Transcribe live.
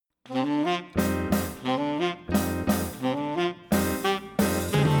Hello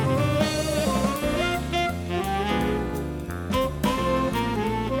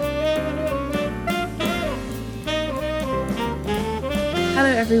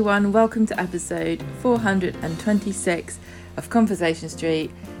everyone, welcome to episode 426 of Conversation Street,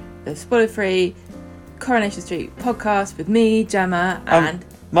 the spoiler-free Coronation Street podcast with me, Gemma, and...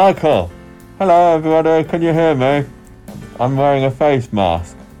 Michael. Hello everybody, can you hear me? I'm wearing a face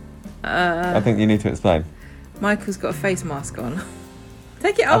mask. I think you need to explain. Michael's got a face mask on.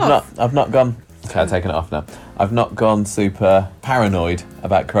 Take it off! I've not gone... Okay, I've taken it off now. I've not gone super paranoid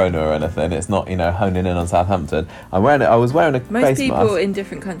about Corona or anything. It's not, honing in on Southampton. I was wearing a face mask. Most people in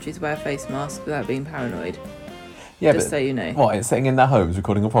different countries wear face masks without being paranoid. Yeah, just so you know. What, it's sitting in their homes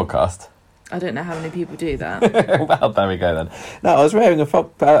recording a podcast? I don't know how many people do that. Well, there we go then. No, I was wearing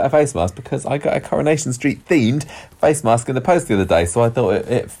a face mask because I got a Coronation Street themed face mask in the post the other day, so I thought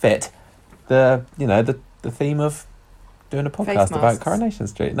it fit the theme of doing a podcast about Coronation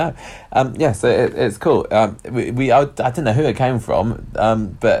Street. No, so it's cool. I didn't know who it came from,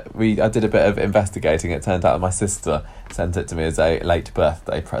 but I did a bit of investigating. It turned out that my sister sent it to me as a late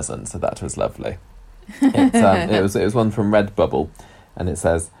birthday present, so that was lovely. It was one from Redbubble, and it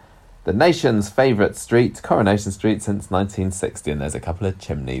says, "The nation's favourite street, Coronation Street, since 1960," and there's a couple of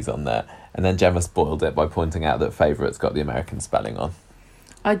chimneys on there. And then Gemma spoiled it by pointing out that favourite's got the American spelling on.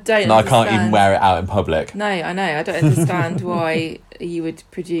 I don't understand. I can't even wear it out in public. No, I know. I don't understand why you would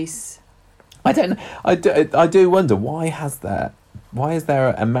produce... I don't know. I do wonder, why is there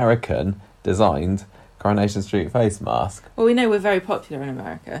an American designed Coronation Street face mask? Well, we know we're very popular in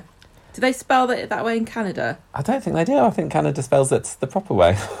America. Do they spell that way in Canada? I don't think they do. I think Canada spells it the proper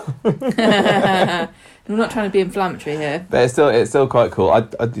way. I'm not trying to be inflammatory here. But it's still quite cool.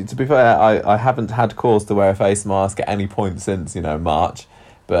 To be fair, I haven't had cause to wear a face mask at any point since, March.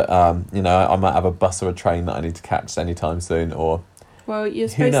 But, I might have a bus or a train that I need to catch anytime soon, or well, you're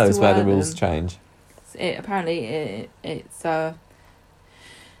supposed who knows to where the rules change. Apparently, it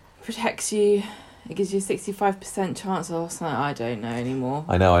protects you. It gives you a 65% chance of something. I don't know anymore.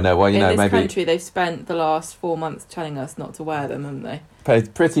 I know. Well, in this maybe country, they've spent the last 4 months telling us not to wear them, haven't they?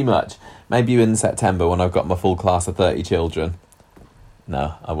 Pretty much. Maybe in September when I've got my full class of 30 children.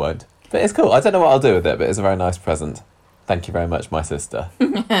 No, I won't. But it's cool. I don't know what I'll do with it, but it's a very nice present. Thank you very much, my sister.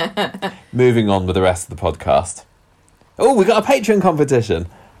 Moving on with the rest of the podcast. Oh, we got a Patreon competition.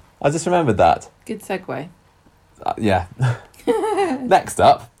 I just remembered that. Good segue. Yeah. Next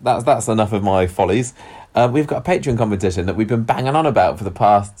up, that's enough of my follies. We've got a Patreon competition that we've been banging on about for the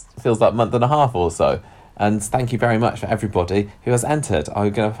past, feels like, month and a half or so. And thank you very much for everybody who has entered.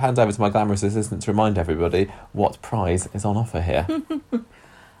 I'm going to hand over to my glamorous assistant to remind everybody what prize is on offer here.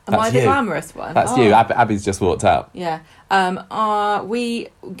 Am I the glamorous one? That's you. Abby's just walked out. Yeah. We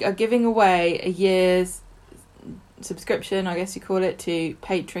are giving away a year's subscription, I guess you call it, to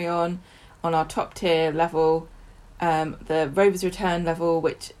Patreon on our top tier level, the Rover's Return level,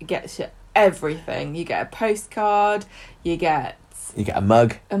 which gets you everything. You get a postcard, you get a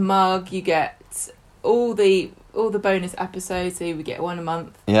mug, you get all the bonus episodes, so we get one a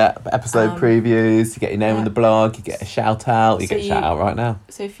month. Yeah, episode previews, you get your name on the blog, you get a shout out, you get a shout out right now.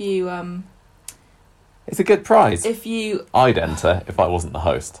 So if you it's a good prize. I'd enter if I wasn't the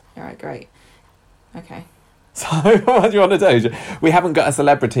host. Alright, great. Okay. So what do you want to do? We haven't got a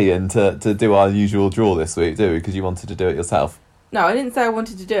celebrity in to do our usual draw this week, do we? Because you wanted to do it yourself. No, I didn't say I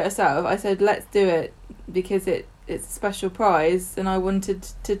wanted to do it myself. I said let's do it because it's a special prize and I wanted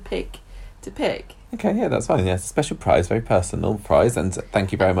to pick. Okay, yeah, that's fine. Yeah, it's a special prize, very personal prize, and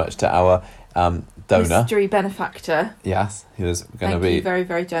thank you very much to our donor, mystery benefactor. Yes, he was going to be very,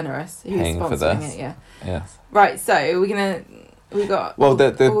 very generous. He was paying for this. It, yeah. Yes. Right, so we got all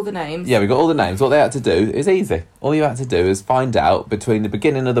the names. Yeah, we got all the names. What they had to do is easy. All you had to do is find out between the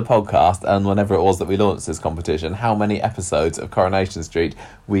beginning of the podcast and whenever it was that we launched this competition, how many episodes of Coronation Street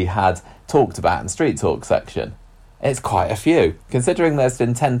we had talked about in Street Talk section. It's quite a few. Considering there's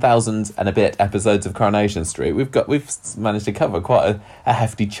been 10,000 and a bit episodes of Coronation Street, we've managed to cover quite a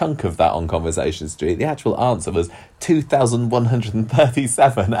hefty chunk of that on Conversation Street. The actual answer was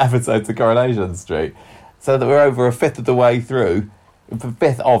 2,137 episodes of Coronation Street. So that we're over a fifth of the way through. A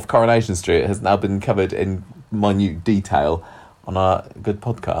fifth of Coronation Street has now been covered in minute detail on our good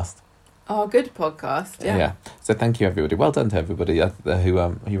podcast. Our good podcast, yeah. So thank you, everybody. Well done to everybody who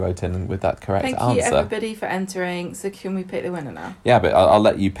wrote in with that correct answer. Thank you, everybody, for entering. So can we pick the winner now? Yeah, but I'll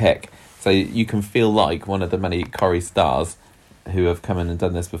let you pick. So you can feel like one of the many Corrie stars who have come in and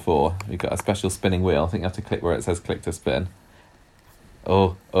done this before. We've got a special spinning wheel. I think you have to click where it says click to spin.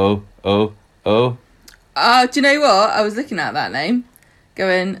 Oh. Do you know what? I was looking at that name,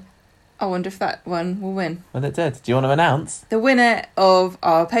 going, I wonder if that one will win. Well, it did. Do you want to announce? The winner of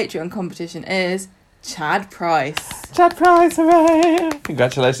our Patreon competition is Chad Price. Chad Price, hooray!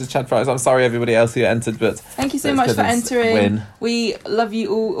 Congratulations, Chad Price. I'm sorry everybody else who entered, but thank you so much for entering. Win. We love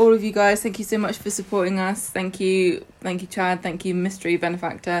you all of you guys. Thank you so much for supporting us. Thank you, Chad. Thank you, Mystery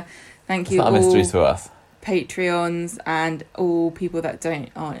Benefactor. Thank you, it's not a mystery to us. Patreons and all people that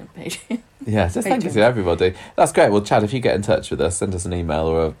aren't in Patreon. Yeah, just thank you to everybody. That's great. Well, Chad, if you get in touch with us, send us an email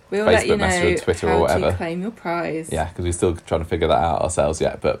or a Facebook message or Twitter or whatever. To claim your prize. Yeah, because we're still trying to figure that out ourselves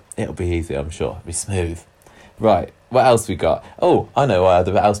yet, but it'll be easy, I'm sure. It'll be smooth. Right, what else we got? Oh, I know what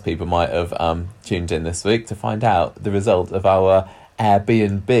else people might have tuned in this week to find out the result of our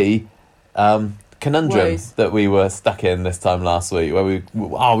Airbnb conundrum Woes. that we were stuck in this time last week, where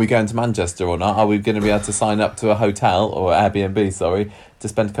are we going to Manchester or not? Are we going to be able to sign up to a hotel or Airbnb, to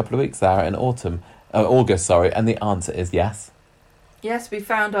spend a couple of weeks there in August, and the answer is yes. Yes, we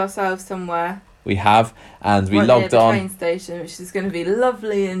found ourselves somewhere. We have, and we right logged near the on. Train station, which is going to be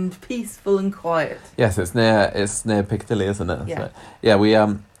lovely and peaceful and quiet. Yes, it's near Piccadilly, isn't it? Yeah. So, yeah,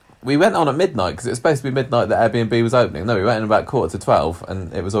 we went on at midnight because it was supposed to be midnight that Airbnb was opening. No, we went in about 11:45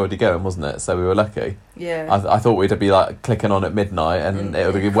 and it was already going, wasn't it? So we were lucky. Yeah. I thought we'd be like clicking on at midnight and the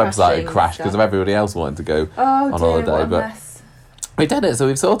website would crash because of everybody else wanting to go on holiday. What a but mess. we did it, so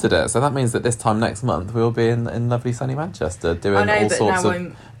we've sorted it. So that means that this time next month we'll be in lovely sunny Manchester doing all sorts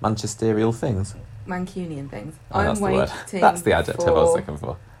of Manchesterial things. Mancunian things. Oh, that's I'm the word. waiting. That's the adjective I was looking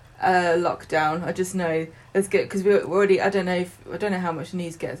for. Lockdown. I just know it's good because we're already. I don't know how much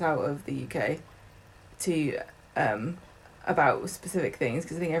news gets out of the UK to about specific things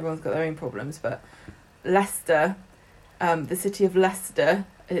because I think everyone's got their own problems. But Leicester, the city of Leicester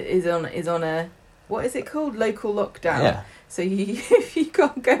is on a, what is it called? Local lockdown. Yeah. So if you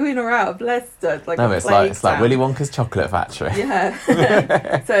can't go in or out of Leicester, it's like it's like Willy Wonka's chocolate factory.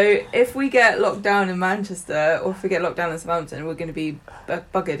 Yeah. So if we get locked down in Manchester or if we get locked down in Southampton, we're going to be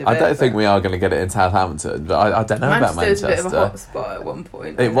buggered a bit. I don't think we are going to get it in Southampton, but I don't know about Manchester. Manchester's a bit of a hotspot at one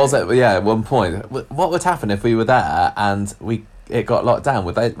point. It was at one point. What would happen if we were there and it got locked down?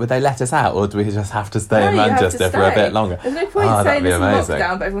 Would they let us out, or do we just have to stay in Manchester for a bit longer? There's no point saying it's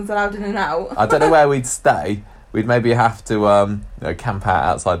lockdown, but everyone's allowed in and out. I don't know where we'd stay. We'd maybe have to camp out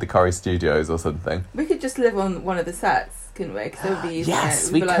outside the Corrie Studios or something. We could just live on one of the sets, couldn't we? Because they would be using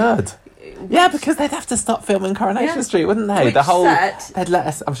yes, we could. Yeah, because they'd have to stop filming Coronation Street, wouldn't they? Which the whole set? They'd let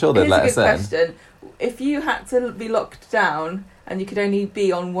us. I'm sure they'd let us in. Here's a good question: if you had to be locked down and you could only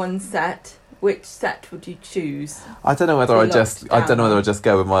be on one set, which set would you choose? I don't know whether I just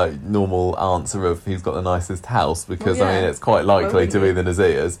go with my normal answer of who's got the nicest house, because I mean it's quite likely to be the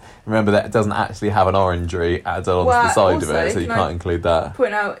Nazirs. Remember that it doesn't actually have an orangery added onto the side of it, so you can't include that.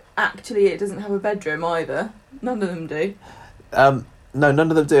 Point out, actually, it doesn't have a bedroom either. None of them do. No, none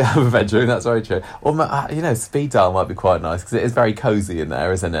of them do have a bedroom. That's very true. Or speed dial might be quite nice because it is very cosy in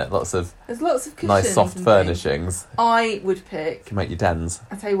there, isn't it? There's lots of cushions, nice soft furnishings. I would pick. Can make your dens.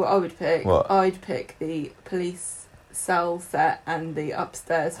 I'll tell you what I would pick. What? I'd pick the police cell set and the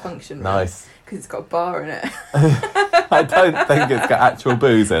upstairs function room. Nice. Because it's got a bar in it. I don't think it's got actual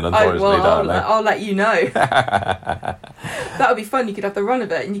booze in, unfortunately, darling. I'll let you know. That would be fun. You could have the run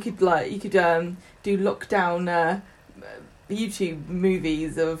of it, and you could do lockdown YouTube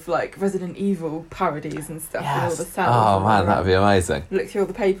movies of like Resident Evil parodies and stuff. Yes. With all the cells. Oh man, that'd be amazing. Look through all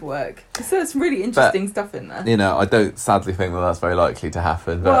the paperwork. Because there's some really interesting stuff in there. I don't sadly think that's very likely to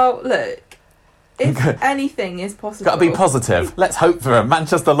happen. But well, look, if anything is possible, got to be positive. Let's hope for a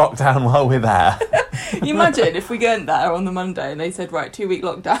Manchester lockdown while we're there. You imagine if we went there on the Monday and they said, right, 2-week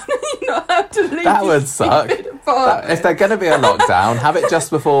lockdown, you're not allowed to leave. That would suck. If they're going to be a lockdown, have it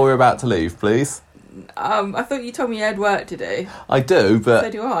just before we're about to leave, please. I thought you told me you had work to do. I do, but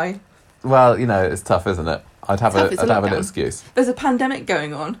so do I. Well, it's tough, isn't it? I'd have an excuse. There's a pandemic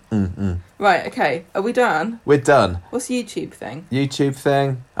going on. Right, okay. Are we done? We're done. What's the YouTube thing? YouTube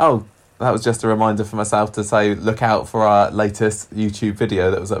thing? Oh, that was just a reminder for myself to say look out for our latest YouTube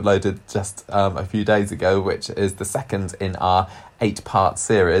video that was uploaded just a few days ago, which is the second in our 8-part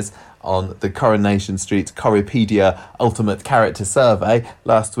series on the Coronation Street Corripedia Ultimate Character Survey.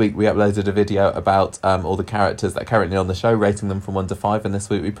 Last week we uploaded a video about all the characters that are currently on the show, rating them from 1 to 5, and this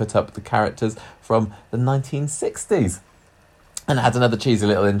week we put up the characters from the 1960s. And it had another cheesy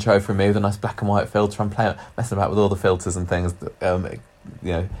little intro from me with a nice black and white filter. I'm messing about with all the filters and things,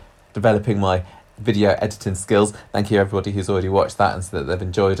 developing my video editing skills. Thank you everybody who's already watched that and said that they've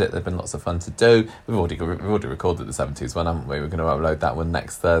enjoyed it. They've been lots of fun to do. We've already recorded the 70s one, haven't we? We're going to upload that one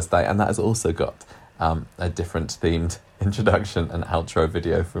next Thursday, and that has also got a different themed introduction and outro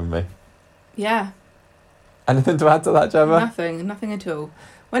video from me. Yeah. Anything to add to that, Gemma? Nothing at all.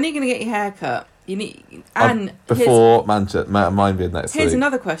 When are you going to get your hair cut? You need... And before Manchester, mine being next week. here's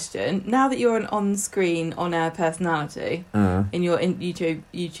another question. Now that you're an on-screen, on-air personality in your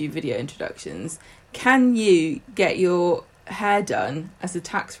YouTube video introductions, can you get your hair done as a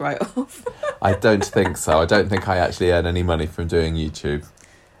tax write-off? I don't think so. I don't think I actually earn any money from doing YouTube.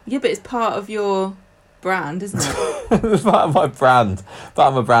 Yeah, but it's part of your brand, isn't it? Part of my brand. Part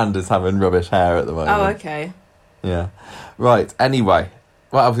of my brand is having rubbish hair at the moment. Oh, okay. Yeah. Right, anyway.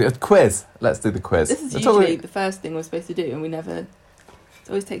 Well, a quiz. Let's do the quiz. This is usually the first thing we're supposed to do, and we never... It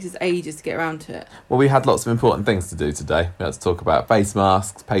always takes us ages to get around to it. Well, we had lots of important things to do today. We had to talk about face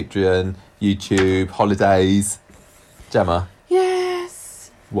masks, Patreon, YouTube, holidays. Gemma,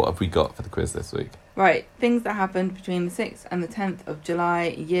 Yes! what have we got for the quiz this week? Right, things that happened between the 6th and the 10th of July,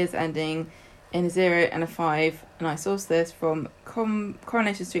 years ending in a 0 and a 5. And I sourced this from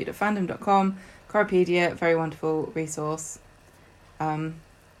coronationstreet.fandom.com, Coropedia, very wonderful resource.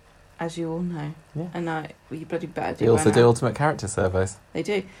 As you all know. Yeah. And you bloody better do. They also by do now. ultimate character surveys. They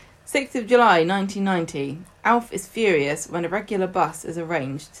do. 6th of July 1990. Alf is furious when a regular bus is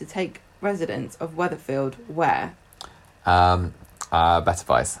arranged to take residents of Weatherfield where? Better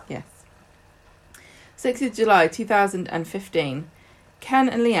Vice. Yes. 6th of July 2015. Ken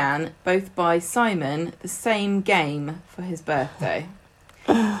and Leanne both buy Simon the same game for his birthday.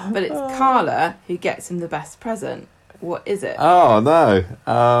 But it's Carla who gets him the best present. What is it? Oh, no.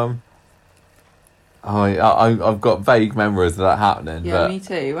 I've got vague memories of that happening. Yeah, but me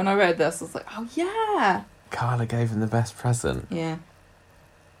too. When I read this, I was like, oh, yeah. Carla gave him the best present. Yeah.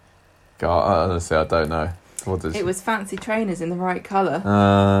 God, honestly, I don't know. What did It was fancy trainers in the right colour.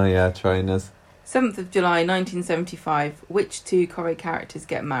 yeah, trainers. 7th of July 1975. Which two Corrie characters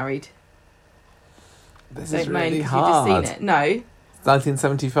get married? This Don't is moan really 'cause hard. you've just seen it. No.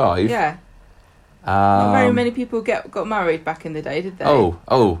 1975? Yeah. Not very many people got married back in the day, did they? Oh,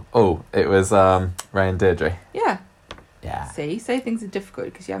 it was Ray and Deirdre. Yeah. Yeah. See, say things are difficult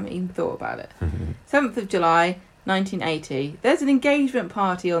because you haven't even thought about it. 7th of July 1980. There's an engagement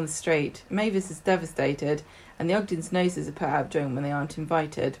party on the street. Mavis is devastated and the Ogden's noses are put out of joint when they aren't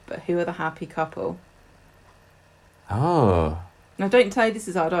invited. But who are the happy couple? Oh. Now, don't tell you this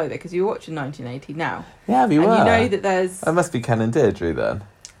is hard either because you're watching 1980 now. Yeah, we were. And you know that there's... That must be Ken and Deirdre then.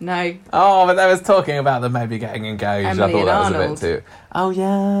 No. Oh, but they was talking about them maybe getting engaged. Emily I thought and that Arnold. was a bit too... Oh,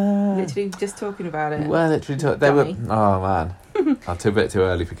 yeah. Literally just talking about it. We were literally talking... They were... Dummy. Oh, man. A bit too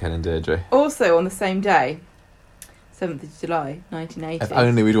early for Ken and Deirdre. Also on the same day, 7th of July 1980. If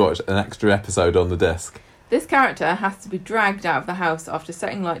only we'd watched an extra episode on the disc. This character has to be dragged out of the house after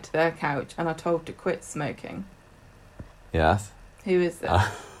setting light to their couch and are told to quit smoking. Yes. Who is it?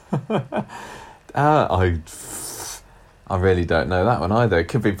 I really don't know that one either. It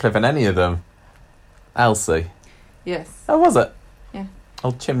could be flipping any of them. Elsie. Yes. Oh, was it? Yeah.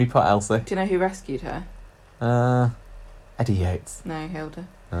 Old chimney pot Elsie. Do you know who rescued her? Eddie Yates. No, Hilda.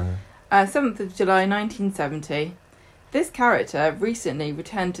 7th of July 1970. This character recently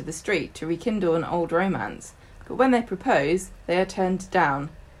returned to the street to rekindle an old romance, but when they propose, they are turned down.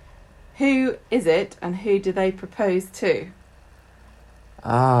 Who is it and who do they propose to?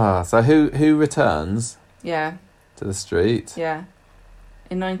 So who returns Yeah, to the street? yeah.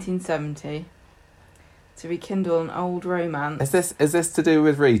 In 1970. To rekindle an old romance. Is this to do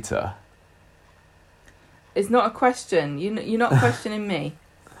with Rita? It's not a question. You're not questioning me.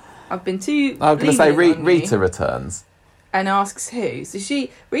 I've been too. I'm going to say lenient on Rita you. returns. And asks who. So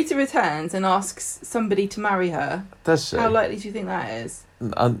Rita returns and asks somebody to marry her. Does she? How likely do you think that is?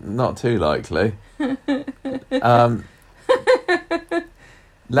 Not too likely.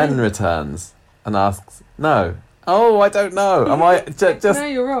 Len returns and asks, no. Oh, I don't know. Am I just... No,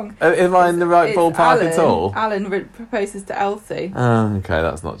 you're wrong. Am I in the right It's ballpark at all? Alan proposes to Elsie. Okay,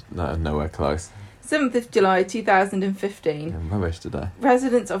 that's nowhere close. 7th of July 2015. I'm rubbish today.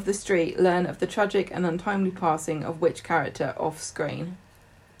 Residents of the street learn of the tragic and untimely passing of which character off screen?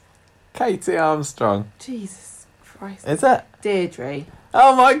 Katie Armstrong. Jesus Christ. Is it? Deirdre.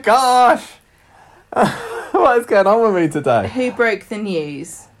 Oh my gosh! What is going on with me today? Who broke the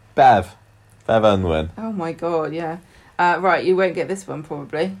news? Bev Unwin. Oh my god, yeah. Right, you won't get this one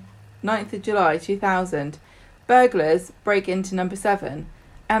probably. 9th of July 2000. Burglars break into number 7.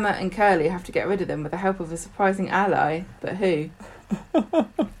 Emma and Curly have to get rid of them with the help of a surprising ally. But who?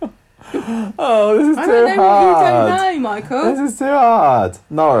 Oh, this is I too don't know hard. what you don't know, Michael. This is too hard.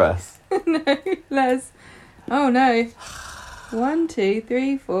 Norris. No, Les. Oh no. 1, 2,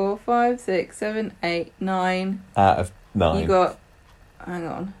 3, 4, 5, 6, 7, 8, 9. Out of 9. You got... Hang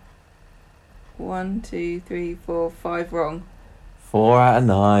on. 1, 2, 3, 4, 5 wrong. 4 out of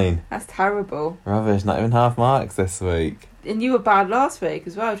 9. That's terrible. Rubbish, not even half marks this week. And you were bad last week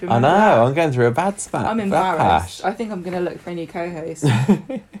as well. Do you I know, remember that? I'm going through a bad spat. I'm embarrassed. I think I'm going to look for a new co-host.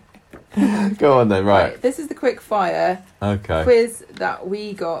 Go on then, right. This is the quick fire Okay. quiz that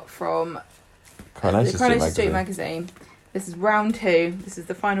we got from Coronation the Coronation Street Street magazine. magazine. This is round 2. This is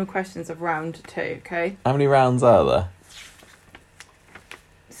the final questions of round 2, okay? How many rounds are there?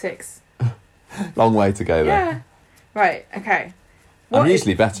 6. Long way to go there. Yeah. Right, okay. I'm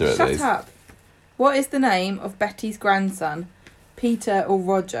usually better at Shut these. up. What is the name of Betty's grandson? Peter or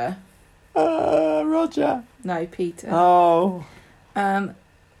Roger? Roger. No, Peter. Oh.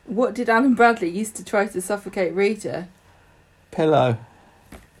 What did Alan Bradley used to try to suffocate Rita? Pillow.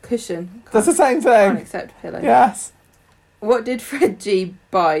 Cushion. That's the same Can't thing. accept pillow. Yes. What did Fred G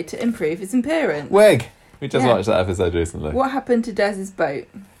buy to improve his appearance? Wig. We just Yeah. watched that episode recently. What happened to Des's boat?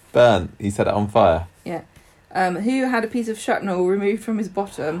 Burnt. He set it on fire. Who had a piece of shrapnel removed from his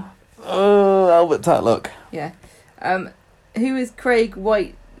bottom? Oh, Albert Tatlock. Yeah. Who is Craig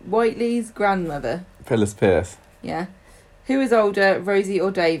Whiteley's grandmother? Phyllis Pierce. Yeah. Who is older, Rosie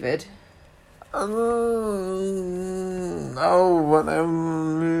or David?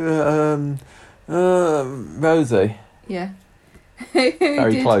 Rosie. Yeah.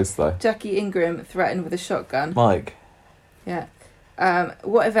 Very close though. Jackie Ingram threatened with a shotgun? Mike. Yeah.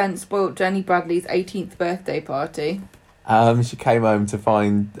 What event spoilt Jenny Bradley's 18th birthday party? She came home to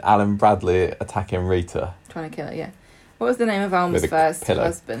find Alan Bradley attacking Rita Trying to kill her, yeah. What was the name of Alma's with a first pillow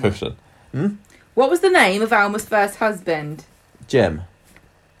husband? cushion. What was the name of Alma's first husband? Jim.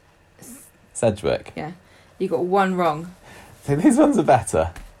 Sedgwick. You got one wrong. See, these ones are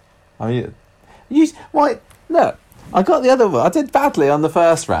better. I mean, why? Look, I got the other one. I did badly on the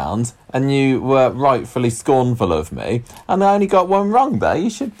first round, and you were rightfully scornful of me, and I only got one wrong there. You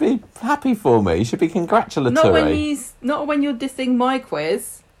should be happy for me. You should be congratulatory. Not when you're dissing my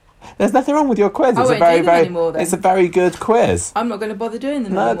quiz. There's nothing wrong with your quiz. I It's won't a very, do them very. anymore, then. It's a very good quiz. I'm not going to bother doing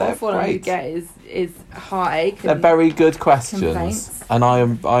them No, anymore. they're All I'm going to great. get is heartache. They're and very good questions, complaints. and I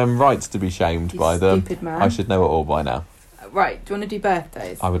am right to be shamed You by them. stupid man. I should know it all by now. Right, do you want to do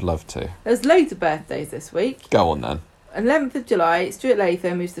birthdays? I would love to. There's loads of birthdays this week. Go on then. 11th of July, Stuart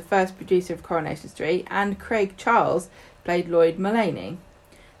Latham, who's the first producer of Coronation Street, and Craig Charles played Lloyd Mullaney.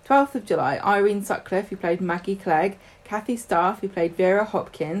 12th of July, Irene Sutcliffe, who played Maggie Clegg, Kathy Staff, who played Vera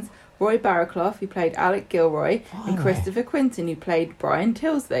Hopkins, Roy Barraclough, who played Alec Gilroy, and Christopher Quinton, who played Brian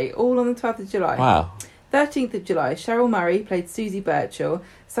Tilsley, all on the 12th of July. Wow. 13th of July, Cheryl Murray played Susie Birchall,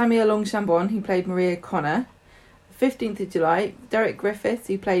 Samuel Longchambon, who played Maria Connor. 15th of July, Derek Griffiths,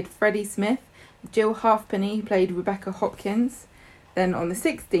 who played Freddie Smith, Jill Halfpenny, who played Rebecca Hopkins. Then on the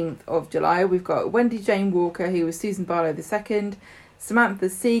 16th of July, we've got Wendy Jane Walker, who was Susan Barlow II, Samantha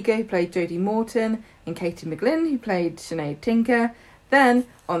Seeger, who played Jodie Morton, and Katie McGlynn, who played Sinead Tinker. Then,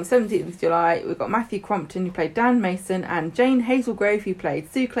 on the 17th of July, we've got Matthew Crompton, who played Dan Mason, and Jane Hazelgrove, who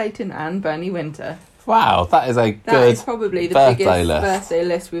played Sue Clayton and Bernie Winter. Wow, that is a That good is probably the birthday biggest list. birthday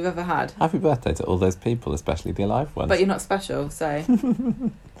list we've ever had. Happy birthday to all those people, especially the alive ones. But you're not special, so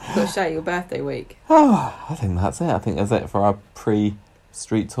you've got to share your birthday week. Oh, I think that's it. I think that's it for our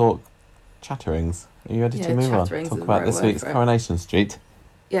pre-street talk chatterings. Are you ready Yeah, to move on? chatterings Talk is the about right this word week's for it. Coronation Street.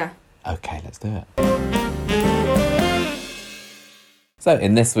 Yeah. Okay, let's do it. So,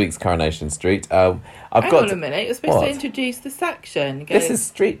 in this week's Coronation Street, I've Hang got... on a minute, you're supposed What? to introduce the section. Go- This is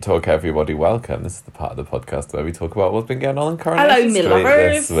Street Talk, everybody. Welcome. This is the part of the podcast where we talk about what's been going on in Coronation Hello, me Street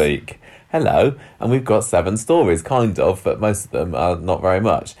lovers. this week. Hello. And we've got 7 stories, kind of, but most of them are not very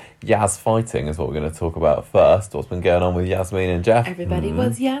much. Yas fighting is what we're going to talk about first. What's been going on with Yasmin and Jeff. Everybody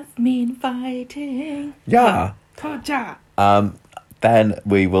was Yasmin fighting. Yeah. Toja. Then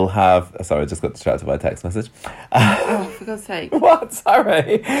we will have... Sorry, I just got distracted by a text message. Oh, for God's sake. What?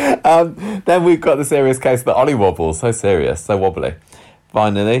 Sorry. Then we've got the serious case of the Ollie Wobble. So serious, so wobbly.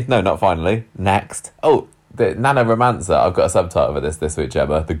 Finally. No, not finally. Next. Oh, the Nana Romancer. I've got a subtitle for this week,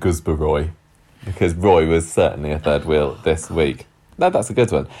 Gemma. The Gusba Roy. Because Roy was certainly a third wheel this week. No, that's a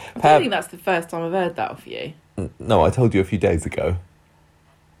good one. I don't think that's the first time I've heard that of you. No, I told you a few days ago.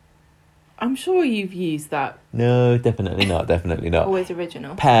 I'm sure you've used that. No, definitely not. Definitely not. Always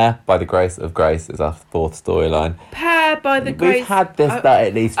original. Pear, by the grace of Grace, is our 4th storyline. Pear by the grace. We've had this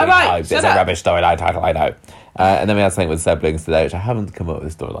at least 3 Alright, times. shut It's a up. rubbish storyline title, I know. And then we had something with siblings today, which I haven't come up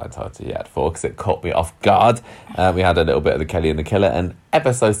with a storyline title yet for, because it caught me off guard. We had a little bit of the Kelly and the Killer, and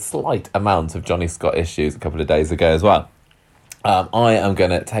ever so slight amount of Johnny Scott issues a couple of days ago as well. I am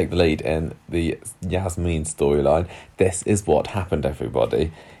going to take the lead in the Yasmin storyline. This is what happened,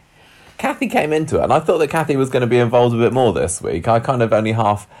 everybody. Kathy came into it, and I thought that Kathy was going to be involved a bit more this week. I kind of only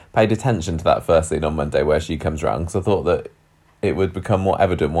half paid attention to that first scene on Monday where she comes round, because I thought that it would become more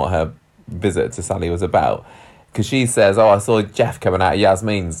evident what her visit to Sally was about. Because she says, I saw Jeff coming out of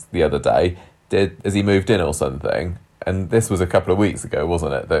Yasmin's the other day. Has he moved in or something? And this was a couple of weeks ago,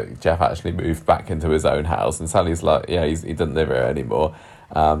 wasn't it, that Jeff actually moved back into his own house. And Sally's like, yeah, he doesn't live here anymore.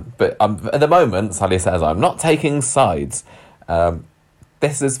 But at the moment, Sally says, I'm not taking sides.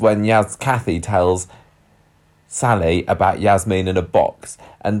 This is when Kathy tells Sally about Yasmin in a box.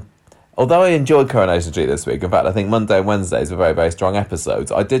 And although I enjoyed Coronation Street this week, in fact, I think Monday and Wednesdays were very, very strong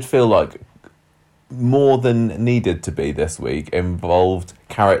episodes, I did feel like more than needed to be this week involved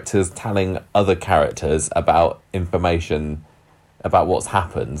characters telling other characters about information about what's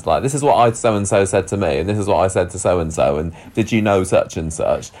happened. Like, this is what so-and-so said to me, and this is what I said to so-and-so, and did you know such and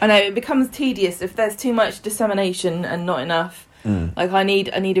such? I know, it becomes tedious if there's too much dissemination and not enough. Like, I need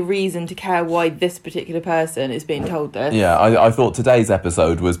a reason to care why this particular person is being told this. Yeah, I thought today's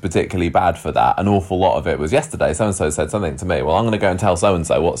episode was particularly bad for that. An awful lot of it was yesterday. So-and-so said something to me. Well, I'm going to go and tell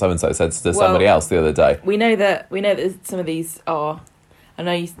so-and-so what so-and-so said to somebody else the other day. We know that some of these are... I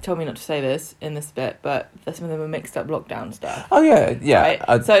know you told me not to say this in this bit, but some of them are mixed up lockdown stuff. Oh, yeah.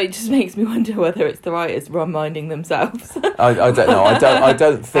 Right? So it just makes me wonder whether it's the writers reminding themselves. I don't know. I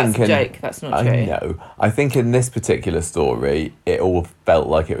don't think... That's a joke. That's not true. No. I think in this particular story, it all felt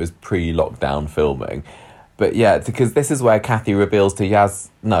like it was pre-lockdown filming. But yeah, because this is where Kathy reveals to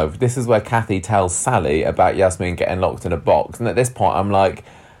this is where Kathy tells Sally about Yasmin getting locked in a box. And at this point, I'm like...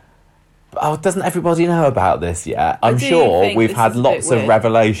 doesn't everybody know about this yet? I'm sure we've had lots of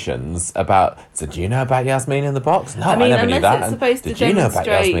revelations about... So do you know about Yasmin in the box? No, I never knew that. It's supposed to did you know about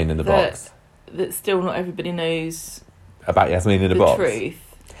Yasmin in the box? That still not everybody knows... About Yasmin in the box? The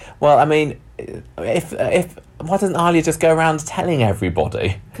truth. Well, I mean, if why doesn't Alia just go around telling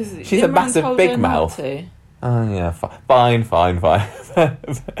everybody? She's a massive big mouth. Oh, yeah, fine.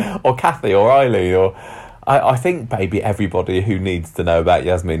 Or Kathy or Eiley or... I think maybe everybody who needs to know about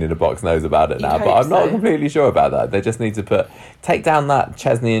Yasmin in a box knows about it now, but I'm not completely sure about that. They just need to take down that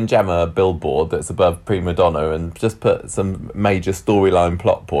Chesney and Gemma billboard that's above Prima Donna and just put some major storyline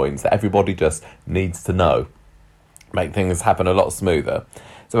plot points that everybody just needs to know. Make things happen a lot smoother.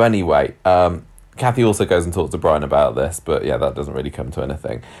 So anyway, Kathy also goes and talks to Brian about this, but yeah, that doesn't really come to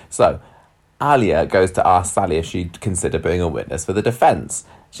anything. So Alia goes to ask Sally if she'd consider being a witness for the defence.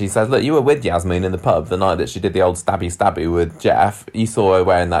 She says, look, you were with Yasmin in the pub the night that she did the old stabby with Jeff. You saw her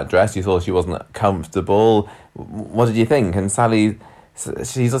wearing that dress. You saw she wasn't comfortable. What did you think? And Sally,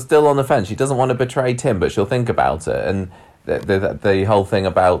 she's still on the fence. She doesn't want to betray Tim, but she'll think about it. And the whole thing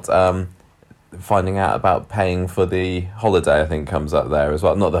about finding out about paying for the holiday, I think, comes up there as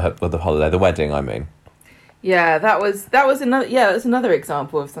well. Not the holiday, the wedding, I mean. Yeah, that was another. Yeah, it was another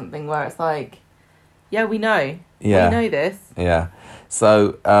example of something where it's like, yeah, we know. Yeah, we know this. Yeah.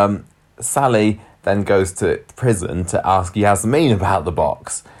 So Sally then goes to prison to ask Yasmin about the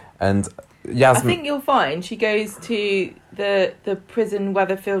box, and Yasmin... I think you'll find she goes to the prison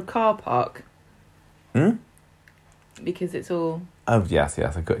Weatherfield car park. Because it's all... Oh, yes.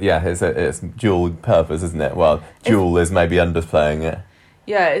 It's dual purpose, isn't it? Well, dual is maybe underplaying it.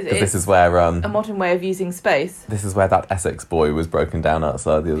 Yeah, it's this is where a modern way of using space. This is where that Essex boy was broken down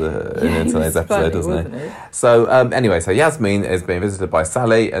outside in today's episode, doesn't he? So anyway, so Yasmin is being visited by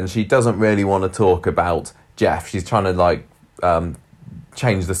Sally, and she doesn't really want to talk about Jeff. She's trying to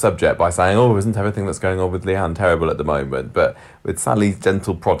change the subject by saying, "Oh, isn't everything that's going on with Leanne terrible at the moment?" But with Sally's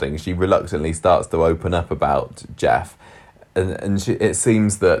gentle prodding, she reluctantly starts to open up about Jeff, and it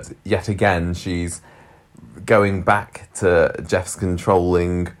seems that yet again she's going back to Jeff's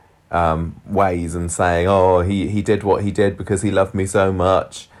controlling ways and saying, oh, he did what he did because he loved me so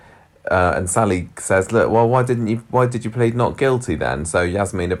much. And Sally says, look, well, why did you plead not guilty then? So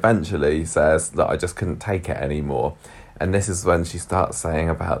Yasmin eventually says that I just couldn't take it anymore. And this is when she starts saying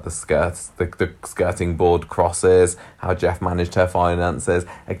about the skirts, the skirting board crosses, how Jeff managed her finances.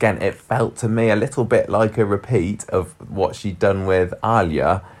 Again, it felt to me a little bit like a repeat of what she'd done with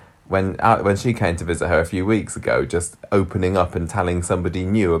Alia when she came to visit her a few weeks ago, just opening up and telling somebody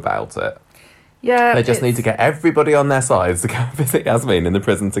new about it. Yeah, they just need to get everybody on their sides to go visit Yasmin in the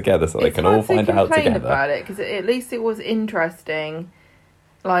prison together, so they can all find out together. It's about it because at least it was interesting.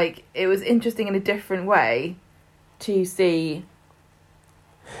 Like, it was interesting in a different way to see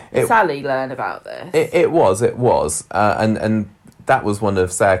Sally learn about this. It was, and that was one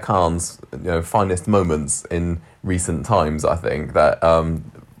of Sarah Khan's finest moments in recent times. I think that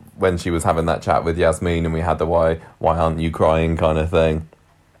when she was having that chat with Yasmin, and we had the why aren't you crying kind of thing.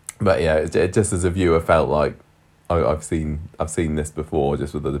 But yeah, it just as a viewer felt like I've seen this before,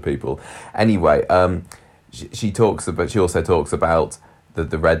 just with other people. Anyway, she also talks about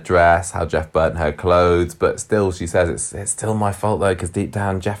the red dress, how Jeff burnt her clothes, but still she says it's still my fault though, because deep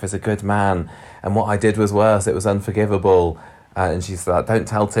down Jeff is a good man, and what I did was worse. It was unforgivable, and she's like, "Don't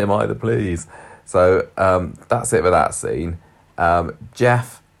tell Tim either, please." So that's it for that scene.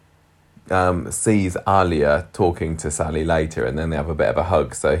 Jeff sees Alia talking to Sally later, and then they have a bit of a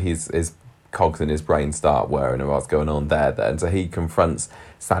hug. So his cogs in his brain start whirring and what's going on there. Then so he confronts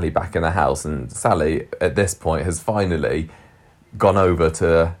Sally back in the house, and Sally at this point has finally gone over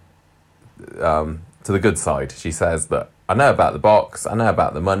to the good side. She says that I know about the box, I know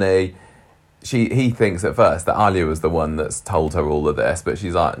about the money. He thinks at first that Alia was the one that's told her all of this, but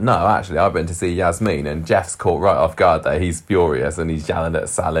she's like, no, actually, I've been to see Yasmin, and Jeff's caught right off guard there. He's furious and he's yelling at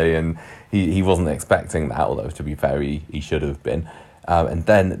Sally, and he wasn't expecting that, although to be fair, he should have been. And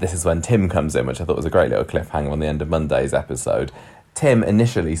then this is when Tim comes in, which I thought was a great little cliffhanger on the end of Monday's episode. Tim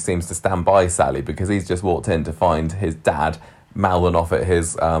initially seems to stand by Sally because he's just walked in to find his dad mouthing off at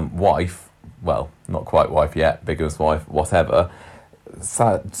his wife, well, not quite wife yet, biggest wife, whatever.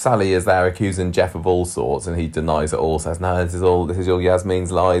 Sally is there accusing Jeff of all sorts, and he denies it all, says, no, this is all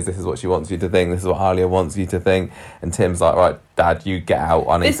Yasmin's lies, this is what she wants you to think, this is what Alia wants you to think. And Tim's like, right, Dad, you get out,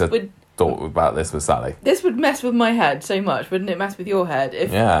 I need to talk about this with Sally. This would mess with my head so much, wouldn't it mess with your head?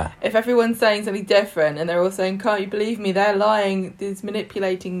 If everyone's saying something different, and they're all saying, can't you believe me, they're lying, they're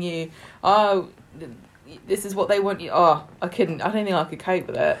manipulating you, oh, this is what they want you. Oh, I don't think I could cope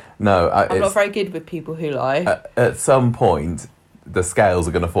with it. No, I'm not very good with people who lie. At some point, the scales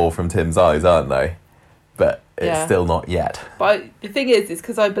are going to fall from Tim's eyes, aren't they? But it's still not yet. But the thing is, it's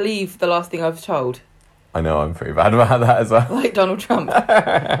because I believe the last thing I was told. I know, I'm pretty bad about that as well. Like Donald Trump.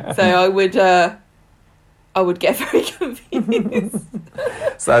 So I would get very confused.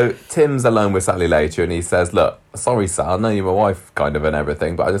 So Tim's alone with Sally later, and he says, look, sorry, Sal, I know you're my wife kind of and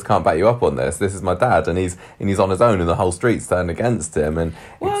everything, but I just can't back you up on this. This is my dad, and he's on his own, and the whole street's turned against him. And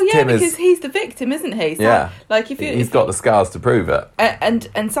Tim because he's the victim, isn't he? So, yeah. Like he's got the scars to prove it.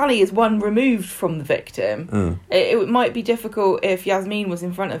 And Sally is one removed from the victim. It might be difficult if Yasmin was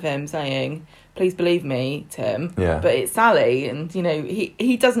in front of him saying, please believe me, Tim. Yeah. But it's Sally, and,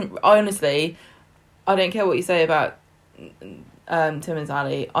 he doesn't, honestly, I don't care what you say about Tim and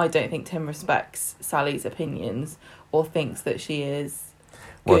Sally. I don't think Tim respects Sally's opinions or thinks that she is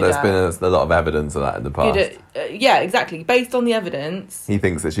well, there's been a lot of evidence of that in the past. Yeah, exactly. Based on the evidence. He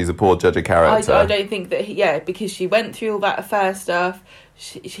thinks that she's a poor judge of character. I don't think that, because she went through all that affair stuff.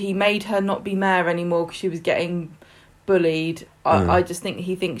 He made her not be mayor anymore because she was getting bullied. I just think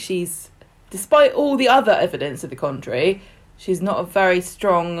he thinks she's, despite all the other evidence to the contrary, she's not a very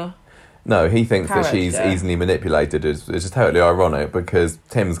strong... No, he thinks character. That she's easily manipulated. It's just totally ironic because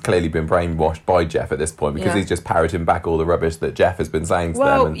Tim's clearly been brainwashed by Jeff at this point because he's just parroting back all the rubbish that Jeff has been saying to them.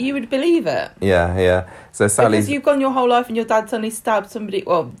 Well, you would believe it. Yeah. So Sally's... Because you've gone your whole life and your dad suddenly stabbed somebody...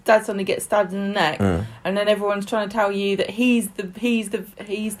 Well, dad suddenly gets stabbed in the neck and then everyone's trying to tell you that he's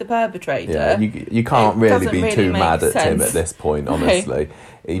the perpetrator. Yeah, you can't really be too mad at Tim at this point, honestly. No.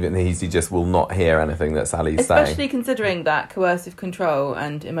 Even he just will not hear anything that Sally's saying. Especially considering that coercive control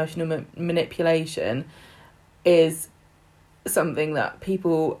and emotional manipulation is something that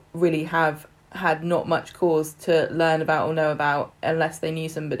people really have had not much cause to learn about or know about unless they knew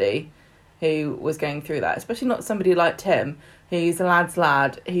somebody who was going through that. Especially not somebody like Tim, who's a lad's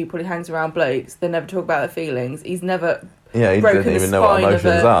lad, who probably hangs around blokes. They never talk about their feelings. He's never... Yeah, he doesn't even know what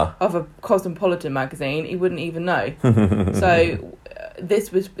emotions are. Of a Cosmopolitan magazine, he wouldn't even know. So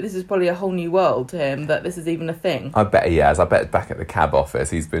this is probably a whole new world to him that this is even a thing. I bet he has. I bet back at the cab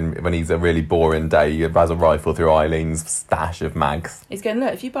office, when he's a really boring day, he has a rifle through Eileen's stash of mags. He's going,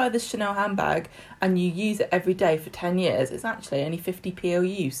 look, if you buy this Chanel handbag and you use it every day for 10 years, it's actually only 50p a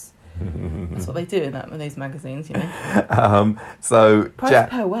use. That's what they do in those magazines, So price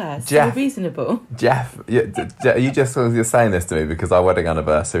per wear, so reasonable. Jeff, you're saying this to me because our wedding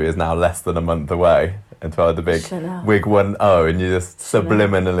anniversary is now less than a month away, and so I had the big Chanel. Wig 1-0, and you just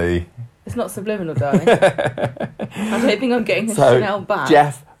subliminally. It's not subliminal, darling. I don't think I'm getting Chanel back.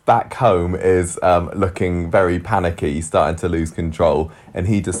 Jeff back home is looking very panicky, he's starting to lose control, and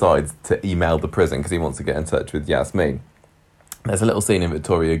he decides to email the prison because he wants to get in touch with Yasmin. There's a little scene in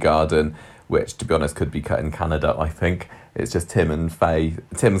Victoria Garden, which, to be honest, could be cut in Canada, I think. It's just Tim and Faye.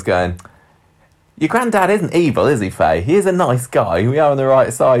 Tim's going, your granddad isn't evil, is he, Faye? He is a nice guy. We are on the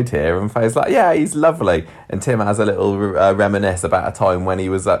right side here. And Faye's like, yeah, he's lovely. And Tim has a little reminisce about a time when he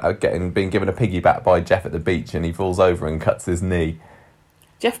was being given a piggyback by Jeff at the beach, and he falls over and cuts his knee.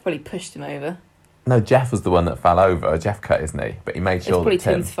 Jeff probably pushed him over. No, Jeff was the one that fell over. Jeff cut his knee, but he made sure it's probably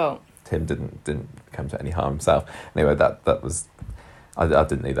Tim's fault. Tim didn't come to any harm himself. Anyway, that was... I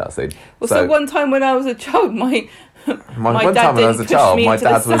didn't need that scene. Well, so one time when I was a child, my one dad time when I was a didn't push child, me my into the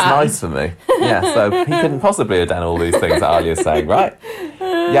dad was sand. nice for me. Yeah, so he couldn't possibly have done all these things that Alia's saying, right?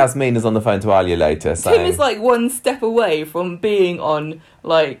 Yasmin is on the phone to Alia later saying... Tim is like one step away from being on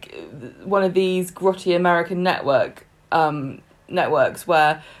like one of these grotty American networks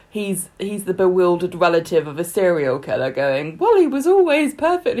where he's the bewildered relative of a serial killer going, well, he was always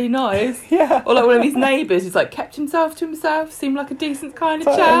perfectly nice. Yeah. Or like one of these neighbours who's like kept himself to himself, seemed like a decent kind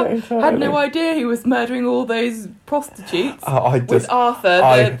of chap, had no idea he was murdering all those prostitutes with Arthur,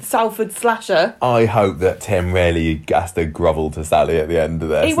 the Salford slasher. I hope that Tim really has to grovel to Sally at the end of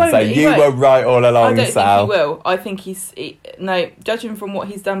this He won't, and say, he you won't. were right all along, I don't Sal. think he will. I think no, judging from what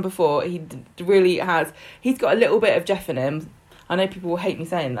he's done before, he really has. He's got a little bit of Jeff in him. I know people will hate me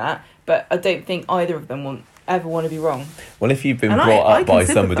saying that, but I don't think either of them ever want to be wrong. Well, if you've been brought up by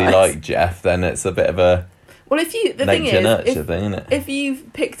somebody like Jeff, then it's a bit of a the thing is, nature-nurture thing, isn't it? If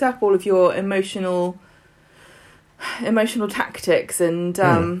you've picked up all of your emotional tactics and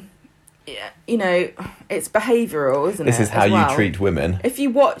you know, it's behavioural, isn't it? This is how you treat women. If you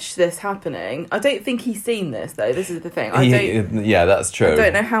watch this happening, I don't think he's seen this though. This is the thing. Yeah, that's true. I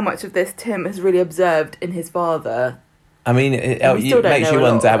don't know how much of this Tim has really observed in his father. I mean, it makes you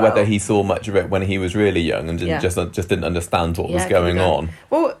wonder whether he saw much of it when he was really young and just didn't understand what was going on.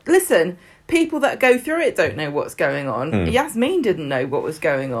 Well, listen, people that go through it don't know what's going on. Yasmin didn't know what was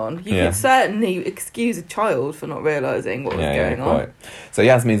going on. You could certainly excuse a child for not realising what was going on. So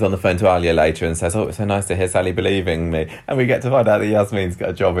Yasmin's on the phone to Alia later and says, oh, it's so nice to hear Sally believing me. And we get to find out that Yasmin's got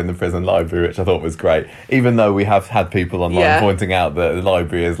a job in the prison library, which I thought was great. Even though we have had people online pointing out that the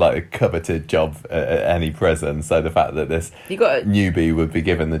library is like a coveted job at any prison. So the fact that this newbie would be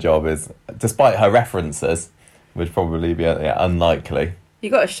given the job is, despite her references, would probably be unlikely. You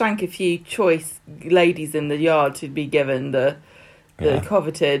got to shank a few choice ladies in the yard to be given the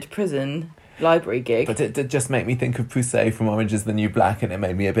coveted prison library gig. But it did just make me think of Poussey from Orange is the New Black, and it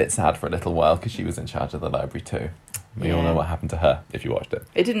made me a bit sad for a little while because she was in charge of the library too. We all know what happened to her if you watched it.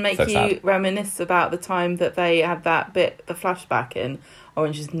 It didn't make you reminisce about the time that they had the flashback in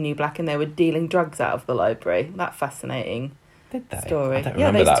Orange is the New Black, and they were dealing drugs out of the library. That fascinating story. I don't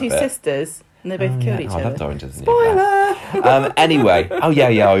remember those that two bit. sisters. And they both killed each other. I loved Orange is the New Black. Anyway. Oh, yeah,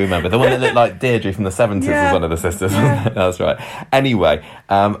 I remember. The one that looked like Deirdre from the 70s was one of the sisters. Yeah. That's right. Anyway,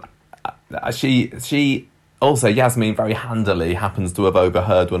 she also, Yasmin very handily happens to have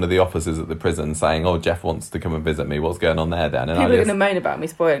overheard one of the officers at the prison saying, oh, Jeff wants to come and visit me. What's going on there, then? And people are going to moan about me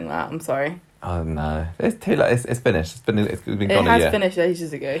spoiling that. I'm sorry. Oh, no. It's too late. It's finished. It's been gone a year. It has finished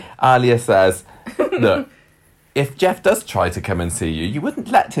ages ago. Alia says, look, if Jeff does try to come and see you, you wouldn't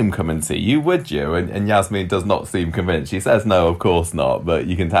let him come and see you, would you? And Yasmin does not seem convinced. She says, no, of course not. But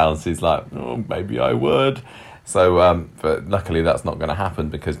you can tell she's like, oh, maybe I would. So, but luckily that's not going to happen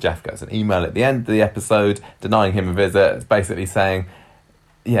because Jeff gets an email at the end of the episode denying him a visit. It's basically saying,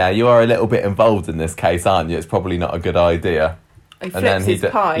 yeah, you are a little bit involved in this case, aren't you? It's probably not a good idea. And then he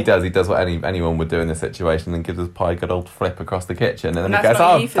does what anyone would do in this situation and gives his pie a good old flip across the kitchen. And then he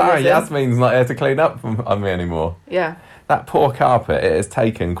goes, sorry, Yasmin's not here to clean up on me anymore. Yeah. That poor carpet, it has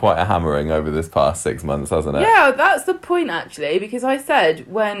taken quite a hammering over this past 6 months, hasn't it? Yeah, that's the point, actually, because I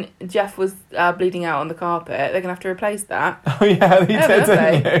said when Jeff was bleeding out on the carpet, they're going to have to replace that. Oh, yeah, they did,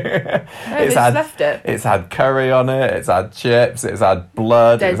 didn't you? It's left it. It's had curry on it, it's had chips, it's had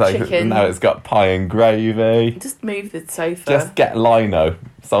blood. Dead chicken. Now it's got pie and gravy. Just move the sofa. Just get lino,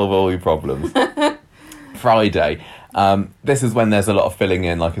 solve all your problems. Friday. This is when there's a lot of filling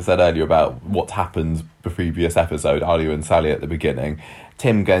in, like I said earlier, about what happened the previous episode, Alia and Sally at the beginning.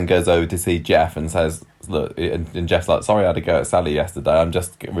 Tim then goes over to see Jeff and says, look, and Jeff's like, sorry I had to go at Sally yesterday, I'm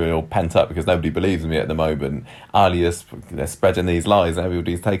just real pent up because nobody believes me at the moment. Alia's spreading these lies and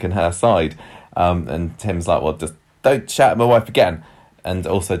everybody's taking her side. And Tim's like, well, just don't shout at my wife again. And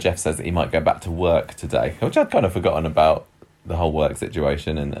also Jeff says that he might go back to work today, which I'd kind of forgotten about the whole work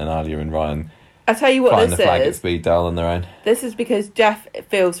situation and Alia and Ryan I'll tell you what flying this the flag is. at speed dial on their own. This is because Jeff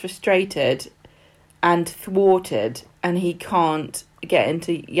feels frustrated and thwarted and he can't get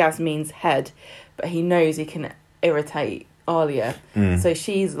into Yasmin's head, but he knows he can irritate Alia. So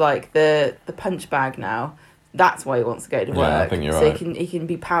she's like the punch bag now. That's why he wants to go to work. Yeah, I think you're right. So he can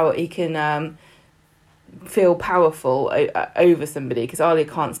be he can feel powerful over somebody because Alia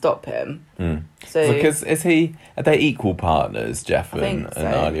can't stop him. So because are they equal partners, Jeff and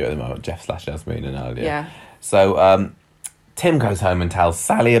so. Alia at the moment? Jeff / Yasmin and Alia. Yeah. So Tim goes home and tells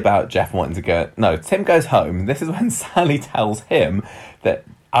Sally about Jeff wanting to go. No, Tim goes home. This is when Sally tells him that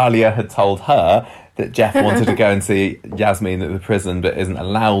Alia had told her that Jeff wanted to go and see Yasmin at the prison but isn't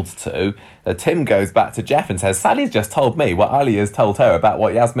allowed to, Tim goes back to Jeff and says, Sally's just told me what Ali has told her about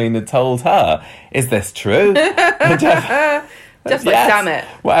what Yasmin had told her. Is this true? And Jeff, Just like, damn it.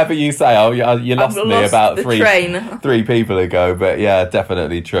 Whatever you say, you lost me about three people ago, but yeah,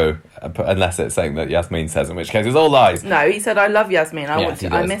 definitely true. Unless it's something that Yasmin says, in which case it's all lies. No, he said, I love Yasmin.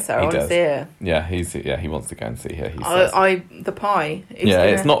 I miss her. I want to see her. Yeah, he wants to go and see her. He says. The pie.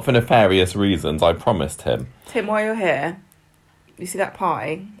 It's not for nefarious reasons. I promised him. Tim, while you're here, you see that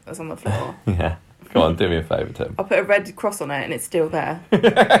pie that's on the floor? Yeah. Go on, do me a favour, Tim. I'll put a red cross on it and it's still there.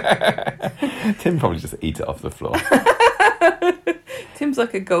 Tim probably just eat it off the floor. Tim's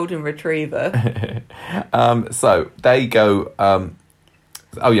like a golden retriever. So they go...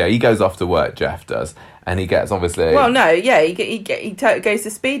 he goes off to work, Jeff does. And he gets, obviously... Well, no, yeah, he goes to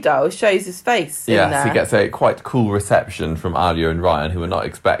speed dial, shows his face in there. He gets a quite cool reception from Alia and Ryan, who were not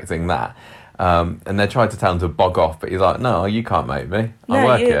expecting that. And they tried to tell him to bog off, but he's like, no, you can't make me. I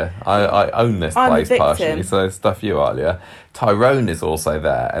work here. I own this place partially, so stuff you, Alia. Tyrone is also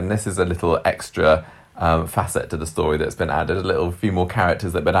there, and this is a little extra facet to the story that's been added, a few more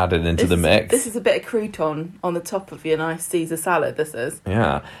characters that have been added into the mix. This is a bit of crouton on the top of your nice Caesar salad, this is.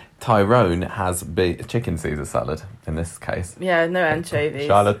 Yeah. Tyrone has chicken Caesar salad, in this case. Yeah, no anchovies.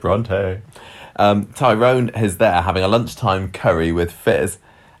 Charlotte Bronte. Tyrone is there having a lunchtime curry with Fizz,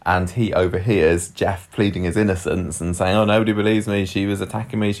 and he overhears Jeff pleading his innocence and saying, oh, nobody believes me, she was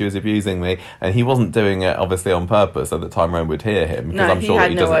attacking me, she was abusing me. And he wasn't doing it, obviously, on purpose so that Tyrone would hear him. Because I'm sure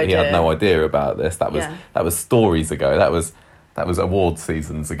that he had no idea about this. That was stories ago. That was awards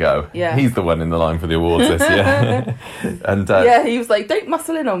seasons ago. Yeah. He's the one in the line for the awards this year. And he was like, don't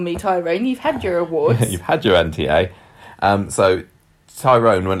muscle in on me, Tyrone. You've had your awards. You've had your NTA. So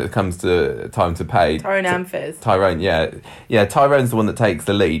Tyrone, when it comes to time to pay... Tyrone and Fizz. Tyrone, yeah. Yeah, Tyrone's the one that takes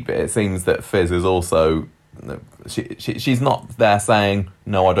the lead, but it seems that Fizz is also... She's not there saying,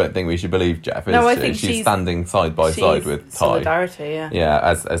 no, I don't think we should believe Jeff. I think she's standing side by side with Ty. Solidarity, yeah. Yeah,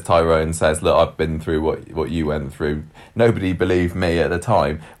 as Tyrone says, look, I've been through what you went through. Nobody believed me at the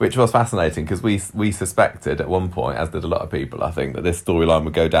time, which was fascinating because we suspected at one point, as did a lot of people, I think, that this storyline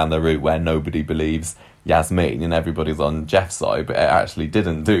would go down the route where nobody believes Yasmin and everybody's on Jeff's side, but it actually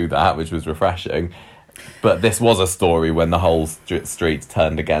didn't do that, which was refreshing. But this was a story when the whole street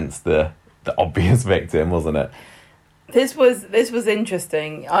turned against the obvious victim, wasn't it? This was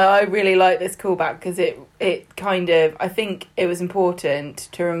interesting. I really like this callback because it kind of, I think it was important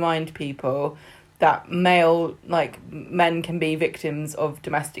to remind people that men can be victims of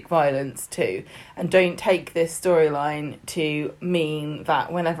domestic violence too, and don't take this storyline to mean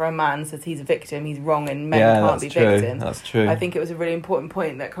that whenever a man says he's a victim, he's wrong and men can't be victims. That's true. I think it was a really important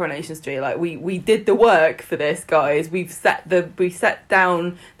point that Coronation Street, we did the work for this, guys. We set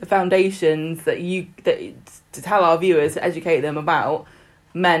down the foundations that to tell our viewers, to educate them about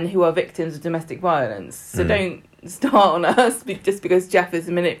men who are victims of domestic violence. So don't start on us just because Jeff is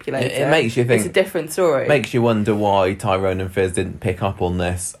a manipulator. It makes you think. It's a different story. Makes you wonder why Tyrone and Fizz didn't pick up on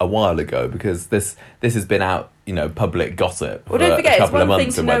this a while ago, because this has been out, public gossip. Well, don't forget, a it's couple of one thing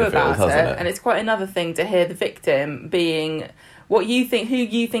months to in know Weatherfield, about it, and it's quite another thing to hear the victim being who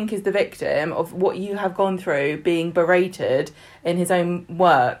you think is the victim of what you have gone through, being berated in his own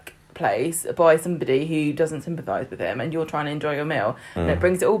workplace by somebody who doesn't sympathise with him, and you're trying to enjoy your meal, and it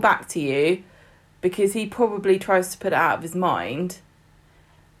brings it all back to you because he probably tries to put it out of his mind,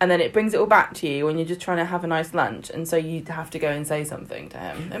 and then it brings it all back to you when you're just trying to have a nice lunch, and so you have to go and say something to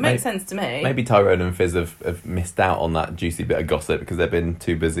him. It makes sense to me. Maybe Tyrone and Fizz have missed out on that juicy bit of gossip because they've been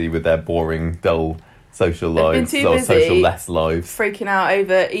too busy with their boring, dull social lives, or social less lives. Freaking out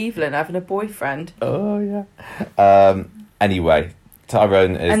over Evelyn having a boyfriend. Oh, yeah. Anyway,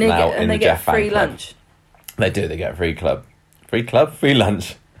 Tyrone is now in the Jeff Fan Club. They get free lunch. They do, they get free club. Free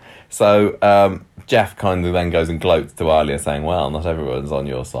lunch. So Jeff kind of then goes and gloats to Alia saying, well, not everyone's on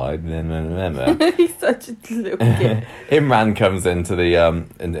your side. He's such a little kid. Imran comes into the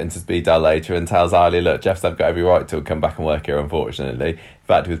into speed dial later and tells Alia, look, Jeff's got every right to come back and work here, unfortunately. In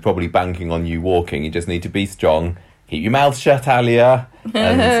fact, he was probably banking on you walking. You just need to be strong. Keep your mouth shut, Alia.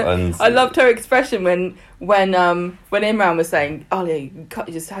 And I loved her expression when Imran was saying, Alia, you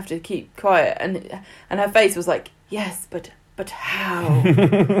just have to keep quiet, and her face was like, yes, but how?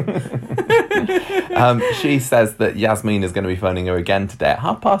 She says that Yasmin is going to be phoning her again today at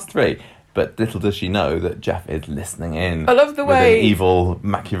 3:30. But little does she know that Jeff is listening in. I love the way... with an evil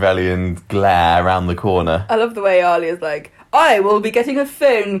Machiavellian glare around the corner. I love the way Alia's like, I will be getting a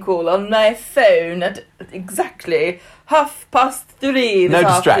phone call on my phone at exactly 3:30 this No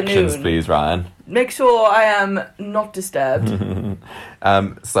distractions, afternoon. please, Ryan. make sure I am not disturbed. What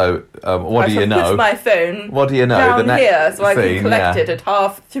do you know? Put my phone What do you know? down The next here so I can scene, collect yeah. it at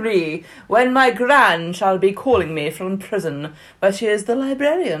 3:30 when my gran shall be calling me from prison, where she is the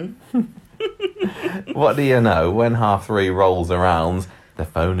librarian. What do you know? When 3:30 rolls around, the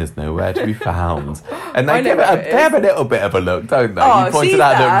phone is nowhere to be found. And they have a little bit of a look, don't they? Oh, You pointed she's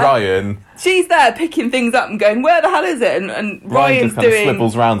out there. that Ryan She's there picking things up and going, where the hell is it? And Ryan's just kind of doing...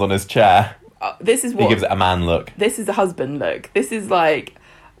 swivels round on his chair. This is what... He gives it a man look. This is a husband look. This is like,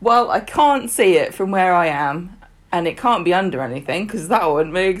 well, I can't see it from where I am, and it can't be under anything, because that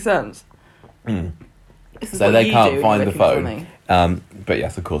wouldn't make sense. Mm. This is So what they you can't do find the looking for phone. me. But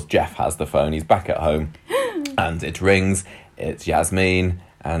yes, of course, Jeff has the phone. He's back at home, and it rings. It's Yasmin,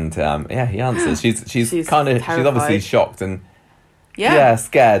 and he answers. She's obviously shocked and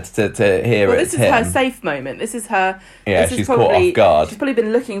scared to hear well, it. This is her safe moment. This is her. Yeah, this she's is probably, caught off guard. She's probably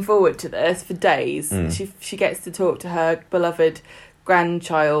been looking forward to this for days. She gets to talk to her beloved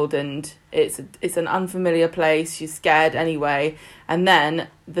grandchild, and it's an unfamiliar place. She's scared anyway, and then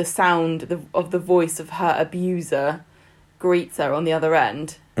the sound of the voice of her abuser greets her on the other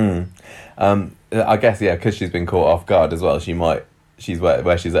end. I guess because she's been caught off guard as well. She's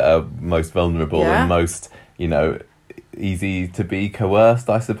where she's at her most vulnerable and most easy to be coerced,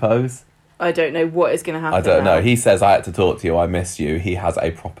 I suppose. I don't know what is going to happen. I don't know. He says, "I had to talk to you. I miss you." He has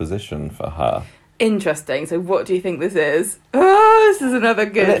a proposition for her. Interesting. So what do you think this is? Oh, this is another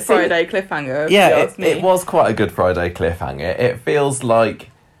good Friday cliffhanger. Yeah, it was quite a good Friday cliffhanger. It feels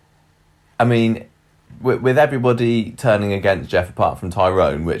like, I mean, with everybody turning against Jeff apart from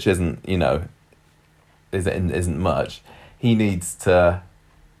Tyrone, which isn't much, he needs to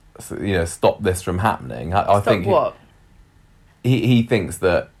stop this from happening. I think what? He thinks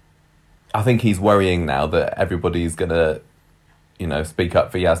that, I think he's worrying now that everybody's gonna speak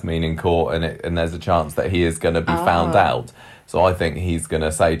up for Yasmin in court, and there's a chance that he is going to be found out. So I think he's going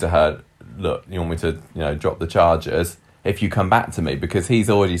to say to her, "Look, you want me to drop the charges if you come back to me?" Because he's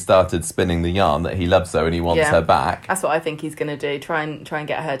already started spinning the yarn that he loves her and he wants her back. That's what I think he's going to do. Try and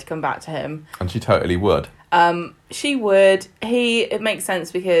get her to come back to him. And she totally would. She would. It makes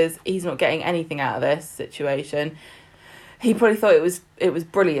sense because he's not getting anything out of this situation. He probably thought it was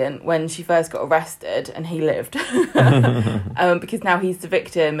brilliant when she first got arrested and he lived, because now he's the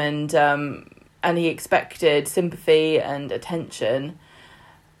victim, and he expected sympathy and attention,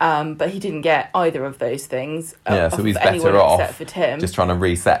 but he didn't get either of those things. So he's better off except for Tim. Just trying to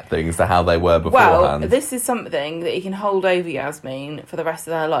reset things to how they were beforehand. Well, this is something that he can hold over Yasmin for the rest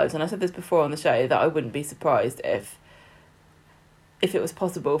of their lives, and I said this before on the show that I wouldn't be surprised if it was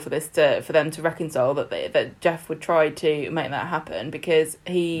possible for them to reconcile, that Jeff would try to make that happen, because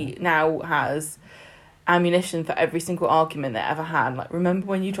he now has ammunition for every single argument they ever had. Like, remember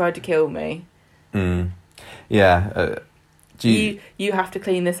when you tried to kill me? Yeah. You have to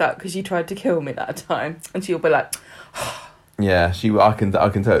clean this up because you tried to kill me that time, and she'll be like, yeah. I can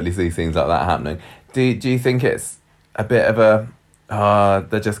totally see things like that happening. Do you think it's a bit of a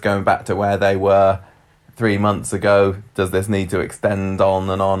they're just going back to where they were 3 months ago? Does this need to extend on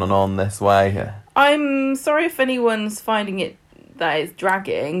and on and on this way? Yeah. I'm sorry if anyone's finding it that it's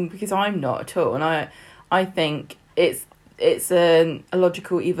dragging, because I'm not at all, and I think it's a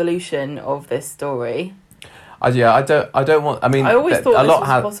logical evolution of this story. I don't want. I mean, I always thought this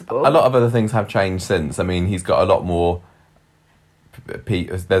was possible. A lot of other things have changed since. I mean, he's got a lot more.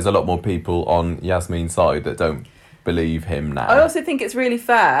 There's a lot more people on Yasmin's side that don't believe him now. I also think it's really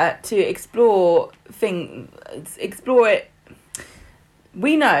fair to explore it.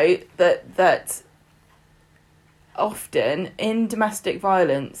 We know that often in domestic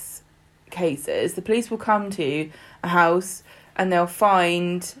violence cases, the police will come to a house and they'll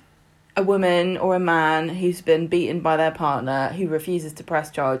find a woman or a man who's been beaten by their partner who refuses to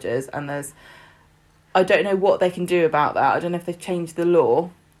press charges, and I don't know what they can do about that. I don't know if they've changed the law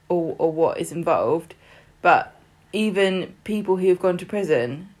or what is involved, but even people who have gone to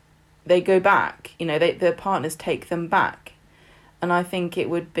prison, they go back. Their partners take them back, and I think it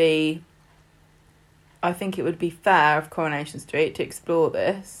would be fair of Coronation Street to explore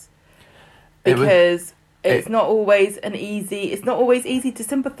this, because it's not always easy to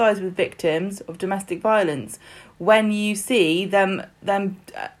sympathise with victims of domestic violence when you see them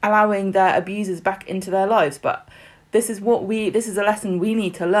allowing their abusers back into their lives. But this is a lesson we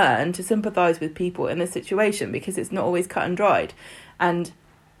need to learn to sympathise with people in this situation, because it's not always cut and dried, and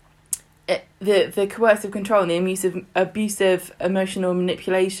the coercive control and the abusive emotional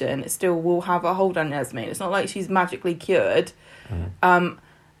manipulation still will have a hold on Yasmin. It's not like she's magically cured.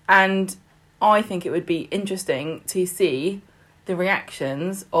 And I think it would be interesting to see the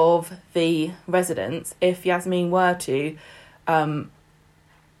reactions of the residents if Yasmin were to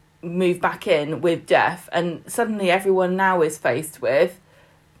move back in with Jeff, and suddenly everyone now is faced with,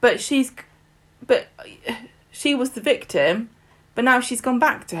 but she was the victim, but now she's gone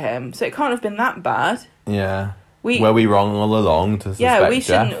back to him, so it can't have been that bad. Yeah. Were we wrong all along to suspect we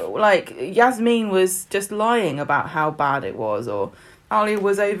Jeff? shouldn't, like, Yasmin was just lying about how bad it was, or Alia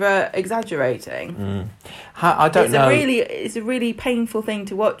was over exaggerating. I don't know. It's a really painful thing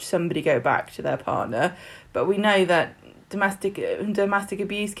to watch somebody go back to their partner, but we know that domestic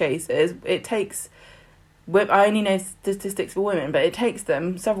abuse cases, it takes, I only know statistics for women, but it takes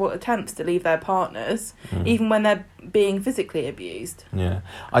them several attempts to leave their partners, even when they're being physically abused. Yeah.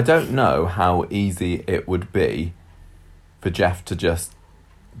 I don't know how easy it would be for Jeff to just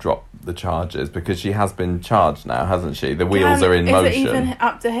drop the charges, because she has been charged now, hasn't she? The wheels are in motion. Is it even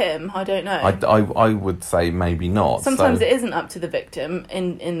up to him? I don't know. I would say maybe not. Sometimes it isn't up to the victim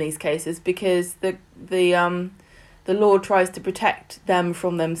in these cases, because the law tries to protect them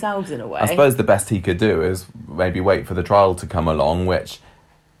from themselves in a way. I suppose the best he could do is maybe wait for the trial to come along, which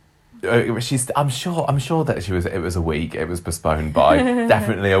I'm sure that it was a week. It was postponed by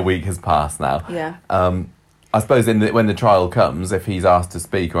definitely a week has passed now. Yeah. I suppose when the trial comes, if he's asked to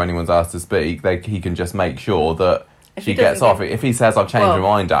speak or anyone's asked to speak, he can just make sure that she gets off. If he says, I've changed my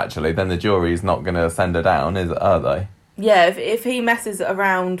mind, actually, then the jury's not going to send her down, are they? Yeah, if he messes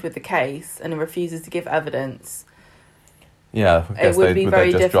around with the case and refuses to give evidence, yeah, I guess it would be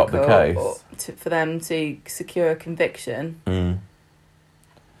very just difficult drop the case? For them to secure a conviction.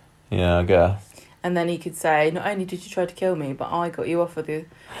 Yeah, I guess. And then he could say, not only did you try to kill me, but I got you off of the...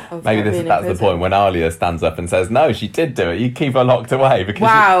 Maybe that's the point when Alia stands up and says, no, she did do it. You keep her locked away.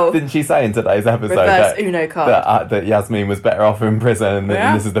 Because didn't she say in today's episode that Yasmin was better off in prison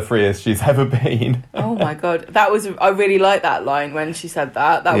and this is the freest she's ever been? Oh my God. I really liked that line when she said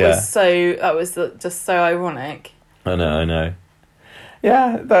that. That was just so ironic. I know.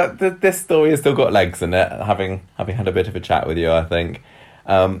 Yeah, this story has still got legs in it, having had a bit of a chat with you, I think.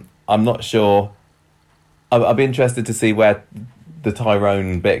 I'm not sure... I'd be interested to see where the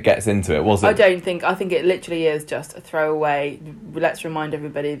Tyrone bit gets into it. I think it literally is just a throwaway. Let's remind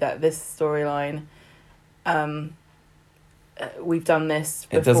everybody that this storyline, we've done this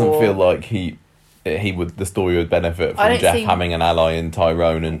before. It doesn't feel like the story would benefit from Jeff having an ally in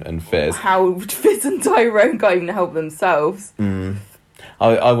Tyrone and Fizz. How Fizz and Tyrone can't even help themselves.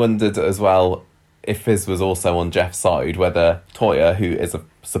 I wondered as well if Fizz was also on Jeff's side, whether Toya, who is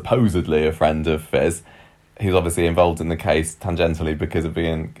supposedly a friend of Fizz, who's obviously involved in the case tangentially because of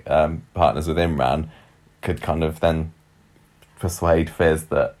being partners with Imran, could kind of then persuade Fizz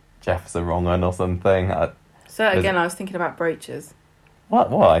that Jeff's a wrong one or something. I was thinking about brooches. What?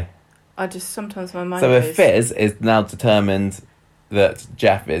 Why? Sometimes my mind So goes... if Fizz is now determined that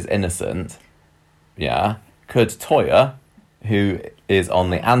Jeff is innocent, could Toya, who is on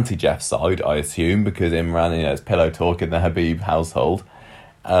the anti-Jeff side, I assume, because Imran, it's pillow talk in the Habib household,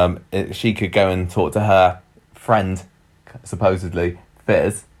 she could go and talk to her friend, supposedly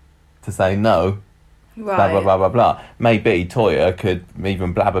Fizz, to say no, blah, blah, blah, blah, blah. Maybe Toya could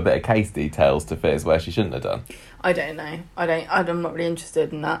even blab a bit of case details to Fizz where she shouldn't have done. I don't know. I'm not really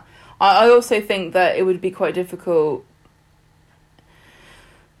interested in that. I also think that it would be quite difficult.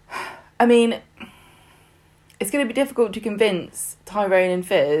 I mean, it's going to be difficult to convince Tyrone and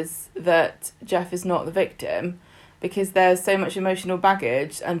Fizz that Jeff is not the victim, because there's so much emotional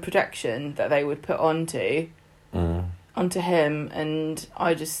baggage and protection that they would put onto him, and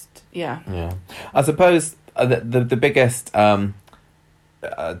I just I suppose the biggest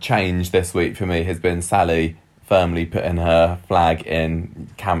change this week for me has been Sally firmly putting her flag in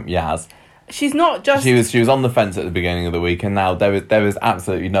Camp Yaz. She's not just... She was on the fence at the beginning of the week, and now there is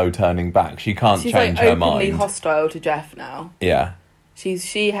absolutely no turning back. She can't change her mind. She's openly hostile to Jeff now. Yeah. She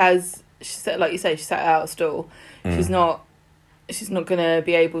set, like you say, she sat out a stall. She's not going to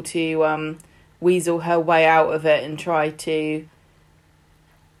be able to weasel her way out of it and try to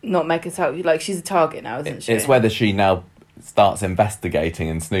not make herself... Like, she's a target now, isn't she? It's whether she now starts investigating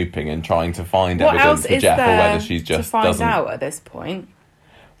and snooping and trying to find evidence for Jeff, or whether she's just to find out at this point.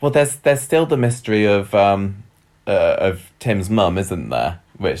 Well, there's still the mystery of Tim's mum, isn't there?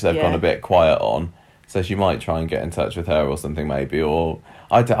 Which they've gone a bit quiet on. So she might try and get in touch with her or something, maybe. Or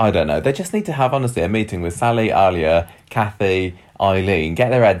I don't know. They just need to have, honestly, a meeting with Sally, Alia, Kathy, Eileen, get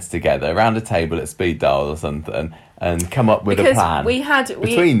their heads together around a table at speed dial or something, and come up with a plan.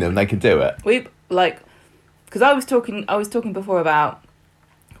 Between them, they can do it. Because I was talking before about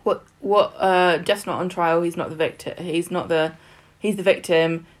what Jeff's not on trial. He's not the victim. He's the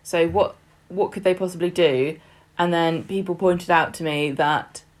victim. So what could they possibly do? And then people pointed out to me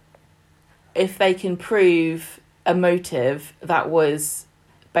that if they can prove a motive that was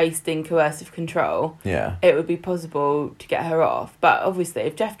based in coercive control, Yeah. it would be possible to get her off. But obviously,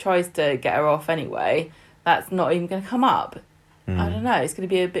 if Jeff tries to get her off anyway, that's not even going to come up. I don't know. It's going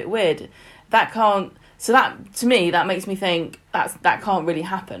to be a bit weird. That can't. So that, to me, that makes me think that can't really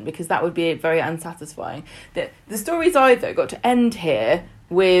happen, because that would be very unsatisfying. The story's either got to end here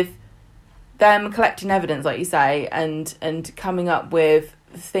with them collecting evidence, like you say, and coming up with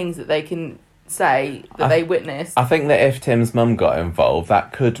things that they can say that they witnessed. I think that if Tim's mum got involved,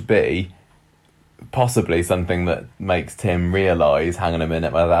 that could be possibly something that makes Tim realise, hang on a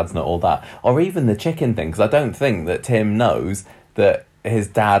minute, my dad's not all that. Or even the chicken thing, because I don't think that Tim knows that his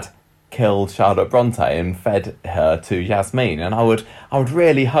dad killed Charlotte Bronte and fed her to Yasmin. And I would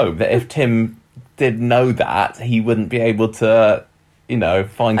really hope that if Tim did know that, he wouldn't be able to,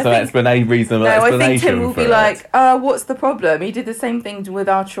 find some reasonable explanation. I think Tim will be it. like, what's the problem? He did the same thing with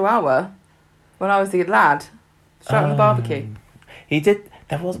our Chihuahua when I was a lad. Straight on the barbecue. He did.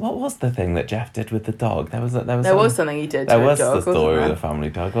 What was the thing that Jeff did with the dog? There was something he did. There to was a dog, the story wasn't of the family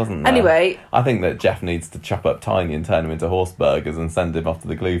dog, wasn't there? Anyway, I think that Jeff needs to chop up Tiny and turn him into horse burgers and send him off to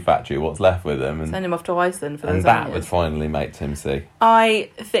the glue factory. What's left with him, and send him off to Iceland for those. And that would finally make Tim see.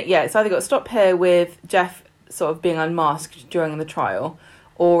 I think it's either got to stop here with Jeff sort of being unmasked during the trial,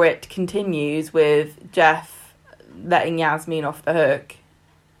 or it continues with Jeff letting Yasmin off the hook.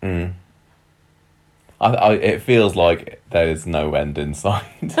 It feels like there is no end in sight.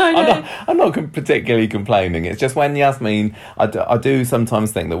 I'm not particularly complaining. It's just when Yasmin, I do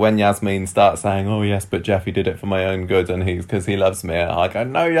sometimes think that when Yasmin starts saying, "Oh yes, but Jeffy did it for my own good, and he's because he loves me," I go,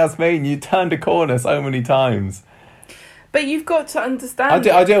 "No, Yasmin, you turned a corner so many times." But you've got to understand.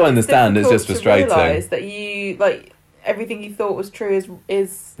 I do understand. It's just frustrating. To realise that you everything you thought was true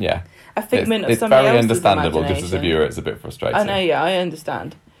is a figment of somebody else's imagination. It's very understandable. Just as a viewer, it's a bit frustrating. I know. Yeah, I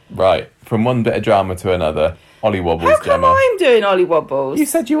understand. Right, from one bit of drama to another. Ollie Wobbles, How come Gemma. I'm doing Ollie Wobbles? You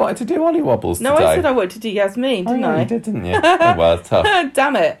said you wanted to do Ollie Wobbles today. No, I said I wanted to do Yasmin, didn't I? You did, didn't you? Oh, well, it's tough.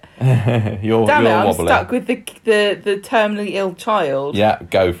 Damn it. you're I'm wobbling. stuck with the terminally ill child. Yeah,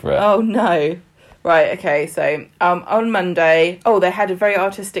 go for it. Oh, no. Right, okay, so on Monday... Oh, they had a very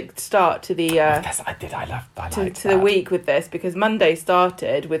artistic start to the... I liked to the week with this, because Monday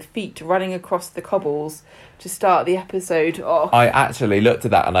started with feet running across the cobbles to start the episode off. I actually looked at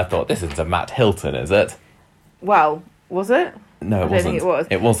that and I thought, this isn't a Matt Hilton, is it? Well, was it? No, it I don't think it was.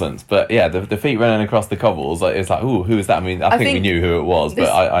 It wasn't. But yeah, the feet running across the cobbles, it's like, ooh, who is that? I mean, I think we knew who it was, but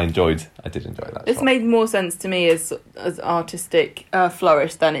I did enjoy that. This made more sense to me as artistic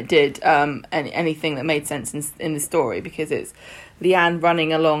flourish than it did anything that made sense in the story, because it's Leanne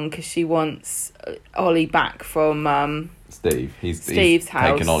running along because she wants Ollie back from Steve's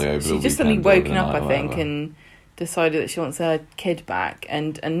house. Taken Ollie over. She's just suddenly woken up, I think, and decided that she wants her kid back,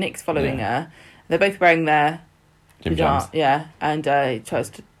 and Nick's following her. They're both wearing their Jim Jones. Yeah, and he tries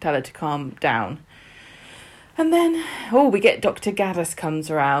to tell her to calm down. And then, we get Dr. Gaddis comes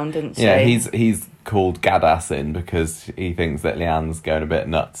around, and he's called Gaddis in because he thinks that Leanne's going a bit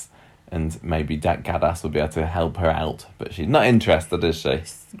nuts, and maybe Gaddis will be able to help her out, but she's not interested, is she?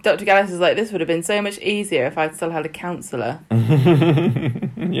 Dr. Gaddis is like, this would have been so much easier if I'd still had a counsellor.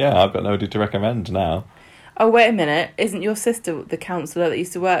 Yeah, I've got nobody to recommend now. Oh, wait a minute. Isn't your sister the counsellor that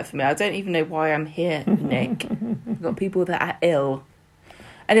used to work for me? I don't even know why I'm here, Nick. I've got people that are ill.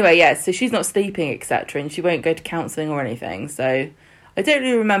 Anyway, so she's not sleeping, etc., and she won't go to counselling or anything, so I don't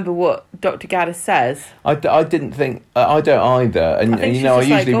really remember what Dr. Gaddis says. I didn't think... I don't either. And I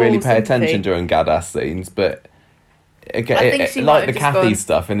usually really pay attention during Gaddis scenes, but... like the Kathy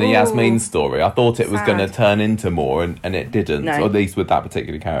stuff in the Yasmin story, I thought it was going to turn into more, and it didn't, or at least with that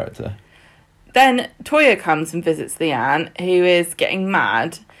particular character. Then Toya comes and visits Leanne, who is getting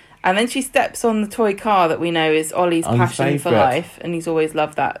mad, and then she steps on the toy car that we know is Ollie's passion for life, and he's always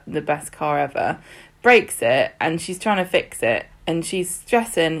loved that, the best car ever. Breaks it, and she's trying to fix it, and she's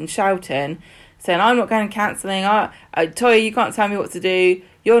stressing and shouting, saying, "I'm not going to counselling. Toya, you can't tell me what to do.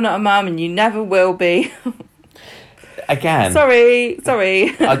 You're not a mum, and you never will be." Again, sorry.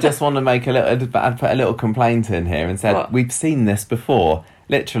 I just want to make I'd put a little complaint in here and said, we've seen this before.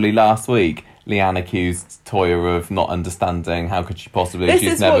 Literally last week, Leanne accused Toya of not understanding. How could she possibly?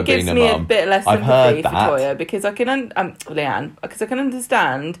 She's never been a mum. This is what gives me a bit less sympathy for Toya, because I can Leanne, because I can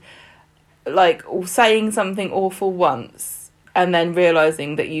understand saying something awful once and then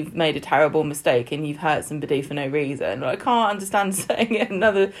realising that you've made a terrible mistake and you've hurt somebody for no reason. I can't understand saying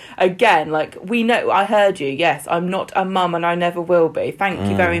it again. We know, I heard you, yes, I'm not a mum and I never will be. Thank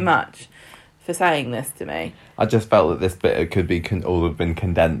you very much for saying this to me. I just felt that this bit could be all have been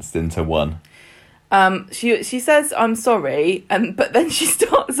condensed into one. She says, I'm sorry, but then she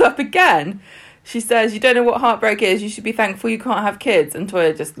starts up again. She says, you don't know what heartbreak is. You should be thankful you can't have kids. And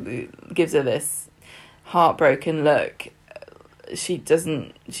Toya just gives her this heartbroken look. She just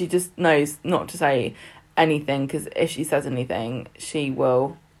knows not to say anything, because if she says anything,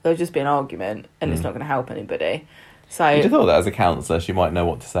 there'll just be an argument, and it's not going to help anybody. So You'd have thought that as a counsellor, she might know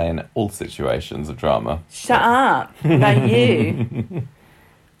what to say in all situations of drama. Shut up about you.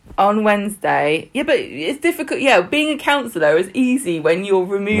 On Wednesday, yeah, but it's difficult. Yeah, being a counsellor is easy when you're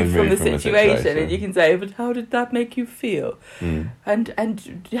removed from the situation, and you can say, "But how did that make you feel?"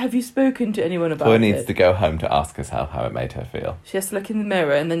 And have you spoken to anyone about it? Toya needs to go home to ask herself how it made her feel. She has to look in the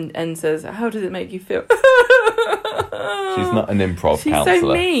mirror and says, "How does it make you feel?" She's not an improv She's counsellor.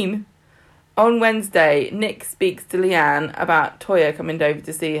 so mean. On Wednesday, Nick speaks to Leanne about Toya coming over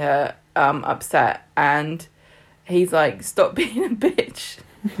to see her, upset, and he's like, "Stop being a bitch."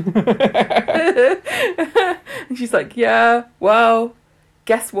 And she's like, yeah, well,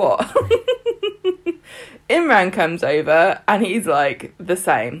 guess what? Imran comes over and he's like the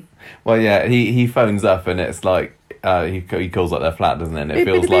same. Well, yeah, he phones up and it's like he calls up their flat, doesn't it? And it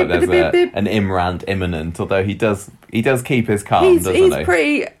feels like there's an Imran imminent, although he does keep his calm, doesn't he? He's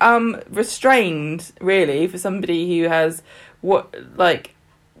pretty restrained, really, for somebody who has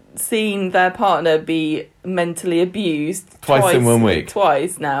seen their partner be mentally abused twice in 1 week.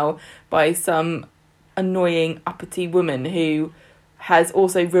 Twice now by some annoying uppity woman who has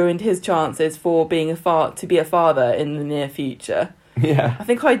also ruined his chances for being a father in the near future. Yeah. I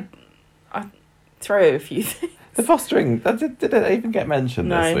think I throw a few things. The fostering, did it even get mentioned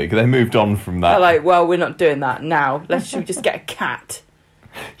No. this week? They moved on from that. They're like, well, we're not doing that now. Should we just get a cat?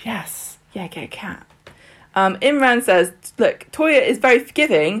 Yes. Yeah, get a cat. Imran says, look, Toya is very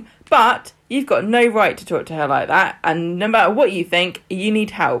forgiving, but you've got no right to talk to her like that, and no matter what you think, you need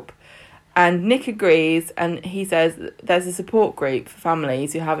help. And Nick agrees, and he says there's a support group for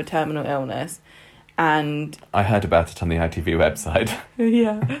families who have a terminal illness, and I heard about it on the ITV website.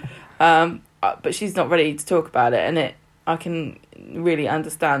 yeah, but she's not ready to talk about it, and I can really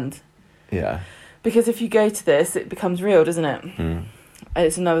understand. Yeah. Because if you go to this, it becomes real, doesn't it? Mm.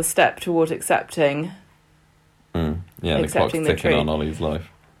 It's another step toward accepting. Yeah, the clock's Accepting the ticking truth. on Ollie's life.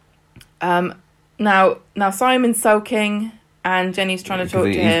 Now Simon's sulking, and Jenny's trying to talk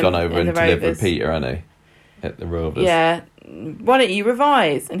to him. He's gone over in and the delivered Rovers. Peter, hasn't he? At the Rovers. Yeah, why don't you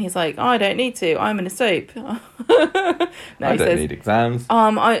revise? And he's like, I don't need to. I'm in a soap. No, I he don't says, need exams.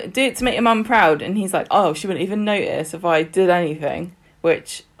 I do it to make your mum proud. And he's like, oh, she wouldn't even notice if I did anything,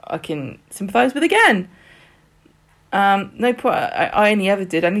 which I can sympathise with again. No point. I only ever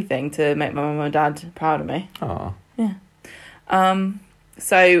did anything to make my mum and dad proud of me. Oh. Yeah.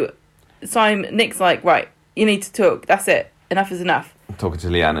 So Nick's like, right, you need to talk. That's it. Enough is enough. I'm talking to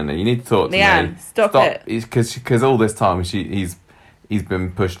Leanne, and you need to talk to Leanne, me. stop it. Because all this time he's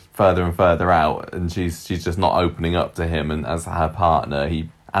been pushed further and further out, and she's just not opening up to him, and as her partner,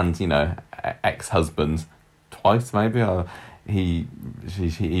 ex-husband twice maybe. He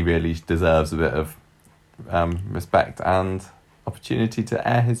really deserves a bit of respect and opportunity to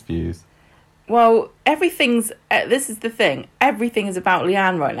air his views. Well, this is the thing. Everything is about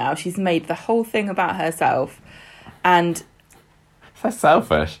Leanne right now. She's made the whole thing about herself. And, So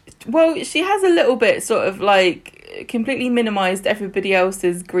selfish. well, she has a little bit sort of like completely minimised everybody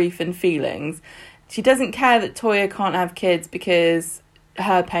else's grief and feelings. She doesn't care that Toya can't have kids because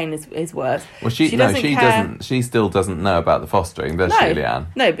her pain is worse. Well, she still doesn't know about the fostering, does she, Leanne?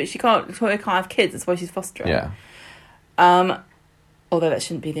 No, but Toya can't have kids. That's why she's fostering. Yeah. Although that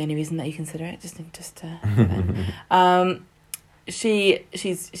shouldn't be the only reason that you consider it.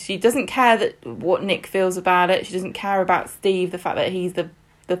 She doesn't care that what Nick feels about it. She doesn't care about Steve, the fact that he's the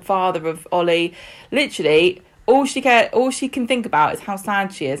father of Ollie. Literally, all she can think about is how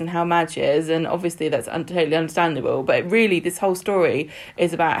sad she is and how mad she is, and obviously that's totally understandable. But really, this whole story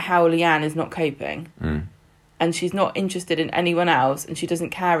is about how Leanne is not coping, and she's not interested in anyone else, and she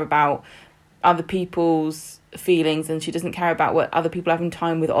doesn't care about other people's feelings, and she doesn't care about what other people are having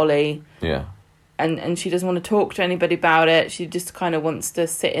time with Ollie. Yeah. And she doesn't want to talk to anybody about it. She just kind of wants to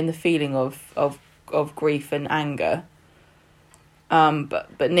sit in the feeling of grief and anger.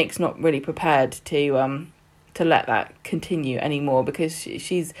 But Nick's not really prepared to let that continue anymore, because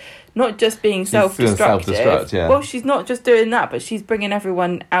she's not just being self-destructive. Self-destruct, yeah. Well, she's not just doing that, but she's bringing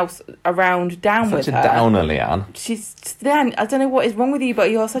everyone else around down Such with a her. downer, Leanne. Leanne, I don't know what is wrong with you, but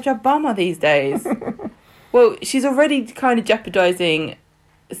you're such a bummer these days. Well, she's already kind of jeopardising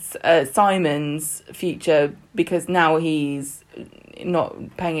Simon's future, because now he's not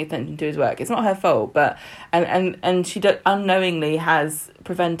paying attention to his work. It's not her fault, but and she unknowingly has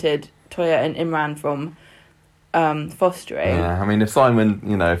prevented Toya and Imran from fostering. Yeah, I mean, if Simon,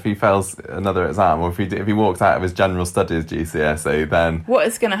 if he fails another exam, or if he walks out of his general studies GCSE, then what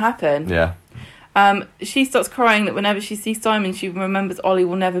is going to happen? Yeah. She starts crying that whenever she sees Simon, she remembers Ollie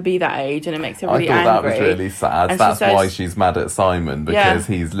will never be that age, and it makes her really angry. I thought that was really sad. And that's why she's mad at Simon, because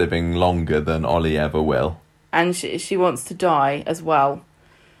he's living longer than Ollie ever will. And she wants to die as well.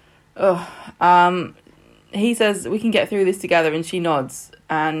 Ugh. He says, we can get through this together, and she nods,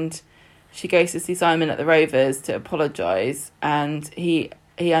 and she goes to see Simon at the Rovers to apologise, and he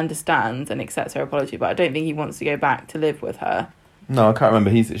understands and accepts her apology, but I don't think he wants to go back to live with her. No, I can't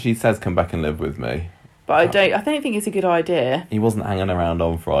remember. She says, come back and live with me. But I don't think it's a good idea. He wasn't hanging around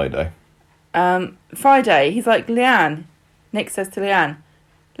on Friday. Friday, he's like, Leanne. Nick says to Leanne,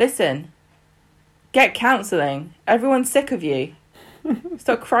 listen, get counselling. Everyone's sick of you.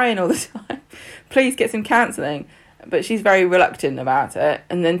 Stop crying all the time. Please get some counselling. But she's very reluctant about it.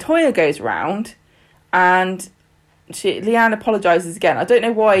 And then Toya goes round, and Leanne apologises again. I don't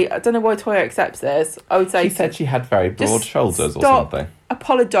know why Toya accepts this. I would say she said she had very broad shoulders or something.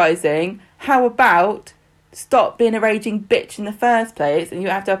 Apologising. How about stop being a raging bitch in the first place, and you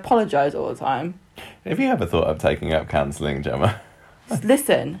have to apologise all the time? Have you ever thought of taking up counselling, Gemma? Just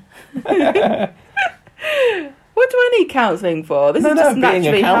listen. What do I need counselling for? This is just being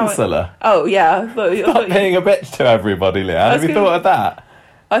naturally a counsellor. Oh yeah, Stop being a bitch to everybody, Leanne. Have you thought of that?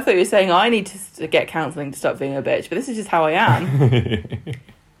 I thought you were saying I need to get counselling to stop being a bitch, but this is just how I am.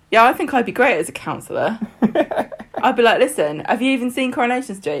 Yeah, I think I'd be great as a counsellor. I'd be like, listen, have you even seen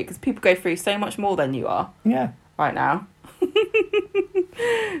Coronation Street? Because people go through so much more than you are. Yeah. Right now.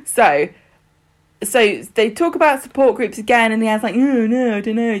 So they talk about support groups again, and Leanne's like, no, I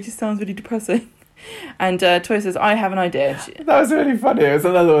don't know, it just sounds really depressing. And Toya says, I have an idea. That was really funny. It was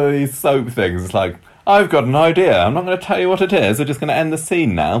another one of these soap things. It's like, I've got an idea. I'm not going to tell you what it is. We're just going to end the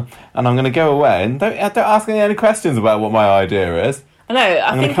scene now, and I'm going to go away. And don't ask me any questions about what my idea is. I know.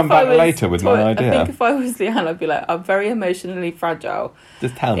 I'm going to come back later with my idea. I think if I was Leanne, I'd be like, I'm very emotionally fragile.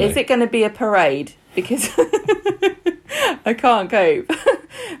 Just tell me. Is it going to be a parade? Because I can't cope.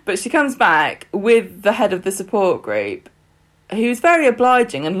 But she comes back with the head of the support group, who's very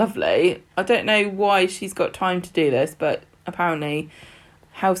obliging and lovely. I don't know why she's got time to do this, but apparently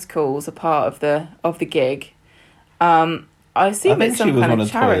house calls are part of the gig. I assume it's some kind of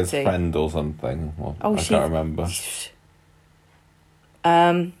charity. She was one of Toya's friend or something. Well, I can't remember.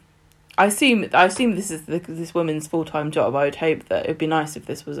 I assume this is this woman's full-time job. I would hope that it would be nice if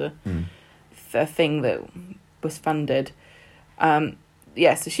this was a thing that was funded.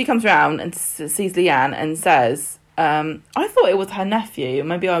 So she comes around and sees Leanne and says, I thought it was her nephew.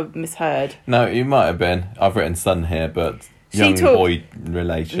 Maybe I misheard. No, you might have been. I've written son here, but boy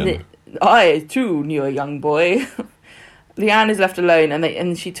relation. I too knew a young boy. Leanne is left alone,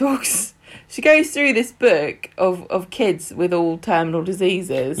 and she talks. She goes through this book of kids with all terminal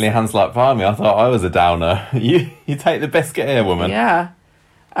diseases. Leanne's like, "Blimey, I thought I was a downer. You take the biscuit here, woman." Yeah,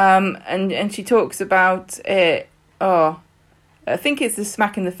 and she talks about it. Oh, I think it's a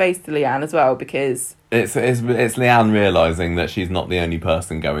smack in the face to Leanne as well, because it's Leanne realising that she's not the only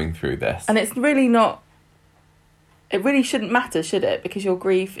person going through this, and it's really not. It really shouldn't matter, should it? Because your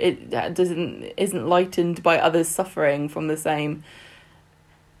grief isn't lightened by others suffering from the same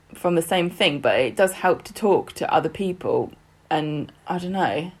thing, but it does help to talk to other people, and I don't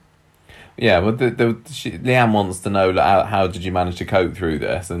know. Yeah, but Leanne wants to know how did you manage to cope through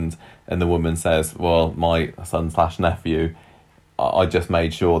this, and the woman says, well, my son/nephew, I just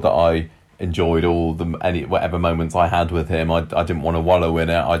made sure that I enjoyed whatever moments I had with him. I didn't want to wallow in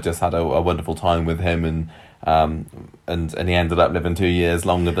it. I just had a wonderful time with him, and he ended up living 2 years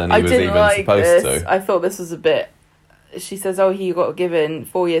longer than he was even supposed to. I thought this was a bit. She says, "Oh, he got given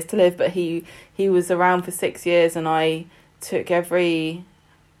 4 years to live, but he was around for 6 years, and I took every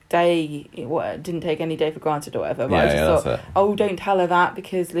day. Didn't take any day for granted or whatever." But I just thought, "Oh, don't tell her that,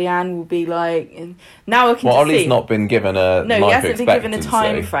 because Leanne will be like." And now I can. Well, Ollie's not been given a no. He hasn't been given a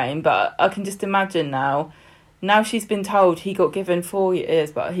time frame, but I can just imagine now. Now she's been told he got given 4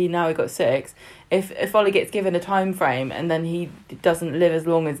 years, but he got 6. If Ollie gets given a time frame and then he doesn't live as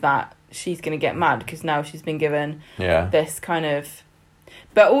long as that, she's going to get mad, because now she's been given this kind of.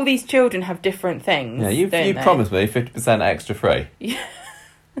 But all these children have different things. Yeah, you promised me 50% extra free. Yeah.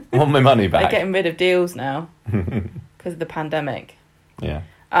 I want my money back. They're getting rid of deals now because of the pandemic. Yeah.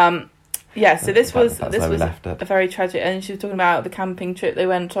 So this was a very tragic, and she was talking about the camping trip they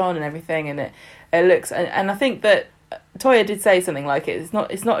went on and everything, and it looks, and I think that Toya did say something like it's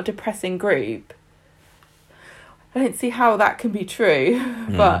not a depressing group. I don't see how that can be true,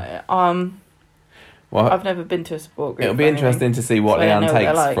 but Well, I've never been to a support group. It'll be interesting to see what So I don't Leanne know what they're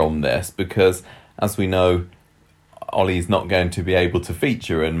takes like. from this, because as we know, Ollie's not going to be able to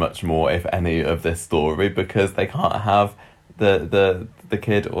feature in much more, if any, of this story, because they can't have the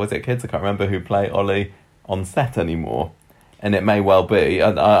kid, or is it kids? I can't remember, who play Ollie on set anymore. And it may well be.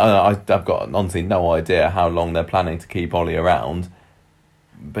 I've got honestly no idea how long they're planning to keep Ollie around.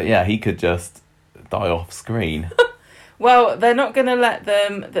 But yeah, he could just die off screen. Well, they're not going to let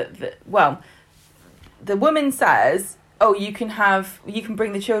them. The woman says, "Oh, you can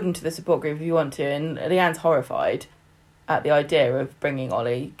bring the children to the support group if you want to," and Leanne's horrified at the idea of bringing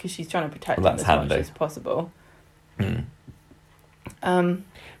Ollie because she's trying to protect him as much as possible. We're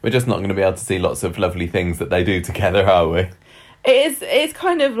just not going to be able to see lots of lovely things that they do together, are we? It's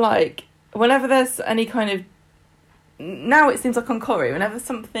kind of like whenever there's any kind of, now it seems like on Corrie, whenever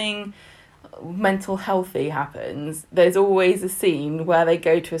something mental healthy happens, there's always a scene where they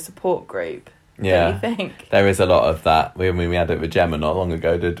go to a support group. Yeah, don't you think? There is a lot of that. We had it with Gemma not long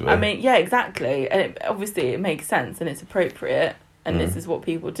ago, did we? I mean, yeah, exactly. And obviously it makes sense and it's appropriate and this is what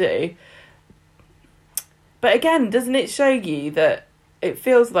people do. But again, doesn't it show you that it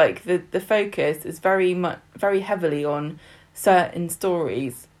feels like the focus is very heavily on certain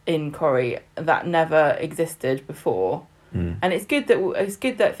stories in Corrie that never existed before? And it's good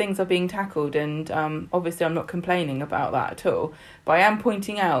that things are being tackled, and obviously I'm not complaining about that at all, but I am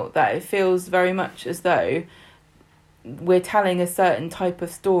pointing out that it feels very much as though we're telling a certain type of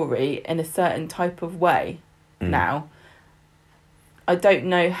story in a certain type of way now. I don't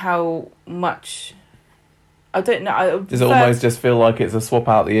know how much. I don't know. Does it almost just feel like it's a swap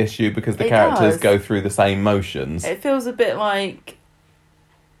out the issue because the characters go through the same motions? It feels a bit like.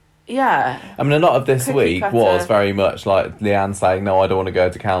 Yeah. I mean, a lot of this week cutter. was very much like Leanne saying, "No, I don't want to go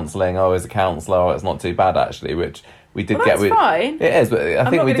to counselling. Oh, as a counsellor, oh, it's not too bad actually," which we did get with. Fine. It is, but I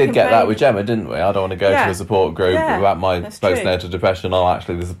think we did get that with Gemma, didn't we? I don't want to go to a support group about my postnatal depression. Oh,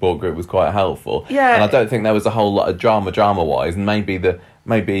 actually, the support group was quite helpful. Yeah. And I don't think there was a whole lot of drama wise, and maybe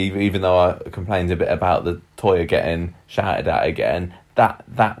even though I complained a bit about the Toya getting shouted at again,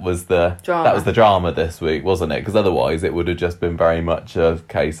 that was the drama. That was the drama this week, wasn't it? Because otherwise it would have just been very much a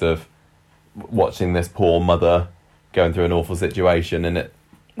case of watching this poor mother going through an awful situation, and it.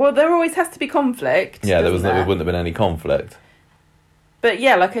 Well, there always has to be conflict. Yeah, there wouldn't have been any conflict. But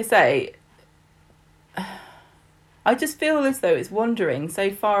yeah, like I say, I just feel as though it's wandering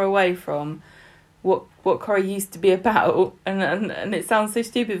so far away from what Corrie used to be about, and it sounds so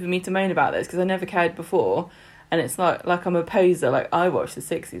stupid for me to moan about this because I never cared before. And it's like I'm a poser. Like, I watched the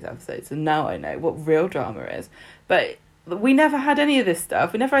 60s episodes and now I know what real drama is. But we never had any of this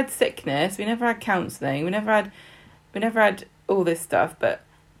stuff. We never had sickness. We never had counselling. We never had all this stuff,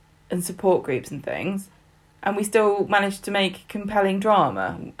 and support groups and things. And we still managed to make compelling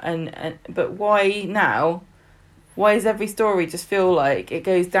drama. But why now? Why does every story just feel like it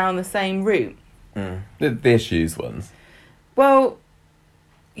goes down the same route? The issues ones. Well,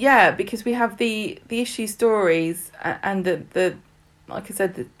 yeah, because we have the issue stories and the like I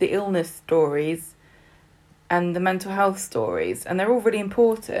said, the illness stories and the mental health stories, and they're all really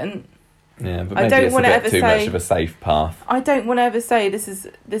important. Yeah, but maybe it's a bit too much of a safe path. I don't want to ever say this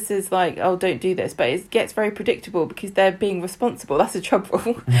is like, oh, don't do this, but it gets very predictable because they're being responsible. That's the trouble.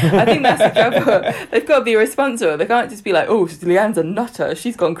 I think that's the trouble. They've got to be responsible. They can't just be like, oh, Leanne's a nutter.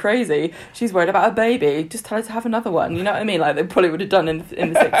 She's gone crazy. She's worried about her baby. Just tell her to have another one. You know what I mean? Like they probably would have done in the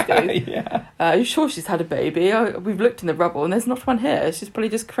 60s. Yeah. Are you sure she's had a baby? Oh, we've looked in the rubble and there's not one here. She's probably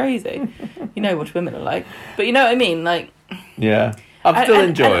just crazy. You know what women are like. But you know what I mean? Like. Yeah. I'm still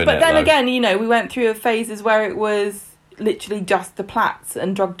enjoying it. But then though. again, we went through phases where it was literally just the Platts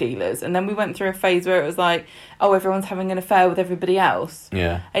and drug dealers, and then we went through a phase where it was like, oh, everyone's having an affair with everybody else.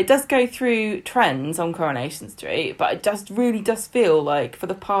 Yeah. It does go through trends on Coronation Street, but it just really does feel like for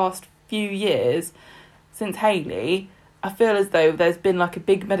the past few years, since Hayley, I feel as though there's been like a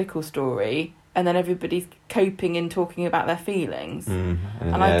big medical story, and then everybody's coping and talking about their feelings. And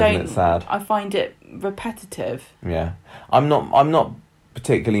I don't. Isn't it sad? I find it repetitive. Yeah, I'm not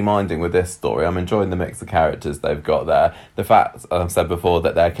particularly minding with this story. I'm enjoying the mix of characters they've got there. The fact, as I've said before,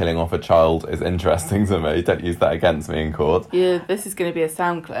 that they're killing off a child is interesting to me. Don't use that against me in court. Yeah, this is going to be a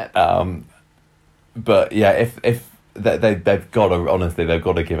sound clip. But yeah, if they've got to, honestly, they've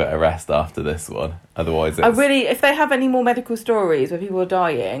got to give it a rest after this one. Otherwise, it's... if they have any more medical stories where people are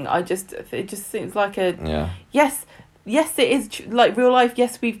dying, it just seems like a... Yeah. Yes, it is like real life.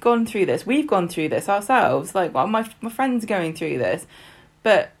 Yes, we've gone through this. We've gone through this ourselves. Like, well, my friends are going through this.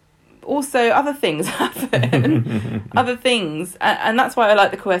 But also other things happen, other things, and that's why I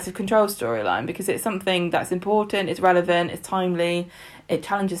like the coercive control storyline, because it's something that's important, it's relevant, it's timely, it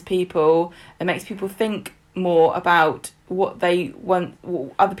challenges people, it makes people think more about what they want,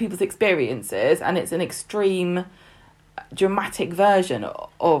 other people's experiences, and it's an extreme, dramatic version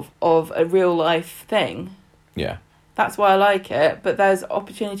of a real life thing. Yeah. That's why I like it, but there's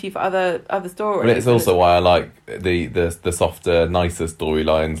opportunity for other stories. But it's also why I like the softer, nicer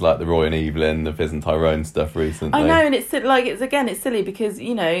storylines, like the Roy and Evelyn, the Fizz and Tyrone stuff recently. I know, and it's silly because,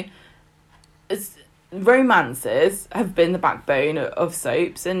 you know, romances have been the backbone of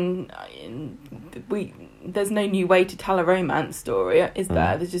soaps, and there's no new way to tell a romance story, is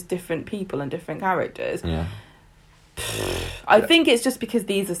there? There's just different people and different characters. Yeah. I think it's just because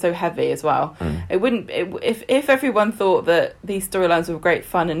these are so heavy as well. If everyone thought that these storylines were great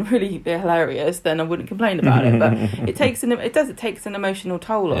fun and really hilarious, then I wouldn't complain about it. But it takes an emotional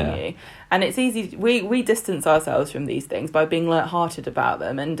toll on you, and it's easy. We distance ourselves from these things by being light-hearted about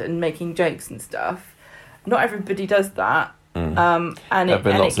them and making jokes and stuff. Not everybody does that. There have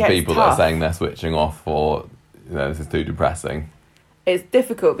been lots of people that are saying they're switching off, or this is too depressing. It's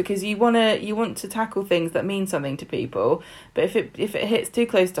difficult because you want to tackle things that mean something to people, but if it hits too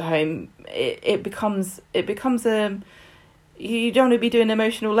close to home, it becomes you don't want to be doing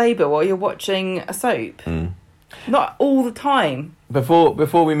emotional labour while you're watching a soap. Not all the time. Before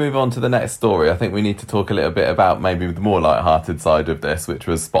we move on to the next story, I think we need to talk a little bit about maybe the more light-hearted side of this, which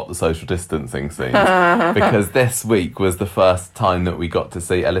was spot the social distancing scenes. Because this week was the first time that we got to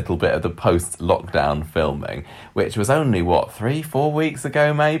see a little bit of the post-lockdown filming, which was only, 3-4 weeks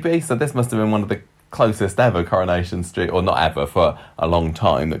ago maybe? So this must have been one of the closest ever Coronation Street, or not ever, for a long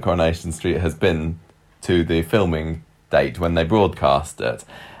time, that Coronation Street has been to the filming date when they broadcast it.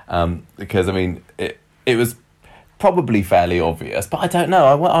 Because, I mean, it was probably fairly obvious, but I don't know.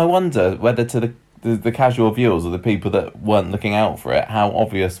 I wonder whether to the casual viewers or the people that weren't looking out for it, how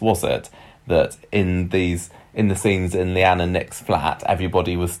obvious was it that in the scenes in Leanne and Nick's flat,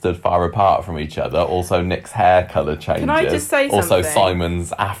 everybody was stood far apart from each other. Also, Nick's hair colour changes. Can I just say something? Also,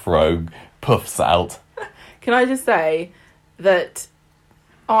 Simon's afro puffs out. Can I just say that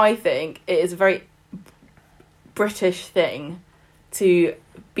I think it is a very British thing to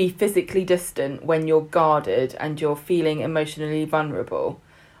be physically distant when you're guarded and you're feeling emotionally vulnerable.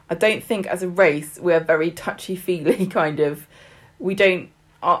 I don't think as a race we're very touchy-feely kind of... We don't...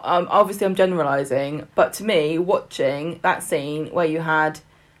 obviously I'm generalising, but to me, watching that scene where you had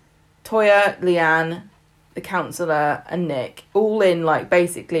Toyah, Leanne, the counsellor and Nick all in,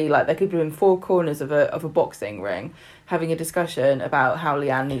 basically, they could be in four corners of a boxing ring having a discussion about how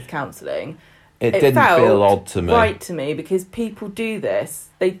Leanne needs counselling. It didn't feel odd to me. Right to me, because people do this.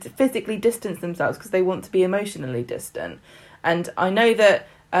 They physically distance themselves because they want to be emotionally distant. And I know that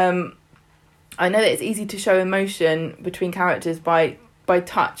it's easy to show emotion between characters by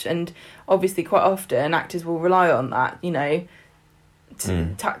touch, and obviously quite often actors will rely on that,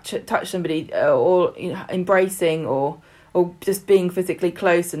 to touch somebody, or embracing, or just being physically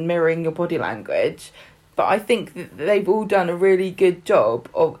close and mirroring your body language. But I think that they've all done a really good job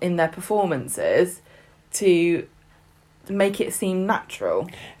in their performances to make it seem natural.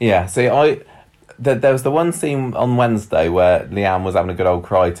 Yeah, see, there was the one scene on Wednesday where Leanne was having a good old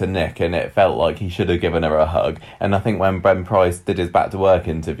cry to Nick, and it felt like he should have given her a hug. And I think when Ben Price did his back to work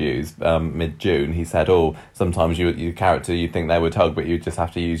interviews mid-June, he said, sometimes your character, you think they would hug, but you just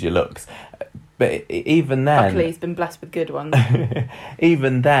have to use your looks. But even then... Luckily, he's been blessed with good ones.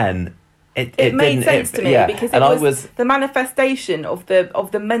 Even then... It made sense to me, because it was the manifestation of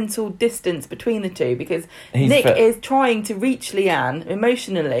the mental distance between the two, because Nick is trying to reach Leanne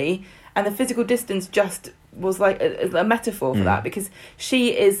emotionally, and the physical distance just was like a metaphor for that, because she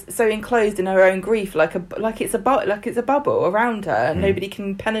is so enclosed in her own grief, like it's a bubble around her, and nobody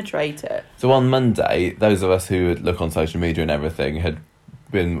can penetrate it. So on Monday, those of us who look on social media and everything had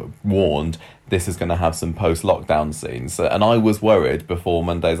been warned this is going to have some post-lockdown scenes, and I was worried before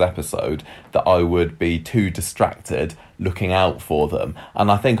Monday's episode that I would be too distracted looking out for them. And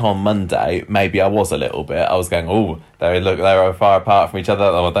I think on Monday maybe I was a little bit. I was going, they're far apart from each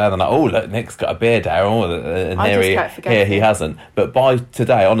other. They're like, look, Nick's got a beard there, and here he hasn't. But by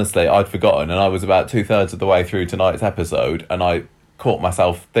today, honestly, I'd forgotten, and I was about 2/3 of the way through tonight's episode, and I caught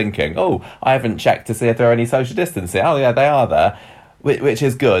myself thinking, I haven't checked to see if there are any social distancing. Oh yeah, they are there. Which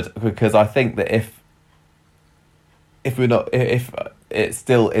is good, because I think that if it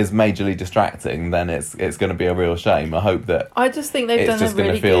still is majorly distracting, then it's going to be a real shame. I hope that I just think they've done it's just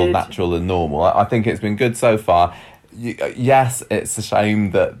going to feel natural and normal. I think it's been good so far. yes, it's a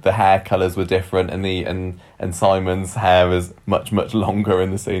shame that the hair colours were different, and Simon's hair is much longer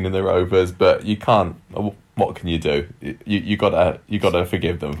in the scene in the Rovers. But you can't. What can you do? You gotta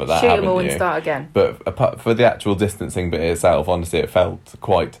forgive them for that. Shoot them haven't all and you? start again. But apart for the actual distancing bit itself, honestly, it felt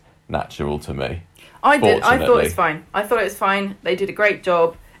quite natural to me. I did. I thought it Fortunately. was fine. I thought it was fine. They did a great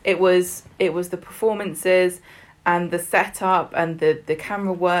job. It was the performances and the setup and the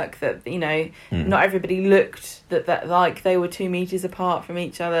camera work that, you know, not everybody looked that like they were 2 meters apart from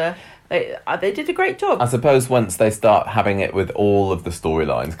each other. They did a great job. I suppose once they start having it with all of the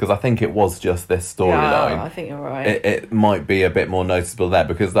storylines, because I think it was just this storyline. Yeah, I think you're right. It might be a bit more noticeable there,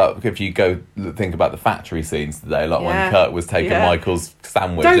 because if you go think about the factory scenes today, like when Kurt was taking Michael's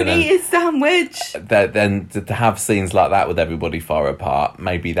sandwich, Don't eat his sandwich. Then to have scenes like that with everybody far apart,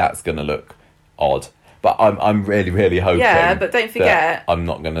 maybe that's going to look odd. But I'm really hoping. Yeah, but don't forget, I'm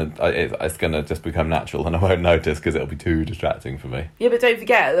not gonna. It's gonna just become natural, and I won't notice because it'll be too distracting for me. Yeah, but don't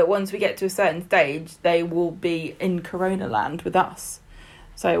forget that once we get to a certain stage, they will be in Corona land with us,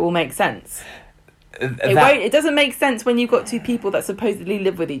 so it will make sense. It doesn't make sense when you've got two people that supposedly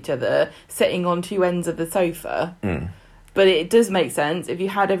live with each other sitting on two ends of the sofa. But it does make sense if you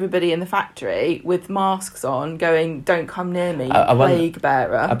had everybody in the factory with masks on going, "Don't come near me, plague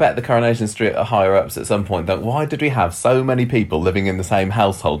bearer." I bet the Coronation Street higher-ups at some point thought, why did we have so many people living in the same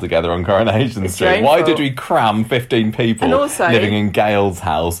household together on Coronation Street? Why did we cram 15 people living in Gail's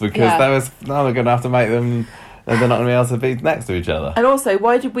house? Because now we're going to have to make them... They're not going to be able to be next to each other. And also,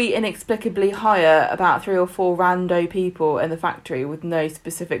 why did we inexplicably hire about 3 or 4 rando people in the factory with no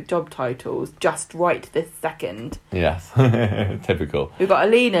specific job titles just right this second? Yes, typical. You've got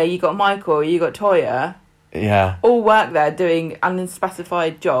Alina, you got Michael, you got Toya. Yeah. All work there doing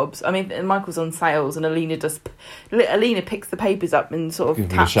unspecified jobs. I mean, Michael's on sales and Alina picks the papers up and sort of Give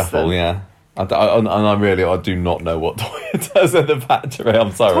them a taps shuffle, them. yeah. I do not know what Toya does in the factory.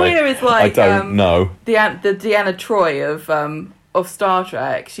 I'm sorry. Toya is like I don't know. the Deanna Troi of Star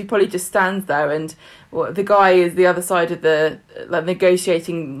Trek. She probably just stands there, and the guy is the other side of the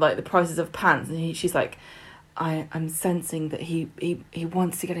negotiating the prices of pants, and she's like, I'm sensing that he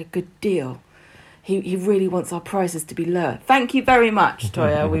wants to get a good deal. He really wants our prices to be lower. Thank you very much,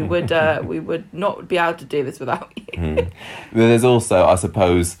 Toya. we would not be able to do this without you. There's also, I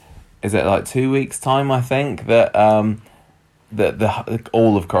suppose, is it like 2 weeks' time? I think that that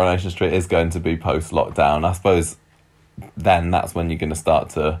all of Coronation Street is going to be post-lockdown. I suppose then that's when you're going to start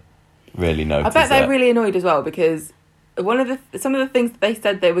to really notice. I bet they're really annoyed as well, because some of the things that they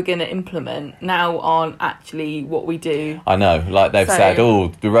said they were going to implement now aren't actually what we do. I know, like they've said,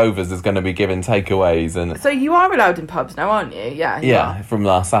 the Rovers is going to be giving takeaways, and so you are allowed in pubs now, aren't you? Yeah, from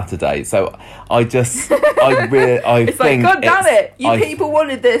last Saturday. So I think like, God damn it, people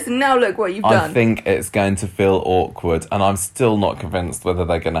wanted this, and now look what you've done. I think it's going to feel awkward, and I'm still not convinced whether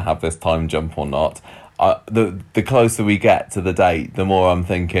they're going to have this time jump or not. The closer we get to the date, the more I'm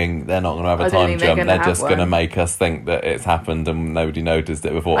thinking they're not going to have a time jump. They're just going to make us think that it's happened and nobody noticed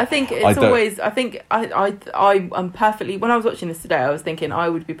it before. I think it's always. I think I'm perfectly. When I was watching this today, I was thinking I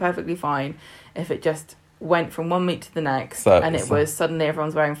would be perfectly fine if it just went from 1 week to the next, and it was suddenly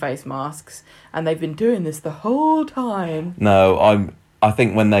everyone's wearing face masks, and they've been doing this the whole time. No, I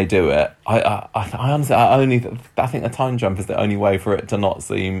think when they do it, I honestly, I think a time jump is the only way for it to not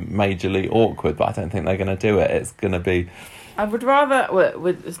seem majorly awkward. But I don't think they're going to do it. It's going to be. I would rather.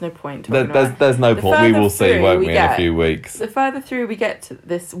 Well, there's no point. There's no point. We will see, won't we, in a few weeks. The further through we get to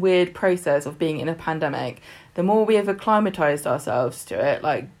this weird process of being in a pandemic, the more we have acclimatized ourselves to it,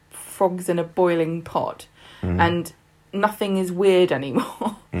 like frogs in a boiling pot, and nothing is weird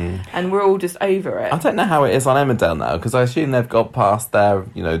anymore. And we're all just over it. I don't know how it is on Emmerdale now, because I assume they've got past their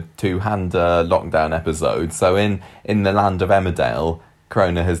 2-hand lockdown episodes. So in the land of Emmerdale,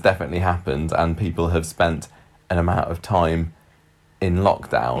 Corona has definitely happened, and people have spent an amount of time in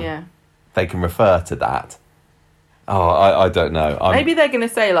lockdown. Yeah, they can refer to that. Oh, I don't know. Maybe they're going to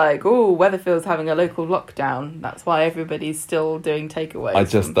say Weatherfield's having a local lockdown. That's why everybody's still doing takeaways. I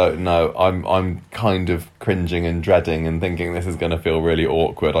just don't know. I'm kind of cringing and dreading and thinking this is going to feel really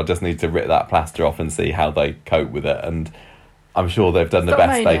awkward. I just need to rip that plaster off and see how they cope with it. And I'm sure they've done the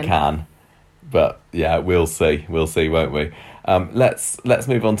best they can. But yeah, we'll see. We'll see, won't we? Let's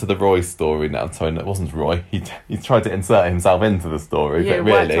move on to the Roy story now. Sorry, it wasn't Roy. He tried to insert himself into the story, but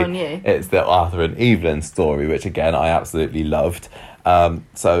really, it's the Arthur and Evelyn story, which again I absolutely loved.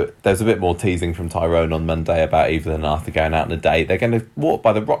 So there's a bit more teasing from Tyrone on Monday about Evelyn and Arthur going out on a date. They're going to walk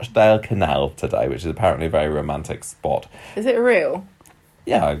by the Rochdale Canal today, which is apparently a very romantic spot. Is it real?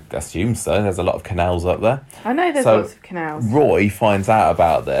 Yeah, I assume so. There's a lot of canals up there. I know there's So, lots of canals. Roy finds out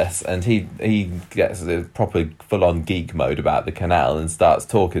about this, and he gets a proper full-on geek mode about the canal and starts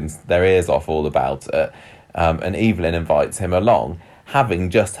talking their ears off all about it. And Evelyn invites him along,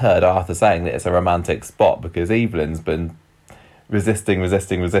 having just heard Arthur saying that it's a romantic spot, because Evelyn's been resisting. Oh,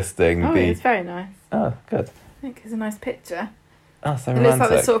 it's very nice. Oh, good. I think it's a nice picture. Oh, so It romantic.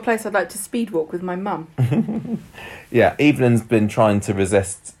 looks like the sort of place I'd like to speed walk with my mum. Yeah, Evelyn's been trying to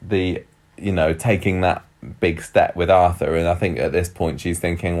resist the, taking that big step with Arthur, and I think at this point she's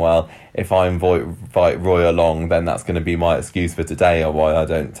thinking, well, if I invite Roy along, then that's going to be my excuse for today, or why I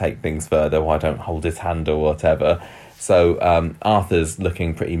don't take things further, why I don't hold his hand or whatever. So Arthur's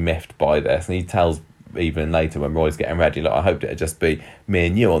looking pretty miffed by this, and he tells Evelyn later when Roy's getting ready, look, I hoped it'd just be me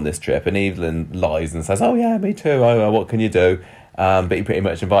and you on this trip, and Evelyn lies and says, oh yeah, me too, what can you do? But he pretty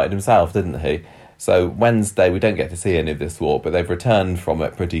much invited himself, didn't he? So Wednesday, we don't get to see any of this walk, but they've returned from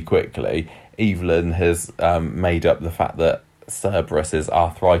it pretty quickly. Evelyn has made up the fact that Cerberus's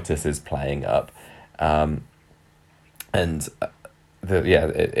arthritis is playing up. It's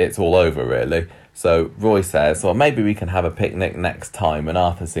all over, really. So Roy says, well, maybe we can have a picnic next time, and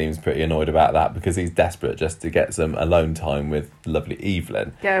Arthur seems pretty annoyed about that because he's desperate just to get some alone time with lovely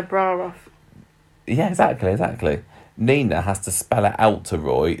Evelyn. Get a bra off. Yeah, exactly. Nina has to spell it out to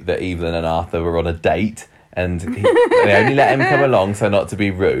Roy that Evelyn and Arthur were on a date, and they only let him come along so not to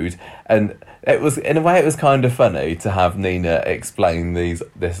be rude. And it was, in a way, it was kind of funny to have Nina explain this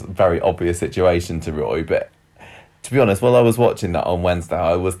very obvious situation to Roy. But to be honest, while I was watching that on Wednesday,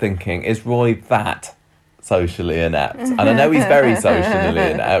 I was thinking, is Roy that socially inept? And I know he's very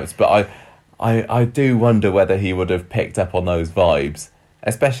socially inept, but I do wonder whether he would have picked up on those vibes.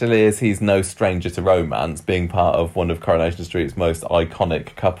 Especially as he's no stranger to romance, being part of one of Coronation Street's most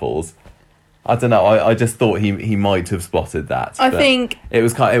iconic couples. I don't know. I just thought he might have spotted that. I think it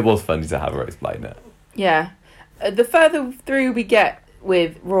was funny to have her explain it. Yeah, the further through we get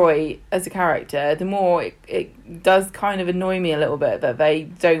with Roy as a character, the more it does kind of annoy me a little bit that they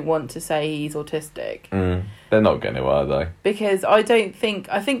don't want to say he's autistic. They're not going to, are they? Because I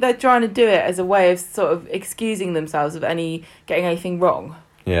think they're trying to do it as a way of sort of excusing themselves of getting anything wrong.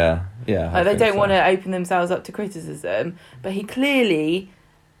 Yeah. They don't want to open themselves up to criticism, but he clearly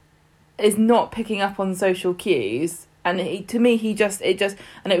is not picking up on social cues. And to me, it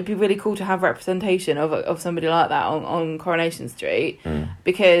would be really cool to have representation of somebody like that on Coronation Street,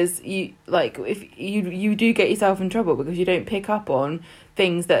 because if you do get yourself in trouble because you don't pick up on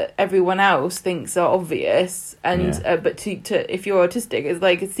things that everyone else thinks are obvious, and but if you're autistic, it's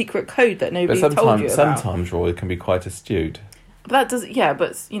like a secret code that nobody's told you about. Sometimes Roy can be quite astute. That does,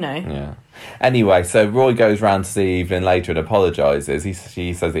 but Yeah. Anyway, so Roy goes round to see Evelyn later and apologises.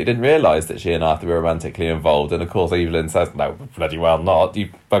 She says that he didn't realise that she and Arthur were romantically involved, and of course Evelyn says, no, bloody well not. You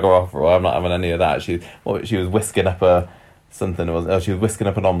bugger off, Roy. I'm not having any of that. She was whisking up she was whisking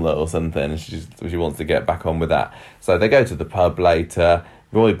up an omelette or something, and she wants to get back on with that. So they go to the pub later.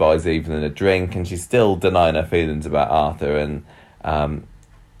 Roy buys Evelyn a drink, and she's still denying her feelings about Arthur. And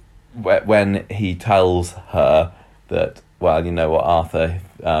when he tells her that, well, you know what, Arthur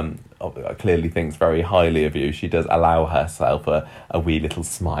clearly thinks very highly of you, she does allow herself a wee little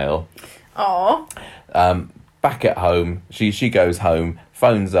smile. Aww. Back at home, she goes home,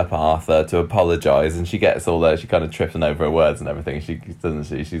 phones up Arthur to apologise, and she gets all that, she kind of tripping over her words and everything,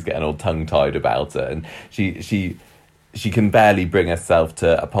 she's getting all tongue-tied about it, and she can barely bring herself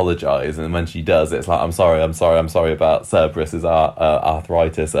to apologise, and when she does, it's like, I'm sorry about Cerberus's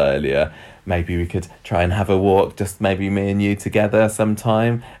arthritis earlier. Maybe we could try and have a walk, just maybe me and you together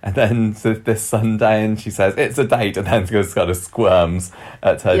sometime. And then this Sunday, and she says, it's a date, and then just kind of squirms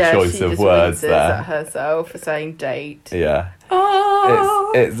at her choice of words there. At herself for saying date. Yeah.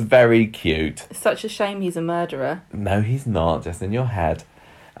 Oh! It's very cute. It's such a shame he's a murderer. No, he's not, just in your head.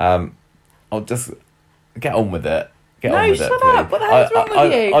 I'll just get on with it. Get on with shut it, up. What the hell's wrong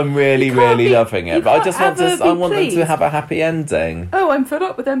with you? I'm really loving it, but I just want them to have a happy ending. Oh, I'm fed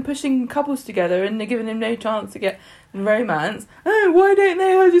up with them pushing couples together and they're giving them no chance to get romance. Oh, why don't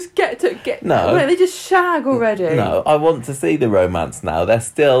they all just get? No, why don't they just shag already? No, I want to see the romance now. They're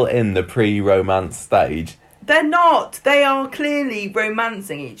still in the pre-romance stage. They're not. They are clearly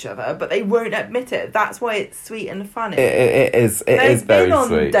romancing each other, but they won't admit it. That's why it's sweet and funny. It is very sweet. They've been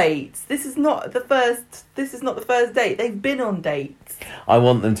on dates. This is not the first date. They've been on dates. I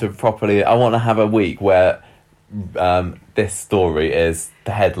want them to I want to have a week where this story is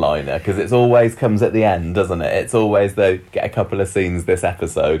the headliner, because it always comes at the end, doesn't it? It's always, they get a couple of scenes this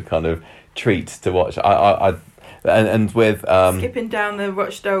episode, kind of treat to watch. and with skipping down the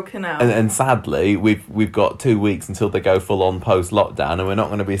Rochdale Canal. and sadly, we've got 2 weeks until they go full on post lockdown, and we're not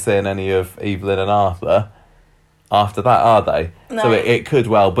going to be seeing any of Evelyn and Arthur after that, are they? No. So it could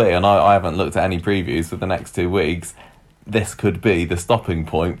well be, and I haven't looked at any previews for the next 2 weeks. This could be the stopping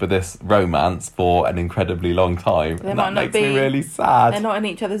point for this romance for an incredibly long time. They And might that not makes be- me really sad. They're not in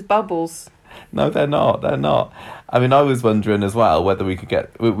each other's bubbles. No, they're not. They're not. I mean, I was wondering as well whether we could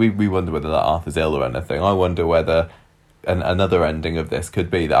get... We wonder whether that Arthur's ill or anything. I wonder whether another ending of this could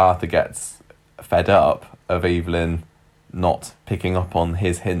be that Arthur gets fed up of Evelyn not picking up on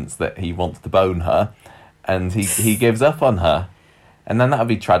his hints that he wants to bone her, and he gives up on her. And then that would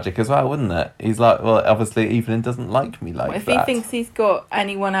be tragic as well, wouldn't it? He's like, well, obviously Evelyn doesn't like me like If that. he thinks he's got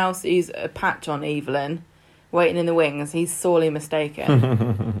anyone else who's a patch on Evelyn waiting in the wings, he's sorely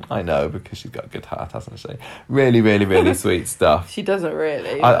mistaken. I know, because she's got a good heart, hasn't she? Really, really, really sweet stuff. She doesn't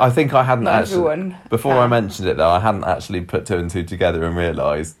really. I think I hadn't Not actually... everyone Before can. I mentioned it, though, I hadn't actually put two and two together and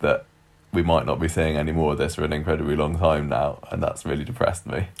realised that we might not be seeing any more of this for an incredibly long time now, and that's really depressed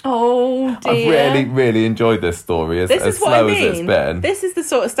me. Oh dear. I've really, really enjoyed this story, as This is what slow I as it's mean. been. This is the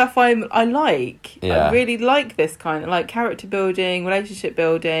sort of stuff I like. Yeah. I really like this kind of like character building, relationship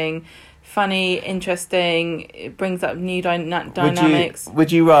building, funny, interesting. It brings up new dynamics.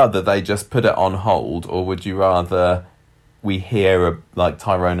 Would you rather they just put it on hold, or would you rather we hear like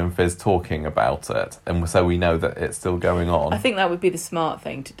Tyrone and Fizz talking about it, and so we know that it's still going on? I think that would be the smart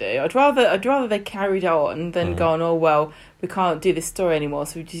thing to do. I'd rather they carried on than gone, oh well, we can't do this story anymore,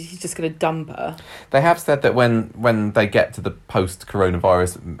 so he's just going to dump her. They have said that when they get to the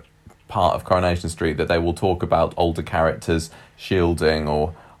post-coronavirus part of Coronation Street, that they will talk about older characters shielding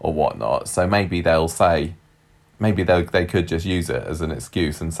or whatnot. So maybe they'll say, maybe they could just use it as an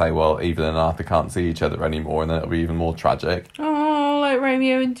excuse and say, well, Evelyn and Arthur can't see each other anymore, and then it'll be even more tragic. Oh, like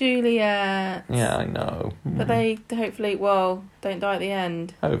Romeo and Juliet. Yeah, I know. But they hopefully, well, don't die at the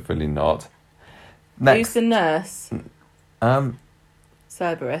end. Hopefully not. Who's Next, the nurse?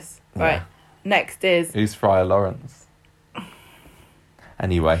 Cerberus. Yeah. Right. Next is who's Friar Lawrence?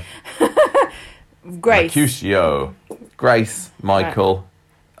 Anyway, Grace. Mercutio. Grace, Michael,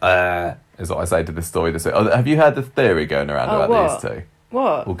 is what I say to this story this week. Oh, have you heard the theory going around about what? these two?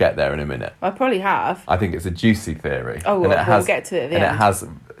 What? We'll get there in a minute. I probably have. I think it's a juicy theory. Oh, and we'll get to it at the and end. it has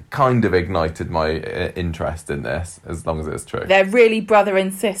kind of ignited my interest in this, as long as it's true. They're really brother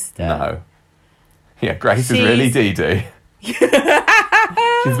and sister. No. Yeah, Grace is She's- really Dee.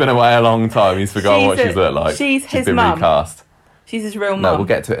 She's been away a long time. He's forgotten what she's looked like. She's his been mum. recast. She's his real mum. No, we'll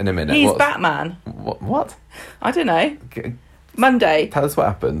get to it in a minute. He's Batman. What? I don't know. Monday. Tell us what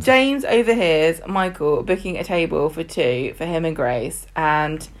happened. James overhears Michael booking a table for two for him and Grace,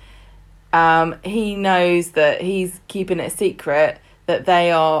 and he knows that he's keeping it a secret that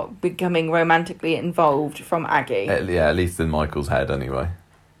they are becoming romantically involved from Aggie. At least in Michael's head, anyway.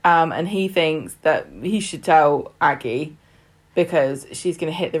 And he thinks that he should tell Aggie because she's going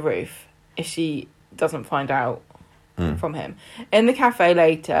to hit the roof if she doesn't find out from him. In the cafe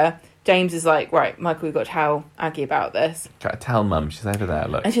later, James is like, right, Michael, we've got to tell Aggie about this. Tell Mum, she's over there,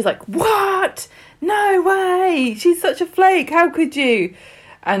 look. And she's like, what? No way! She's such a flake. How could you?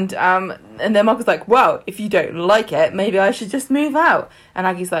 And then Michael's like, well, if you don't like it, maybe I should just move out. And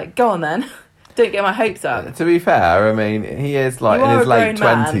Aggie's like, go on then. Don't get my hopes up. To be fair, I mean, he is like You in are his a late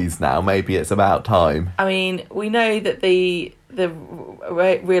grown man. 20s now. Maybe it's about time. I mean, we know that the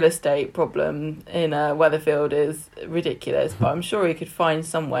real estate problem in Weatherfield is ridiculous, but I'm sure he could find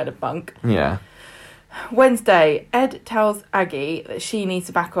somewhere to bunk. Yeah. Wednesday, Ed tells Aggie that she needs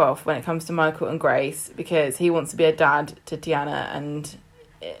to back off when it comes to Michael and Grace because he wants to be a dad to Deanna, and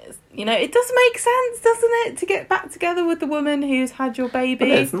it does make sense, doesn't it, to get back together with the woman who's had your baby. But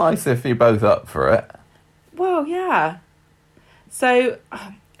it's nice if you're both up for it. Well, yeah. So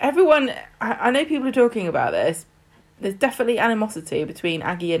everyone, I know people are talking about this. There's definitely animosity between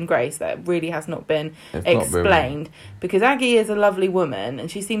Aggie and Grace that really has not been It's not explained, because Aggie is a lovely woman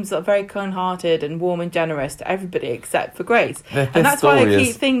and she seems very kind-hearted and warm and generous to everybody except for Grace. This And that's why I story keep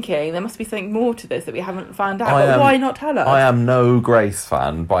is- thinking there must be something more to this that we haven't found out. I But am- why not tell us? I am no Grace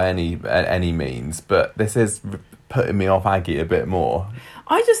fan by any means, but this is putting me off Aggie a bit more.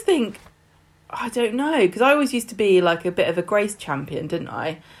 I just think, I don't know, because I always used to be like a bit of a Grace champion, didn't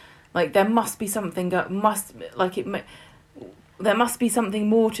I? Like there must be something there must be something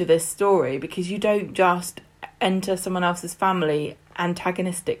more to this story, because you don't just enter someone else's family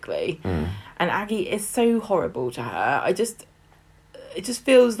antagonistically. And Aggie is so horrible to her. It just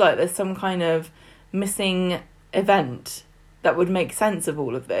feels like there's some kind of missing event that would make sense of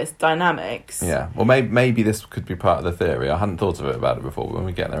all of this dynamics. Yeah. Well, maybe this could be part of the theory. I hadn't thought of it about it before, but when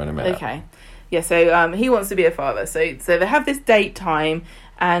we get there in a minute. Okay. So he wants to be a father. So they have this date time,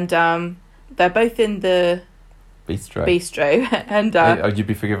 and they're both in the bistro, and you'd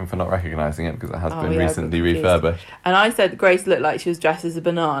be forgiven for not recognising it because it has been recently confused. Refurbished. And I said Grace looked like she was dressed as a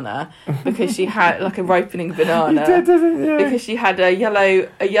banana because she had like a ripening banana. You did, didn't you? Because she had a yellow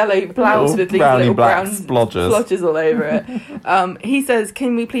blouse with these little brown splodges all over it. He says,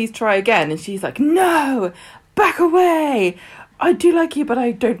 "Can we please try again?" And she's like, "No, back away. I do like you, but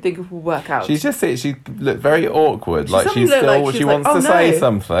I don't think it will work out." She looked very awkward. She wants like, to say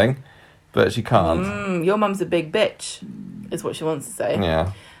something, but she can't. Your mum's a big bitch, is what she wants to say.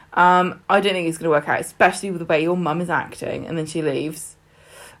 Yeah. I don't think it's going to work out, especially with the way your mum is acting. And then she leaves.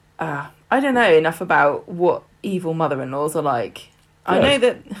 I don't know enough about what evil mother-in-laws are like. Good. I know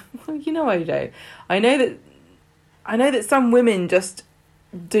that. You know I don't. I know that some women just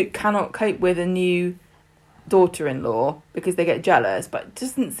cannot cope with a new daughter-in-law because they get jealous, but it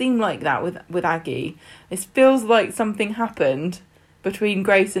doesn't seem like that with Aggie. It feels like something happened between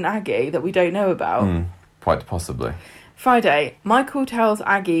Grace and Aggie that we don't know about. Quite possibly. Friday, Michael tells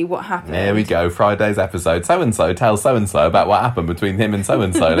Aggie what happened. There we go, Friday's episode. So-and-so tells so-and-so about what happened between him and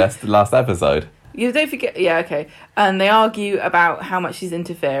so-and-so last episode. You don't forget... Yeah, okay. And they argue about how much she's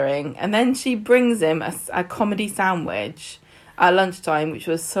interfering. And then she brings him a comedy sandwich at lunchtime, which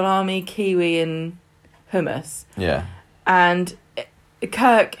was salami, kiwi and hummus. Yeah. And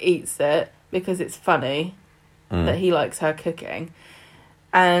Kirk eats it because it's funny that he likes her cooking.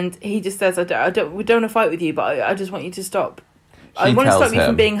 And he just says, we don't want to fight with you, but I just want you to stop. I want to stop you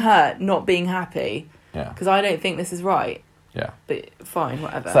from being hurt, not being happy. Yeah. Because I don't think this is right. Yeah. But fine,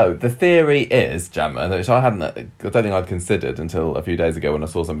 whatever. So the theory is, Gemma, which I don't think I'd considered until a few days ago when I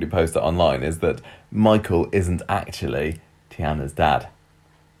saw somebody post it online, is that Michael isn't actually Tiana's dad.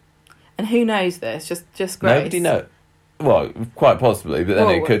 And who knows this? Just Grace. Nobody knows. Well, quite possibly, but then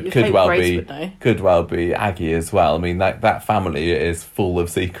it could well be Aggie as well. I mean, that family is full of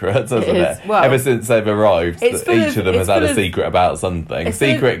secrets, isn't it? Well, ever since they've arrived, each of them has had a secret about something.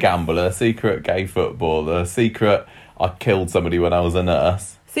 Secret gambler, secret gay footballer, secret I killed somebody when I was a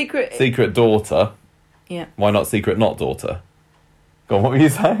nurse. Secret daughter. Yeah. Why not secret not daughter? Go on, what were you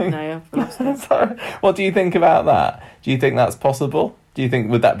saying? No, I've lost it. Sorry. What do you think about that? Do you think that's possible?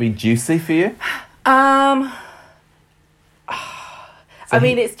 Would that be juicy for you? I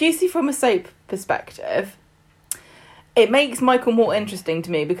mean, it's juicy from a soap perspective. It makes Michael more interesting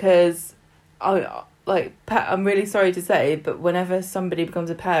to me because I'm really sorry to say, but whenever somebody becomes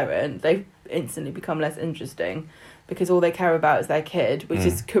a parent, they instantly become less interesting because all they care about is their kid, which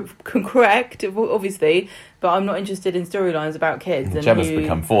is correct, obviously, but I'm not interested in storylines about kids. And Gemma's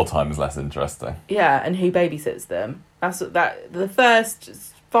become 4 times less interesting. Yeah, and who babysits them. The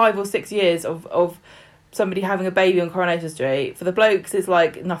first 5 or 6 years of somebody having a baby on Coronation Street, for the blokes it's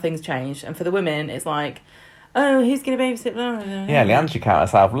like nothing's changed, and for the women it's like, oh, who's going to babysit? Yeah, Leanne should count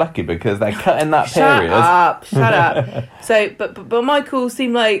herself lucky because they're cutting that period. Shut up. So, but Michael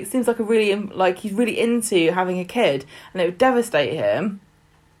seems like he's really into having a kid, and it would devastate him.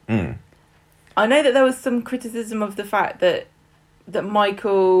 I know that there was some criticism of the fact that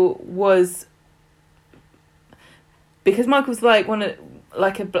Michael was, because Michael's like one of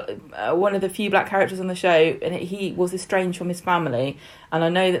the few black characters on the show, and he was estranged from his family, and I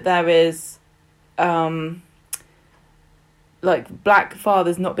know that there is black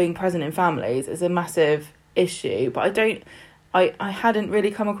fathers not being present in families is a massive issue, but I hadn't really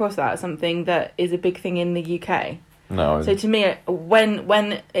come across that as something that is a big thing in the UK. No. So to me,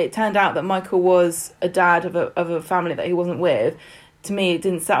 when it turned out that Michael was a dad of a family that he wasn't with, to me it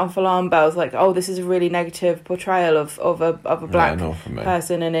didn't set off alarm bells like, oh, this is a really negative portrayal of a black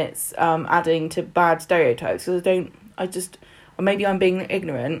person, and it's adding to bad stereotypes. So or maybe I'm being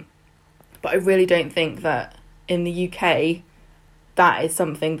ignorant, but I really don't think that in the UK that is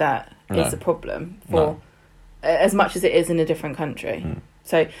something that is a problem for as much as it is in a different country.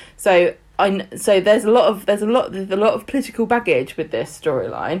 So there's a lot of political baggage with this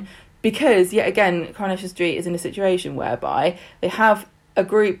storyline, because yet again Coronation Street is in a situation whereby they have a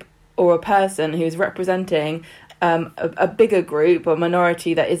group or a person who's representing a bigger group or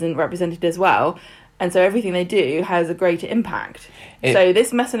minority that isn't represented as well, and so everything they do has a greater impact. So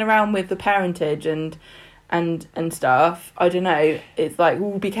this messing around with the parentage and stuff, I don't know, it's like,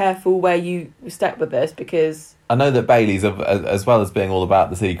 well, be careful where you step with this, because I know that Bailey's, as well as being all about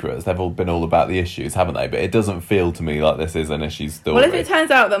the secrets, they've all been all about the issues, haven't they? But it doesn't feel to me like this is an issue story. Well, if it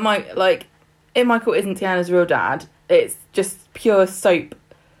turns out that Michael isn't Tiana's real dad, it's just pure soap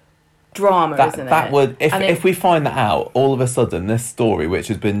drama, isn't That it? would, And if we find that out, all of a sudden this story, which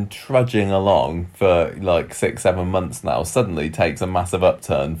has been trudging along for like 6-7 months now, suddenly takes a massive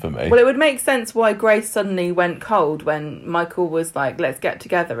upturn for me. Well, it would make sense why Grace suddenly went cold when Michael was like, let's get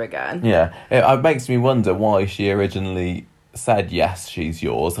together again. Yeah, it makes me wonder why she originally said, yes, she's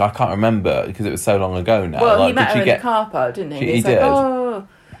yours. I can't remember because it was so long ago now. Well, like, he met did her she in get, the car park, didn't he? He He's did. like, oh.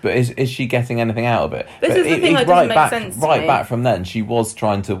 But is she getting anything out of it? This But is the thing that doesn't make sense to Right me. back from then, she was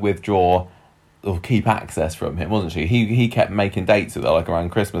trying to withdraw or keep access from him, wasn't she? He kept making dates with her, like around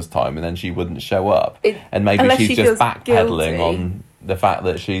Christmas time, and then she wouldn't show up. And maybe unless she's she just feels backpedaling guilty. on the fact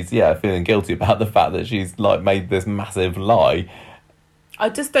that she's, feeling guilty about the fact that she's like made this massive lie. I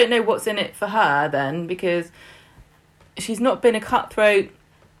just don't know what's in it for her then, because she's not been a cutthroat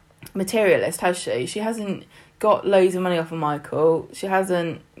materialist, has she? She hasn't got loads of money off of Michael. She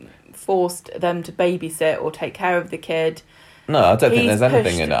hasn't forced them to babysit or take care of the kid. No, I don't think He's there's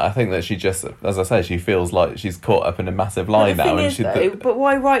anything pushed- in it. I think that she just, as I say, she feels like she's caught up in a massive lie But the now. thing And is, she, though, but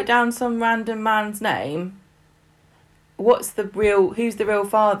why write down some random man's name? Who's the real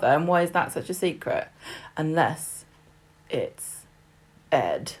father, and why is that such a secret? Unless it's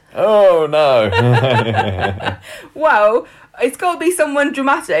Ed. oh no. Well, it's got to be someone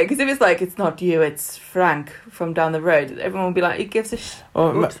dramatic, because if it's like, it's not you, it's Frank from down the road, everyone will be like, who gives a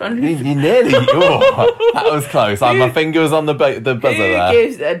You nearly. Oh, that was close. My finger was on the buzzer who there.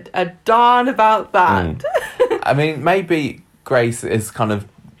 gives a darn about that? I mean, maybe Grace is kind of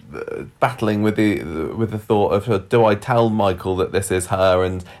battling with the thought of, do I tell Michael that this is her,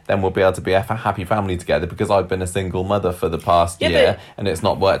 and then we'll be able to be a happy family together, because I've been a single mother for the past year and it's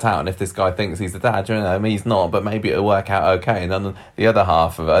not worked out, and if this guy thinks he's the dad, he's not, but maybe it'll work out okay. And then the other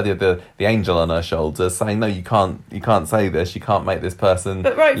half of her, the angel on her shoulders, saying, no, you can't say this, you can't make this person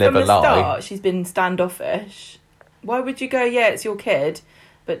But right live from a the lie. start, she's been standoffish. Why would you go, yeah, it's your kid,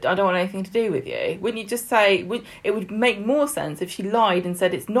 but I don't want anything to do with you? Wouldn't you just say, it would make more sense if she lied and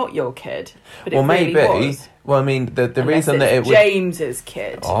said it's not your kid, but it Well, really maybe. was. Well, I mean, the Unless reason that it's it would... James's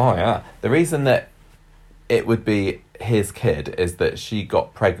kid. Oh, yeah. The reason that it would be his kid is that she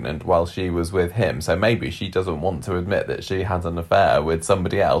got pregnant while she was with him. So maybe she doesn't want to admit that she had an affair with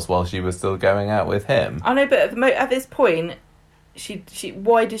somebody else while she was still going out with him. I know, but at this point, she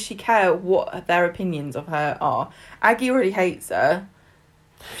why does she care what their opinions of her are? Aggie already hates her.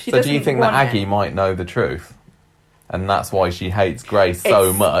 So do you think that Aggie might know the truth? And that's why she hates Grace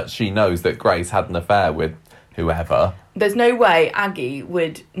so much. She knows that Grace had an affair with whoever. There's no way Aggie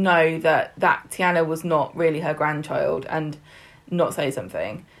would know that Tiana was not really her grandchild and not say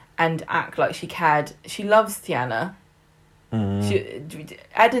something and act like she cared. She loves Tiana.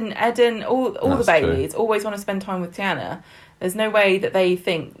 Ed and all the Baileys always want to spend time with Tiana. There's no way that they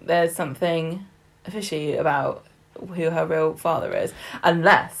think there's something fishy about who her real father is,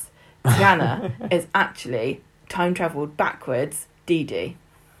 unless Tiana is actually time travelled backwards Dee Dee.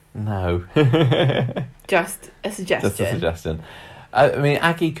 No. Just a suggestion. Just a suggestion. I mean,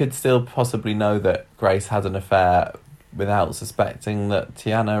 Aggie could still possibly know that Grace had an affair without suspecting that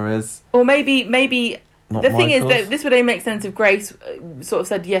Tiana is... Or maybe not the thing is Michael's. that this would only make sense if Grace sort of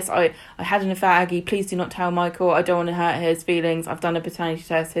said, yes, I had an affair, Aggie, please do not tell Michael, I don't want to hurt his feelings, I've done a paternity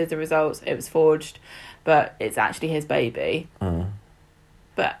test, here's the results, it was forged, but it's actually his baby.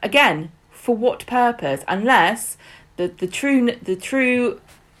 But again, for what purpose? Unless the true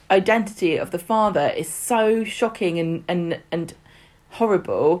identity of the father is so shocking and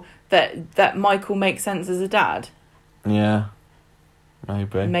horrible that Michael makes sense as a dad. Yeah,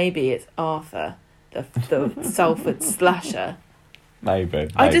 maybe. Maybe it's Arthur, the Salford slasher. Maybe.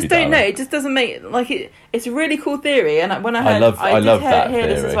 I just don't darling. know. It just doesn't make it. It's a really cool theory, and when I heard, I love that hear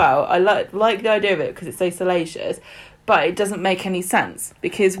this theory. as well. I like the idea of it because it's so salacious, but it doesn't make any sense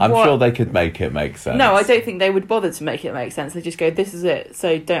because I'm sure they could make it make sense. No, I don't think they would bother to make it make sense. They just go, "This is it,"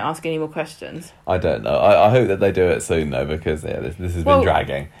 so don't ask any more questions. I don't know. I hope that they do it soon though, because this has been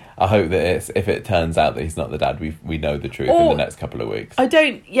dragging. I hope that if it turns out that he's not the dad, we know the truth in the next couple of weeks. But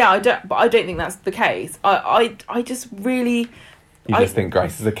I don't think that's the case. I just really. You just think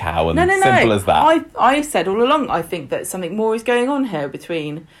Grace is a cow, and No. simple as that. I've said all along. I think that something more is going on here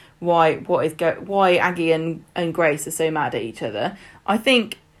between why Aggie and Grace are so mad at each other. I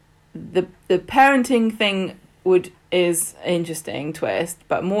think the parenting thing is an interesting twist,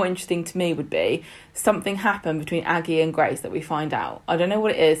 but more interesting to me would be something happened between Aggie and Grace that we find out. I don't know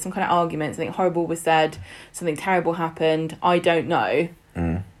what it is. Some kind of argument. Something horrible was said. Something terrible happened. I don't know.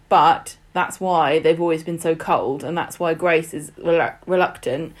 But that's why they've always been so cold, and that's why Grace is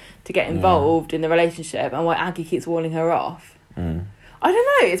reluctant to get involved in the relationship, and why Aggie keeps warning her off. I don't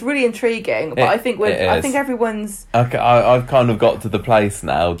know. It's really intriguing, but I think I think everyone's. Okay, I've kind of got to the place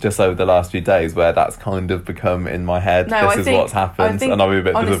now, just over the last few days, where that's kind of become in my head. No, this is what's happened, and I'll be a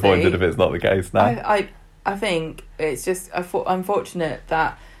bit disappointed if it's not the case now. I think it's just unfortunate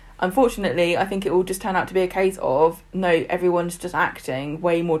that. Unfortunately, I think it will just turn out to be a case of, no, everyone's just acting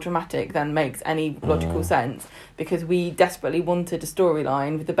way more dramatic than makes any logical sense, because we desperately wanted a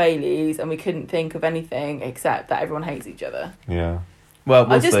storyline with the Baileys and we couldn't think of anything except that everyone hates each other. Yeah.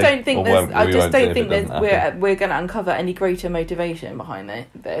 Well, I just don't think we're going to uncover any greater motivation behind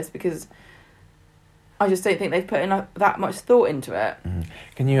this, because I just don't think they've put enough that much thought into it.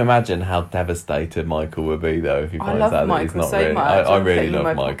 Can you imagine how devastated Michael would be, though, if he finds out that he's not so really? Much. I really love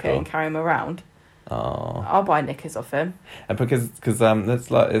my Michael and carry him around. Oh. I'll buy knickers off him. And because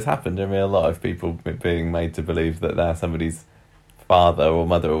it's happened in real life, people being made to believe that they're somebody's father or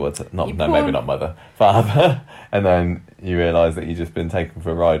mother or what? Maybe not mother, father, and then you realise that you've just been taken for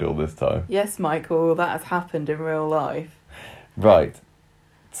a ride all this time. Yes, Michael, that has happened in real life. Right,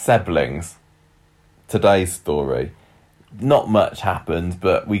 siblings. Today's story. Not much happened,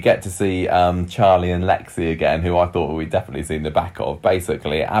 but we get to see Charlie and Lexi again, who I thought we'd definitely seen the back of.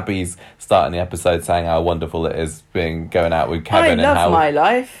 Basically, Abby's starting the episode saying how wonderful it is going out with Kevin. I love my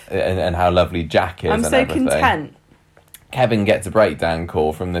life. And how lovely Jack is. I'm so content. Kevin gets a breakdown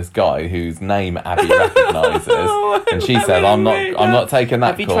call from this guy whose name Abby recognises, and she said, "I'm not taking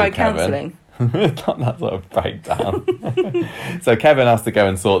that call, Kevin." Have you tried counselling? Not that sort of breakdown. So Kevin has to go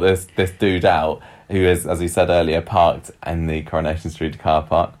and sort this dude out, who is, as he said earlier, parked in the Coronation Street car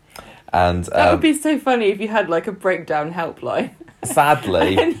park. And that would be so funny if you had like a breakdown helpline.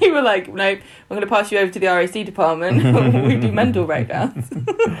 Sadly. And you were like, nope, I'm going to pass you over to the RAC department. We do mental breakdowns.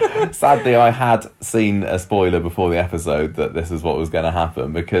 Sadly, I had seen a spoiler before the episode that this is what was going to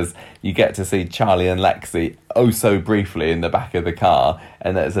happen, because you get to see Charlie and Lexi oh so briefly in the back of the car,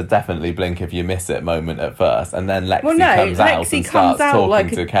 and there's a definitely blink if you miss it moment at first, and then Lexi comes out and starts talking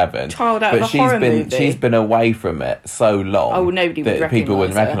like to Kevin. Child out of a horror movie. She's been away from it so long. Oh, nobody would recognise people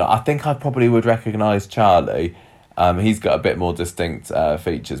wouldn't her. recognise. I think I probably would recognise Charlie. He's got a bit more distinct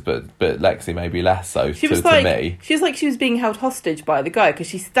features, but Lexi maybe less so to me. She was like she was being held hostage by the guy, because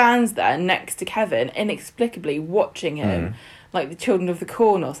she stands there next to Kevin, inexplicably watching him, like the Children of the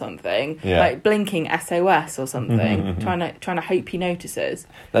Corn or something, like blinking SOS or something, trying to hope he notices.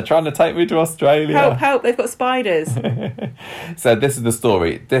 They're trying to take me to Australia. Help! They've got spiders. So this is the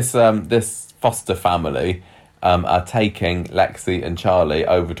story. This foster family are taking Lexi and Charlie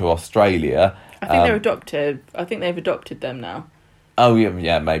over to Australia. I think they're adopted. I think they've adopted them now. Oh,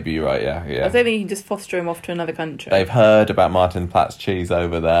 yeah, maybe you're right, yeah. I don't think you can just foster them off to another country. They've heard about Martin Platt's cheese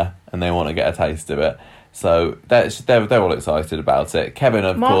over there, and they want to get a taste of it. So they're all excited about it. Kevin,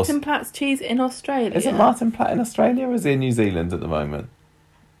 of course... Martin Platt's cheese in Australia? Is it Martin Platt in Australia, or is he in New Zealand at the moment?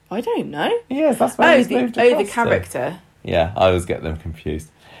 I don't know. Yes, that's where he's moved across the character. Yeah, I always get them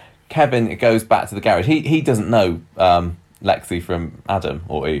confused. Kevin goes back to the garage. He doesn't know Lexi from Adam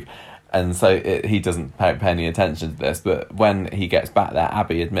or Eve, and so he doesn't pay any attention to this. But when he gets back there,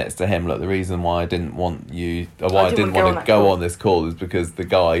 Abby admits to him, look, the reason why I didn't want to go on this call is because the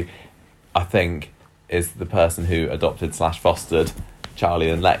guy, I think, is the person who adopted / fostered Charlie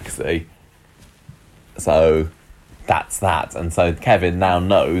and Lexi. So that's that. And so Kevin now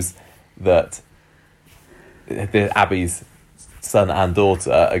knows that Abby's son and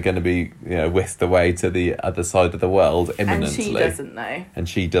daughter are going to be, whisked away to the other side of the world imminently. And she doesn't know. And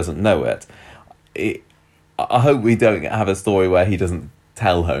she doesn't know it. I hope we don't have a story where he doesn't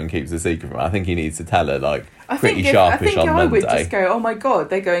tell her and keeps a secret from her. I think he needs to tell her, pretty sharpish on Monday. I would just go, oh my God,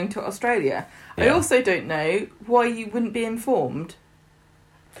 they're going to Australia. Yeah. I also don't know why you wouldn't be informed.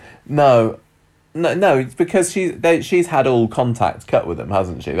 No, it's because she's had all contact cut with him,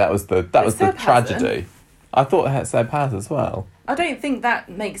 hasn't she? That was the tragedy. Hasn't. I thought Seb has as well. I don't think that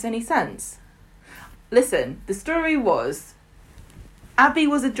makes any sense. Listen, the story was Abby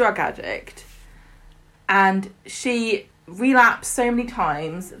was a drug addict, and she relapsed so many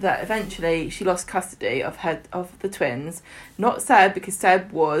times that eventually she lost custody of the twins. Not Seb, because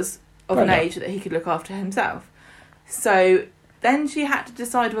Seb was of an age that he could look after himself. So then she had to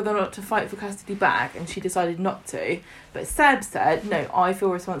decide whether or not to fight for custody back, and she decided not to. But Seb said, no, I feel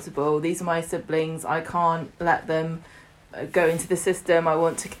responsible. These are my siblings. I can't let them go into the system. I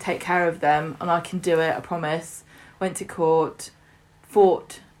want to take care of them, and I can do it, I promise. Went to court,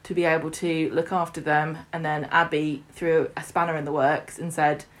 fought to be able to look after them, and then Abby threw a spanner in the works and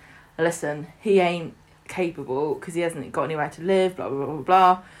said, listen, he ain't capable because he hasn't got anywhere to live, blah, blah,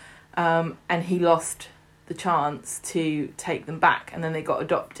 blah, blah. And he lost the chance to take them back, and then they got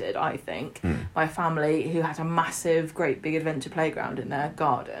adopted, I think, by a family who had a massive, great big adventure playground in their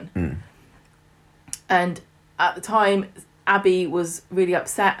garden. And at the time, Abby was really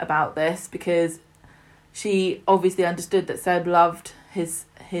upset about this because she obviously understood that Seb loved his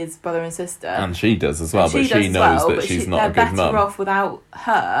brother and sister, and she does as well, but she knows that she's not a good mum. They're better off without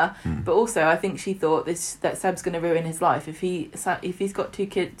her. But also, I think she thought that Seb's going to ruin his life if he's got 2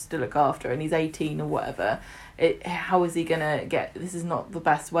 kids to look after and he's 18 or whatever. How is he going to get? This is not the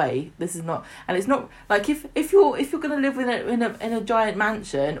best way. This is not, and it's not like if you're going to live in a giant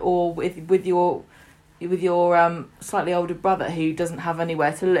mansion or with your slightly older brother who doesn't have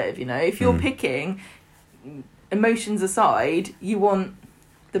anywhere to live. If you're picking, emotions aside, you want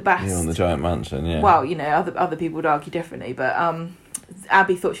the best. You're on the giant mansion, yeah. Well, other people would argue differently, but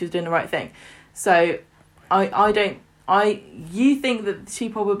Abby thought she was doing the right thing. So you think that she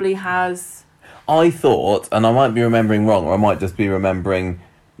probably has. I thought, and I might be remembering wrong, or I might just be remembering,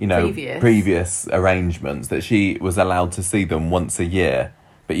 previous arrangements, that she was allowed to see them once a year.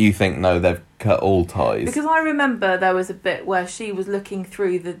 But you think, no, they've cut all ties. Because I remember there was a bit where she was looking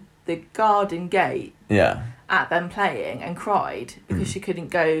through the garden gate at them playing and cried because she couldn't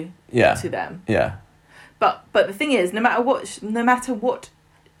go to them. Yeah. But the thing is, no matter what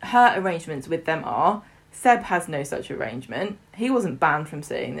her arrangements with them are, Seb has no such arrangement. He wasn't banned from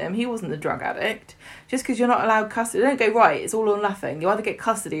seeing them. He wasn't a drug addict. Just because you're not allowed custody, don't go, right, it's all or nothing. You either get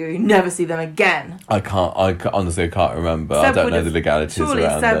custody or you never see them again. I honestly can't remember. I don't know the legalities around it.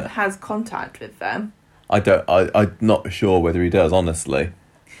 Surely Seb has contact with them. I'm not sure whether he does, honestly.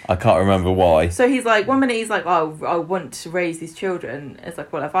 I can't remember why. So he's like, one minute he's like, oh, I want to raise these children. It's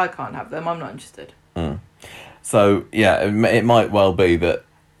like, well, if I can't have them, I'm not interested. So, yeah, it might well be that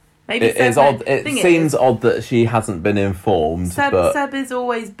it's odd. It seems odd that she hasn't been informed. Seb has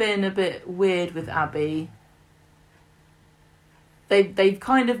always been a bit weird with Abby. They've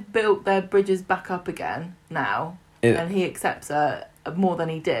kind of built their bridges back up again now, and he accepts her more than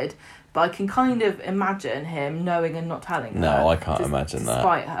he did. But I can kind of imagine him knowing and not telling her. No, I can't imagine that.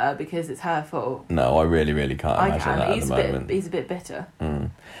 Despite her, because it's her fault. No, I really, really can't imagine that at the moment. He's a bit bitter.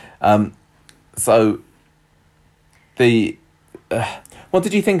 So, what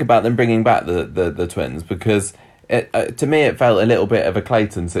did you think about them bringing back the twins? Because to me, it felt a little bit of a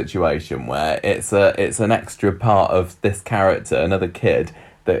Clayton situation where it's an extra part of this character, another kid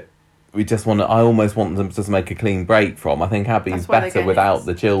that we just want to. I almost want them to just make a clean break from. I think Abby's better without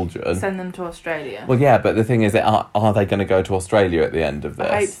the children. Send them to Australia. Well, yeah, but the thing is, are they going to go to Australia at the end of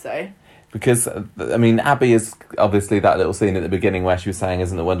this? I hope so. Because, I mean, Abby is obviously that little scene at the beginning where she was saying,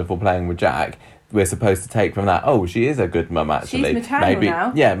 isn't it wonderful playing with Jack? We're supposed to take from that, oh, she is a good mum, actually. She's maternal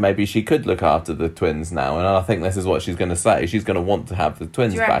now. Yeah, maybe she could look after the twins now. And I think this is what she's going to say. She's going to want to have the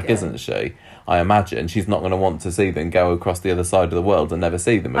twins back, isn't she? I imagine. She's not going to want to see them go across the other side of the world and never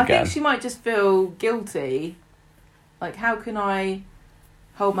see them again. I think she might just feel guilty. Like, how can I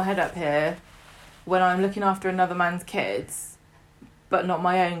hold my head up here when I'm looking after another man's kids, but not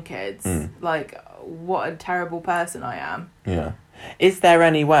my own kids? Like, what a terrible person I am. Yeah. Is there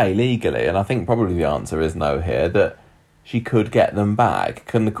any way legally, and I think probably the answer is no here, that she could get them back?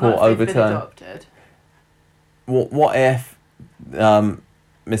 Can the court overturn? Been adopted. What if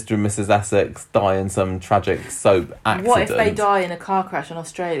Mr. and Mrs. Essex die in some tragic soap accident? What if they die in a car crash in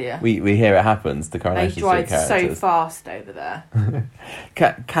Australia? We hear it happens to Coronation Street characters. They drive so fast over there.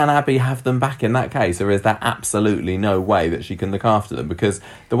 Can Abby have them back in that case, or is there absolutely no way that she can look after them? Because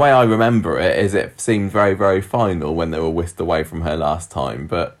the way I remember it is it seemed very, very final when they were whisked away from her last time,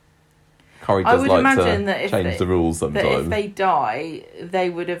 but Corrie does like to change the rules sometimes. That if they die, they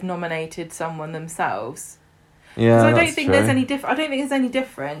would have nominated someone themselves. Yeah, I don't think there's any I don't think there's any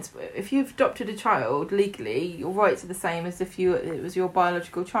difference. If you've adopted a child legally, your rights are the same as if it was your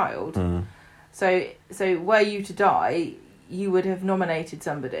biological child. So were you to die, you would have nominated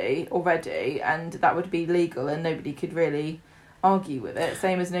somebody already, and that would be legal, and nobody could really argue with it.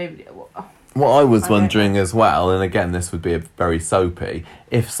 Same as nobody. What I was wondering as well, and again, this would be a very soapy,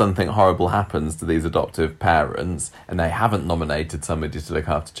 if something horrible happens to these adoptive parents and they haven't nominated somebody to look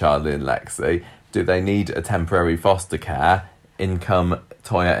after Charlie and Lexi, do they need a temporary foster care? In come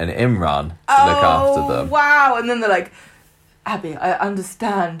Toya and Imran to look after them. Wow! And then they're like, Abby, I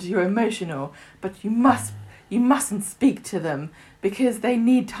understand you're emotional, but you mustn't speak to them because they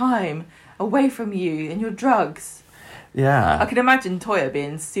need time away from you and your drugs. Yeah. I can imagine Toya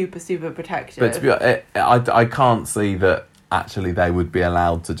being super, super protective. But to be honest, I can't see that actually they would be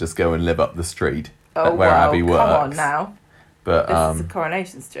allowed to just go and live up the street where Abby works. Come on now. But This is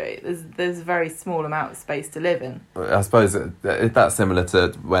Coronation Street. There's a very small amount of space to live in. I suppose that's similar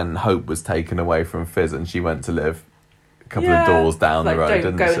to when Hope was taken away from Fizz and she went to live a couple of doors down the road, don't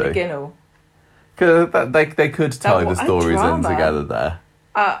didn't go she? in a ginnel. Because they could tie the a stories in drama. together there.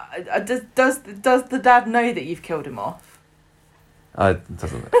 Does the dad know that you've killed him off? It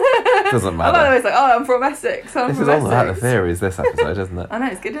doesn't I matter. love it's like, oh, I'm from Essex. This is all about the theories, this episode, isn't it? I know,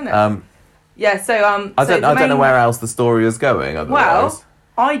 it's good, isn't it? Yeah, so I don't know where else the story is going. Otherwise. Well,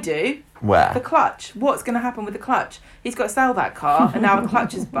 I do. Where? The clutch. What's going to happen with the clutch? He's got to sell that car, and now the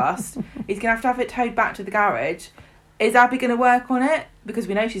clutch is bust. He's going to have it towed back to the garage. Is Abby going to work on it? Because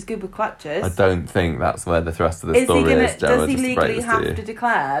we know she's good with clutches. I don't think that's where the thrust of the story is, Gemma. Does he just to break legally this have to to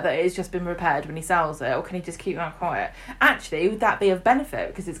declare that it's just been repaired when he sells it, or can he just keep that quiet? Actually, would that be of benefit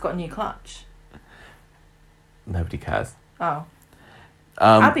because it's got a new clutch? Nobody cares. Oh.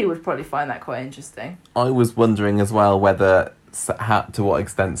 Abby would probably find that quite interesting. I was wondering as well whether to what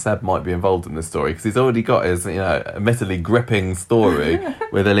extent Seb might be involved in this story, because he's already got his, admittedly gripping story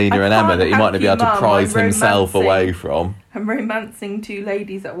with Alina and Emma that he might not be able to prize himself away from. I'm romancing two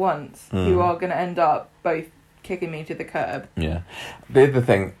ladies at once who are going to end up both kicking me to the curb. Yeah. The other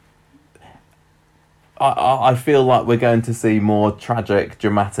thing, I feel like we're going to see more tragic,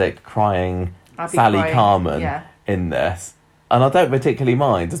 dramatic, crying Sally Carman in this. And I don't particularly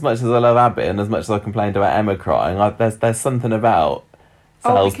mind, as much as I love Abby and as much as I complained about Emma crying. there's something about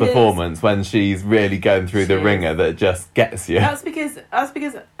Sal's performance when she's really going through the ringer that just gets you. That's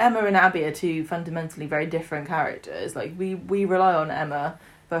because Emma and Abby are two fundamentally very different characters. Like we rely on Emma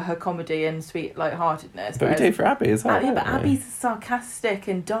for her comedy and sweet lightheartedness. But we do for Abby as well. Yeah, but Abby's sarcastic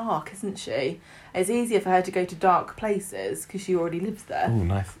and dark, isn't she? It's easier for her to go to dark places because she already lives there.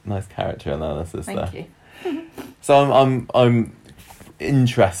 Oh, nice character analysis there. Thank you. So I'm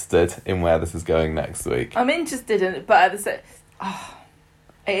interested in where this is going next week. I'm interested in it, but at the same,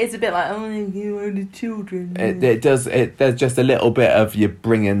 it is a bit like, oh, you are the children. It does. There's just a little bit of you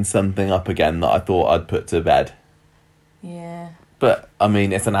bringing something up again that I thought I'd put to bed. Yeah. But I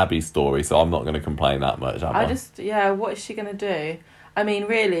mean, it's an Abby story, so I'm not going to complain that much. What is she going to do? I mean,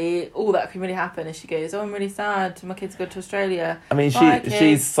 really, all that can really happen is she goes, oh, I'm really sad, my kids go to Australia. I mean,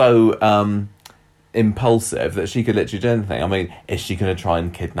 she's so impulsive that she could literally do anything. I mean, is she going to try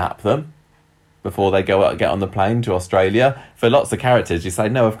and kidnap them before they go out and get on the plane to Australia? For lots of characters, you say,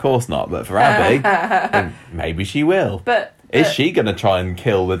 no, of course not. But for Abby, I think maybe she will. But is she going to try and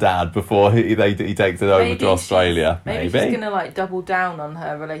kill the dad before he takes it over to Australia? Maybe she's going to double down on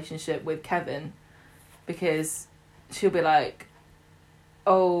her relationship with Kevin, because she'll be like,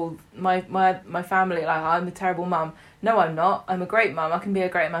 oh, my family, I'm a terrible mum. No, I'm not. I'm a great mum. I can be a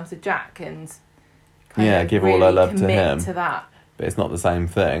great mum to Jack and give all her love to him. To that. But it's not the same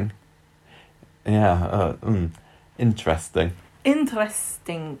thing. Yeah, interesting.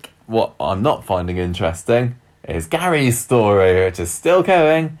 Interesting. What I'm not finding interesting is Gary's story, which is still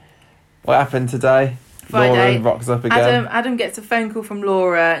going. What happened today? Friday. Laura rocks up again. Adam gets a phone call from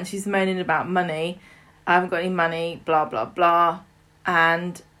Laura and she's moaning about money. I haven't got any money, blah, blah, blah.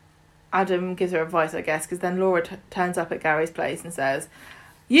 And Adam gives her advice, I guess, because then Laura turns up at Gary's place and says,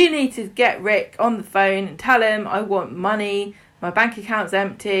 you need to get Rick on the phone and tell him I want money. My bank account's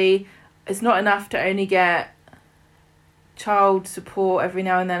empty. It's not enough to only get child support every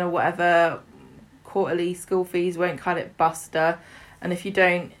now and then or whatever. Quarterly school fees won't cut it, Buster. And if you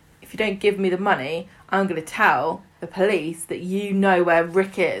don't give me the money, I'm going to tell the police that you know where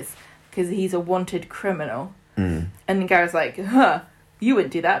Rick is because he's a wanted criminal. And then Gary's like, you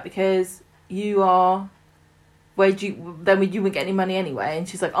wouldn't do that because you are... you wouldn't get any money anyway. And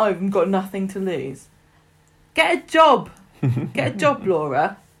she's like, I've got nothing to lose. Get a job. Get a job,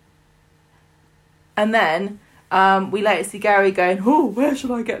 Laura. And then we later see Gary going, oh, where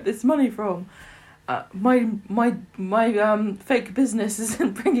should I get this money from? My fake business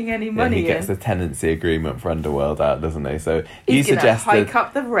isn't bringing any money in. He gets a tenancy agreement for Underworld out, doesn't he? So he's going to hike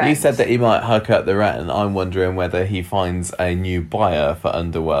up the rent. You said that he might hike up the rent, and I'm wondering whether he finds a new buyer for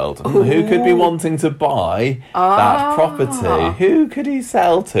Underworld. Ooh. Who could be wanting to buy that property? Who could he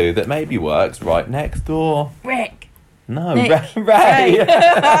sell to that maybe works right next door? Rick. No, Ray. Rick's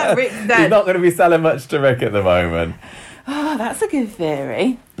dead. He's not going to be selling much to Rick at the moment. Oh, that's a good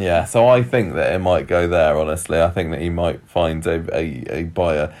theory. Yeah, so I think that it might go there, honestly. I think that he might find a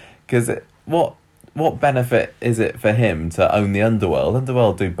buyer. Because what benefit is it for him to own the Underworld?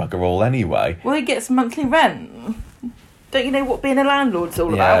 Underworld do bugger all anyway. Well, he gets monthly rent. Don't you know what being a landlord's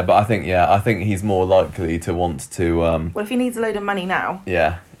all about? Yeah, but I think he's more likely to want to... well, if he needs a load of money now...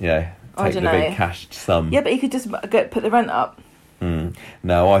 Yeah. Take the big cash sum. Yeah, but he could just put the rent up.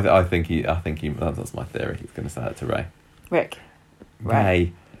 No, I think he. That's my theory. He's going to sell it to Ray. Rick.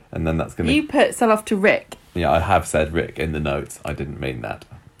 Ray. And then that's going to... You put sell off to Rick. Yeah, I have said Rick in the notes. I didn't mean that.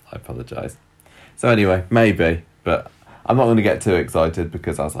 I apologise. So anyway, maybe, but I'm not going to get too excited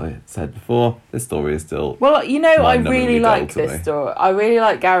because, as I said before, this story is still... Well, you know, I really mind-numbingly like dull to this me. story. I really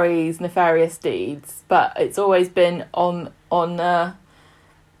like Gary's nefarious deeds, but it's always been on the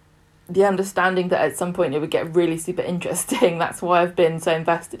understanding that at some point it would get really super interesting. That's why I've been so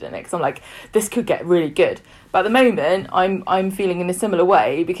invested in it, because I'm like, this could get really good. But at the moment, I'm feeling in a similar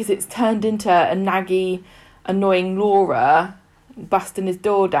way because it's turned into a naggy, annoying Laura busting his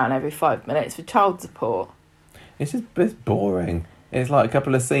door down every 5 minutes for child support. It's just it's boring. It's like a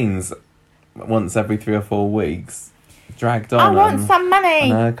couple of scenes once every 3 or 4 weeks, dragged on. I want some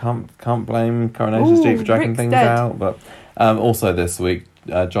money. I can't blame Coronation Street for dragging Rick's things dead. out. But also this week,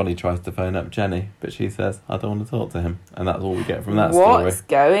 Johnny tries to phone up Jenny, but she says, I don't want to talk to him. And that's all we get from that What's story.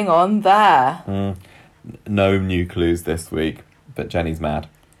 going on there? No new clues this week, but Jenny's mad.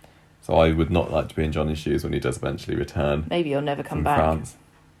 So I would not like to be in Johnny's shoes when he does eventually return Maybe he'll never come from back. France.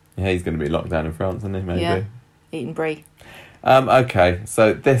 Yeah, he's going to be locked down in France, isn't he? Maybe. Yeah. Eating brie. Okay,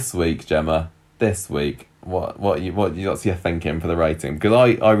 so this week, Gemma, what's your thinking for the rating?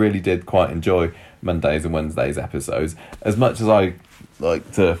 Because I really did quite enjoy Mondays and Wednesdays episodes. As much as I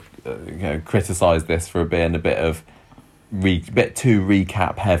like to criticise this for being a bit too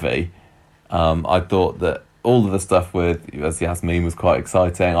recap heavy, I thought that all of the stuff with Yasmin was quite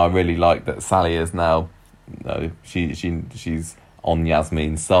exciting. I really like that Sally is now, she's on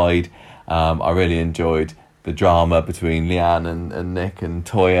Yasmin's side. I really enjoyed the drama between Leanne and Nick and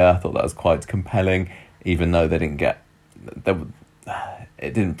Toya. I thought that was quite compelling, even though it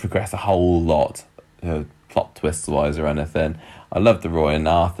didn't progress a whole lot, plot twists wise or anything. I loved the Roy and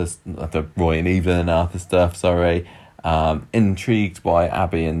Evelyn and Arthur stuff. Sorry, intrigued by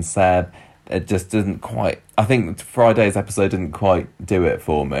Abby and Seb. It just didn't quite. I think Friday's episode didn't quite do it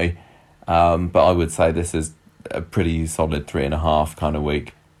for me. But I would say this is a pretty solid 3.5 kind of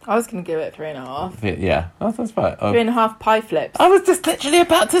week. I was going to give it 3.5. Yeah, that's right. 3.5 pie flips. I was just literally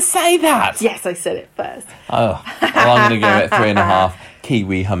about to say that. Yes, I said it first. Oh, well, I'm going to give it 3.5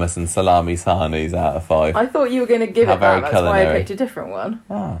 kiwi hummus and salami sahanis out of 5. I thought you were going to give How it that. very That's why I culinary. picked a different one.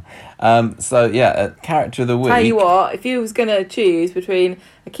 So yeah, character of the week. Tell you what, if you was going to choose between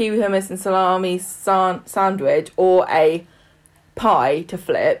a kiwi hummus and salami sandwich or a pie to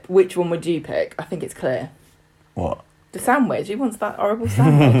flip, which one would you pick? I think it's clear. What? The sandwich. Who wants that horrible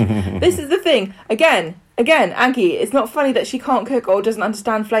sandwich? This is the thing. Again, Aggie, it's not funny that she can't cook or doesn't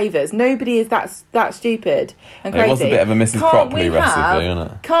understand flavours. Nobody is that stupid and crazy. It was a bit of a Mrs. Properly recipe,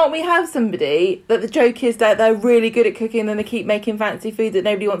 wasn't it? Can't we have somebody that the joke is that they're really good at cooking and they keep making fancy food that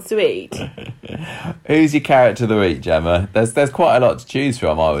nobody wants to eat? Who's your character of the week, Gemma? There's quite a lot to choose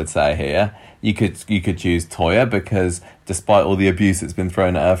from, I would say here. You could choose Toya because despite all the abuse that's been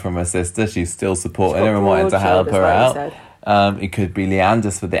thrown at her from her sister, she's still supporting her and wanting to help her out. It could be Leanne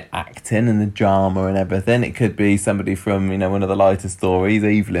just for the acting and the drama and everything. It could be somebody from one of the lighter stories.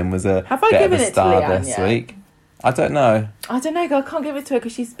 Evelyn was a bit of a star this week. I don't know. I can't give it to her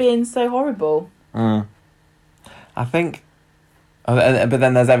because she's being so horrible. I think. But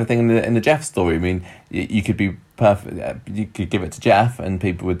then there's everything in the Jeff story. I mean, you could be perfect. You could give it to Jeff, and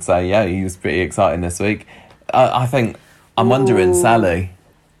people would say, "Yeah, he was pretty exciting this week." I think I'm wondering Sally.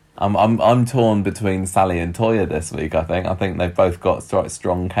 I'm torn between Sally and Toya this week. I think they've both got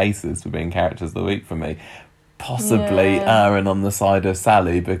strong cases for being characters of the week for me. Possibly erring on the side of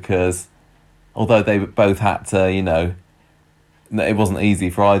Sally because although they both had to, it wasn't easy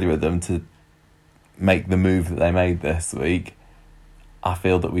for either of them to make the move that they made this week. I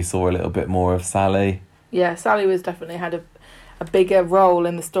feel that we saw a little bit more of Sally. Yeah, Sally was definitely had a bigger role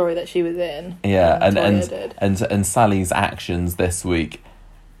in the story that she was in. Yeah, than and Sally's actions this week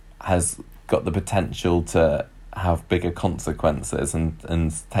has got the potential to have bigger consequences and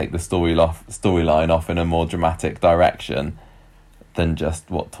take the storyline off in a more dramatic direction than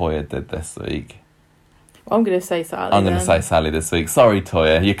just what Toya did this week. Well, I'm going to say Sally. I'm going to say Sally this week. Sorry,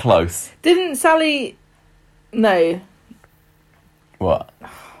 Toya, you're close. Didn't Sally? No. What?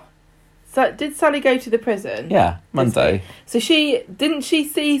 So did Sally go to the prison? Yeah, Monday. So she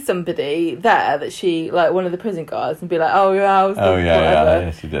see somebody there that she one of the prison guards and be like, oh yeah, I was. Yeah,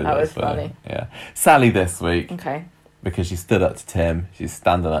 she did. That was funny. Yeah, Sally this week. Okay. Because she stood up to Tim, she's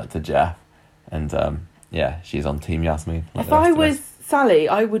standing up to Jeff, and she's on Team Yasmin. If I was Sally,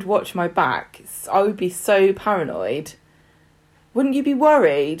 I would watch my back. I would be so paranoid. Wouldn't you be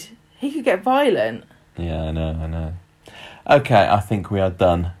worried? He could get violent. Yeah, I know. Okay, I think we are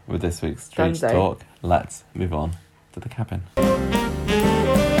done with this week's Street Talk. Let's move on to the cabin.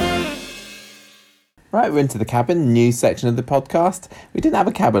 Right, we're into the cabin, news section of the podcast. We didn't have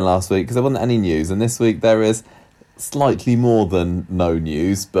a cabin last week because there wasn't any news, and this week there is slightly more than no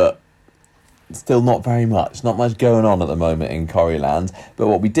news, but still not very much. Not much going on at the moment in Corrieland. But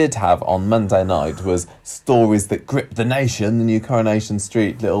what we did have on Monday night was Stories That Grip the Nation, the new Coronation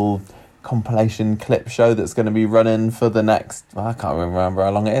Street little compilation clip show that's going to be running for the next, I can't remember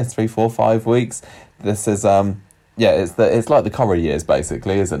how long it is, 3, 4, 5 weeks. This is it's like the Corrie years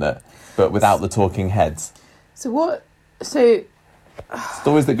basically, isn't it? But without the talking heads. So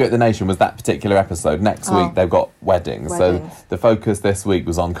Stories That Grip the Nation was that particular episode. Next week they've got weddings. So the focus this week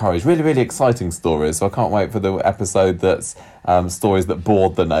was on Corrie's really, really exciting stories. So I can't wait for the episode that's stories that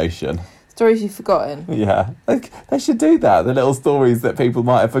bored the nation. Stories you've forgotten. Yeah, they should do that. The little stories that people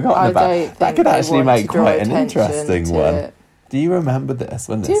might have forgotten about. That could actually make quite an interesting one. Do you remember this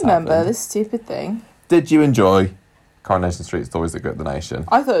when this happened? Do you remember this stupid thing? Did you enjoy Coronation Street Stories That Grip the Nation?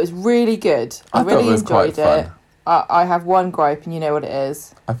 I thought it was really good. I really enjoyed it. I have one gripe, and you know what it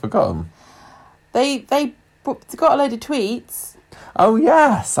is. I've forgotten. They got a load of tweets. Oh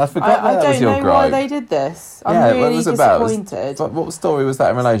yes, I forgot that was your gripe. I don't know why they did this. I'm really disappointed. What story was that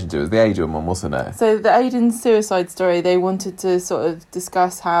in relation to? It was the Aidan one, wasn't it? So the Aidan suicide story, they wanted to sort of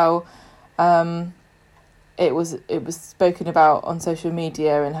discuss how it was spoken about on social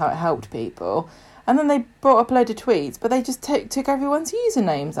media and how it helped people. And then they brought up a load of tweets, but they just took everyone's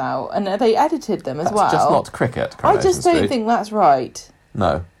usernames out and they edited them as well. That's just not cricket. I just don't think that's right.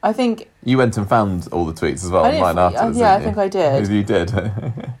 No. I think... You went and found all the tweets as well online afterwards, yeah, I think I did. You did.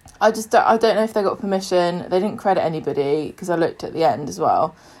 I don't know if they got permission. They didn't credit anybody because I looked at the end as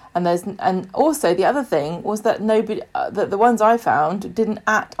well. And also the other thing was that nobody, that the ones I found didn't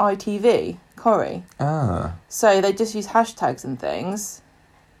at ITV, Corrie. Ah. So they just use hashtags and things.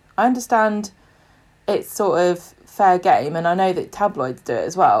 I understand it's sort of fair game, and I know that tabloids do it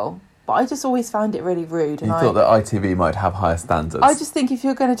as well. But I just always found it really rude. You thought that ITV might have higher standards. I just think if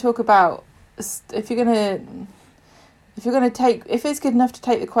you're going to talk about, if it's good enough to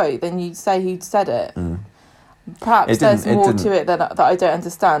take the quote, then you say who said it. Mm. Perhaps there's more to it that I don't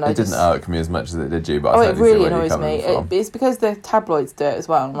understand. It didn't irk me as much as it did you, but I it really annoys me. It's because the tabloids do it as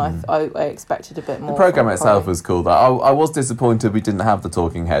well, and I expected a bit more. The programme itself was cool, though. I was disappointed we didn't have the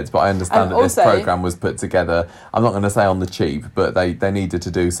talking heads, but I understand that this programme was put together, I'm not going to say on the cheap, but they needed to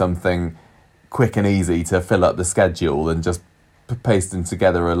do something quick and easy to fill up the schedule and just pasting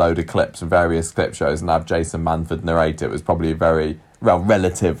together a load of clips from various clip shows and have Jason Manford narrate it was probably a very,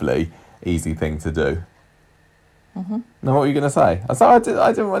 relatively easy thing to do. Mm-hmm. Now, what were you going to say? I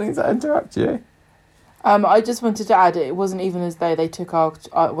didn't want to interrupt you. I just wanted to add it wasn't even as though they took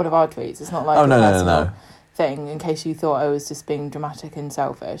one of our tweets. It's not like no thing, in case you thought I was just being dramatic and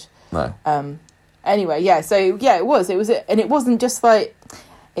selfish. No. Anyway, yeah, so yeah, it was, and it wasn't just like,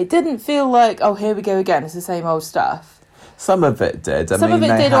 it didn't feel like, oh, here we go again, it's the same old stuff. Some of it did. Some of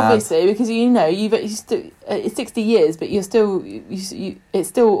it did, obviously, because it's 60 years, but you're still it's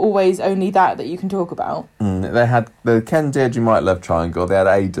still always only that you can talk about. They had the Ken Deirdre Might Love triangle. They had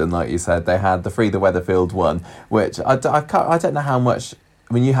Aidan, like you said. They had the Frida Weatherfield one, which I don't know how much.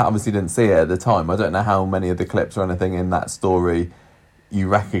 I mean, you obviously didn't see it at the time. I don't know how many of the clips or anything in that story you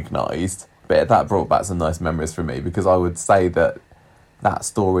recognised, but that brought back some nice memories for me, because I would say that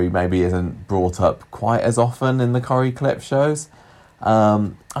story maybe isn't brought up quite as often in the Corrie clip shows. I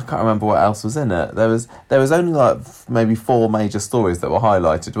can't remember what else was in it. There was only like maybe 4 major stories that were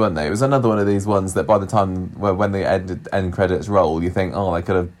highlighted, weren't they? It was another one of these ones that by the time when the end credits roll, you think, oh, they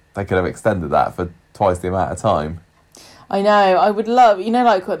could have extended that for twice the amount of time. I know. I would love,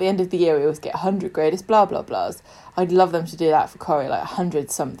 like at the end of the year we always get 100 greatest blah blah blahs. I'd love them to do that for Corrie, like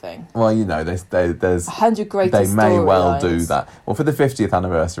 100 something. Well, there's 100 greatest. They may well do that. Well, for the 50th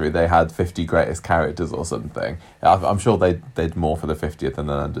anniversary, they had 50 greatest characters or something. I'm sure they did more for the 50th than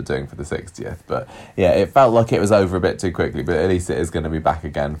they're doing for the 60th. But yeah, it felt like it was over a bit too quickly. But at least it is going to be back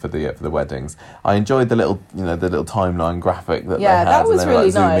again for the weddings. I enjoyed the little timeline graphic that they had. That was and they were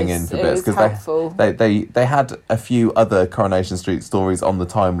really zooming nice. in for bits because they had a few other Coronation Street stories on the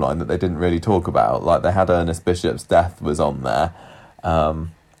timeline that they didn't really talk about. Like they had Ernest Bishop's death was on there.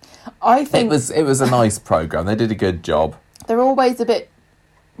 I think it was a nice programme. They did a good job. They're always a bit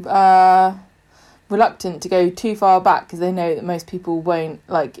reluctant to go too far back because they know that most people won't,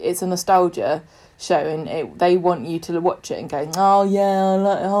 like, it's a nostalgia show and they want you to watch it and go,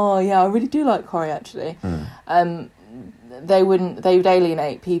 I really do like Corrie actually. They would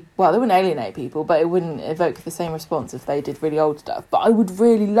alienate people. Well, they wouldn't alienate people, but it wouldn't evoke the same response if they did really old stuff. But I would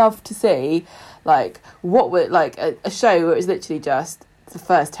really love to see, a show where it's literally just the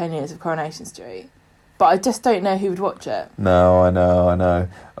first 10 years of Coronation Street. but I just don't know who would watch it. No, I know.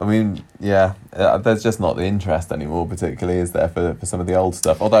 I mean, yeah, there's just not the interest anymore, particularly, is there, for some of the old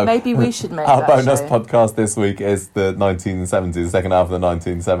stuff. Although maybe we should make our that bonus show. podcast this week is the 1970s, the second half of the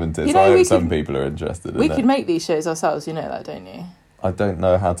 1970s. You know, I we hope some could- people are interested in We it. could make these shows ourselves. You know that, don't you? I don't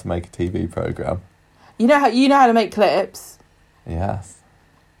know how to make a TV programme. You know how to make clips. Yes.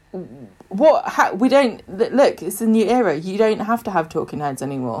 We don't look. It's a new era. You don't have to have talking heads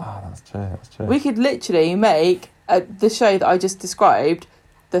anymore. Oh, that's true. We could literally make the show that I just described.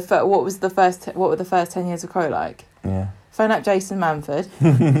 What were the first 10 years of Crow like? Yeah. Phone up Jason Manford.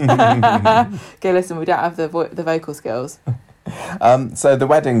 Okay, listen, we don't have the vocal skills. So the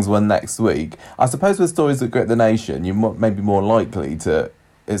weddings one next week. I suppose with stories that grip the nation, you may be more likely to.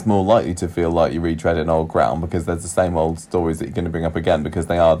 It's more likely to feel like you're retreading old ground because there's the same old stories that you're going to bring up again because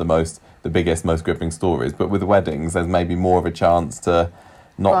they are the biggest, most gripping stories. But with weddings, there's maybe more of a chance to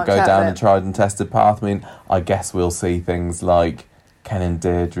not Branch go out down a a bit. tried and tested path. I mean, I guess we'll see things like Ken and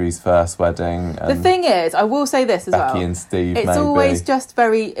Deirdre's first wedding. And The thing is, I will say this as Becky well. and Steve. It's maybe. always just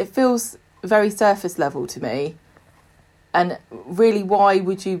it feels very surface level to me. And really, why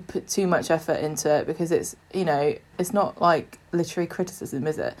would you put too much effort into it? Because it's not like literary criticism,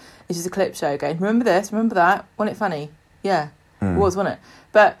 is it? It's just a clip show going, remember this, remember that, wasn't it funny? Yeah, it was, wasn't it?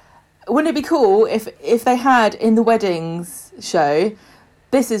 But wouldn't it be cool if they had in the weddings show,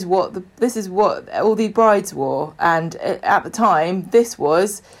 this is what all the brides wore, and at the time this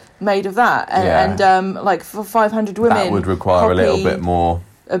was made of that, and like for 500 women, that would require a little bit more.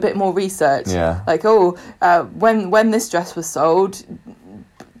 A bit more research. Yeah. Like, when this dress was sold,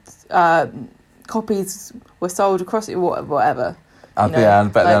 copies were sold across it, whatever. But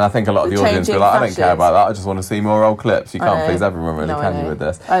then I think a lot of the audience changing were like, I don't care fashions. about that, I just want to see more old clips. You I can't know. please everyone really, No, I can you, know. with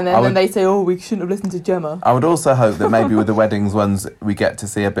this? And I then would- they say, we shouldn't have listened to Gemma. I would also hope that maybe with the weddings ones, we get to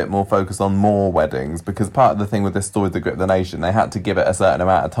see a bit more focus on more weddings, because part of the thing with this story, The Grip of the Nation, they had to give it a certain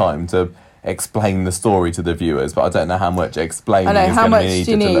amount of time to explain the story to the viewers, but I don't know how much explaining I know, is how going to be much needed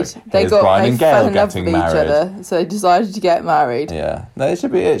do you to need? look. They Here's Brian fell and Gail in love with getting each married. other, so they decided to get married. Yeah, no, it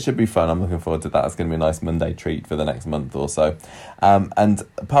should be fun. I'm looking forward to that. It's going to be a nice Monday treat for the next month or so. And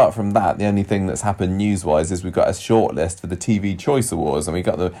apart from that, the only thing that's happened news-wise is we've got a shortlist for the TV Choice Awards, and we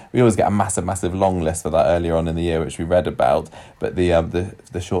always get a massive long list for that earlier on in the year, which we read about. But the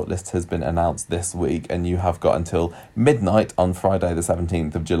shortlist has been announced this week, and you have got until midnight on Friday, the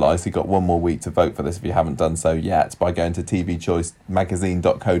 17th of July. So you've got one more week to vote for this if you haven't done so yet by going to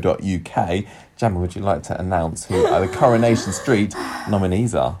tvchoicemagazine.co.uk. Gemma, would you like to announce who the Coronation Street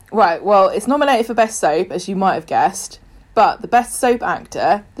nominees are? Right, well, it's nominated for Best Soap, as you might have guessed, but the Best Soap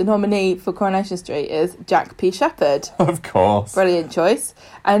Actor, the nominee for Coronation Street is Jack P. Shepherd. Of course. Brilliant choice.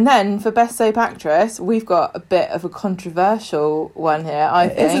 And then for Best Soap Actress, we've got a bit of a controversial one here, I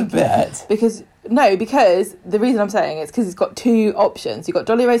think. It's a bit. Because the reason I'm saying it's because it's got two options. You've got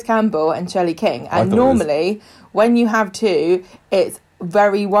Dolly Rose Campbell and Shelley King. And thought it was- normally, when you have two, it's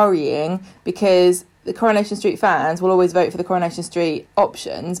very worrying because the Coronation Street fans will always vote for the Coronation Street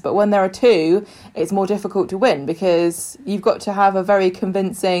options. But when there are two, it's more difficult to win because you've got to have a very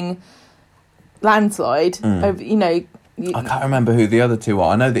convincing landslide. Of, I can't remember who the other two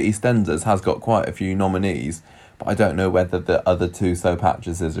are. I know that EastEnders has got quite a few nominees, but I don't know whether the other two soap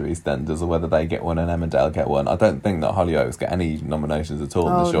actresses are EastEnders or whether they get one and Emmerdale get one. I don't think that Hollyoaks get any nominations at all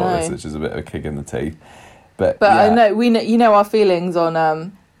in the Oh, shortlist, no. which is a bit of a kick in the teeth. But But yeah. I know you know our feelings on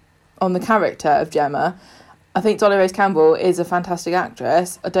the character of Gemma. I think Dolly Rose Campbell is a fantastic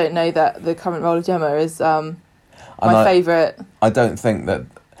actress. I don't know that the current role of Gemma is my favourite. I don't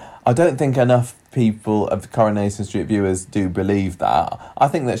think enough people of Coronation Street viewers do believe that. I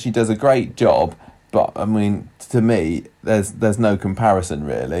think that she does a great job, but I mean, to me, there's no comparison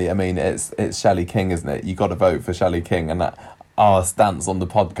really. I mean, it's Shelley King, isn't it? You got to vote for Shelley King, and our stance on the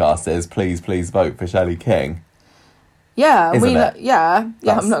podcast is please vote for Shelley King. Yeah, Isn't it? I'm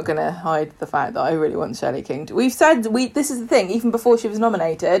That's- not going to hide the fact that I really want Shelley King. We've said this is the thing. Even before she was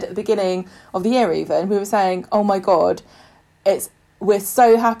nominated at the beginning of the year, even we were saying, "Oh my God, we're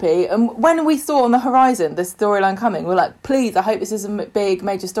so happy." And when we saw on the horizon the storyline coming, we're like, "Please, I hope this is a big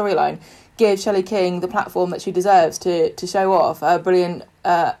major storyline. Give Shelley King the platform that she deserves to show off her brilliant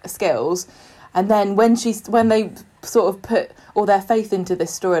skills." And then when they sort of put all their faith into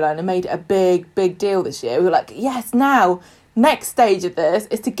this storyline and made it a big deal this year, we were like, yes, now next stage of this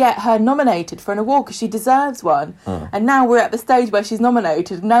is to get her nominated for an award because she deserves one. And now we're at the stage where she's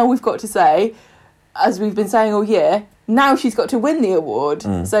nominated. Now we've got to say, as we've been saying all year, now she's got to win the award.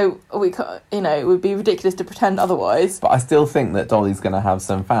 Mm. So it would be ridiculous to pretend otherwise. But I still think that Dolly's going to have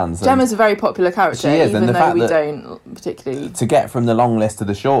some fans. Gemma's a very popular character, She is, even and the though fact we that don't particularly. to get from the long list to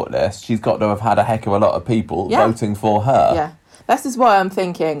the short list, she's got to have had a heck of a lot of people voting for her. Yeah, this is why I'm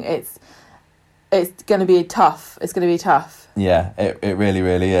thinking it's going to be tough. It's going to be tough. Yeah, it really,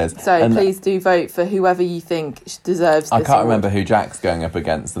 really is. So please do vote for whoever you think deserves this I can't award. remember who Jack's going up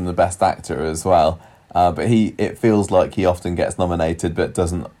against and the best actor as well. But it feels like he often gets nominated but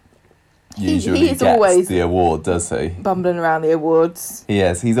doesn't usually is get always the award, does he? bumbling around the awards. He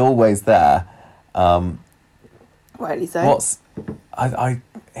is. He's always there. Rightly so.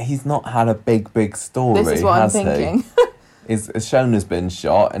 He's not had a big story. This is what I'm has thinking. Shona's been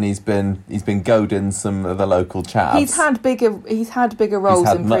shot, and he's been goading some of the local chavs. He's had bigger roles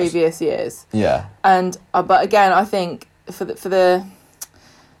in previous years. Yeah, and but again, I think for the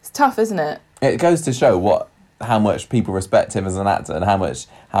it's tough, isn't it? it goes to show how much people respect him as an actor, and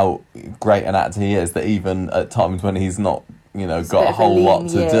how great an actor he is. That even at times when he's not, got a whole lot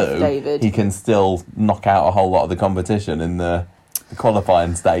to do, David. he can still knock out a whole lot of the competition in the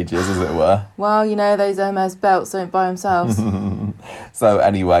qualifying stages, as it were. Well, those Hermes belts don't buy themselves. So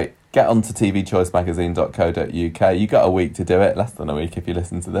anyway, get on to tvchoicemagazine.co.uk. You got a week to do it, less than a week if you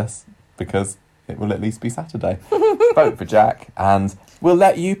listen to this, because it will at least be Saturday. Vote for Jack, and we'll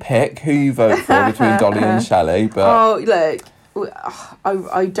let you pick who you vote for between Dolly and Shelley. But look,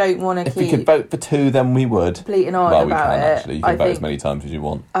 I don't want to if keep. we could vote for two, then we would. Bleating on Well, about we can it. actually. You can vote as many times as you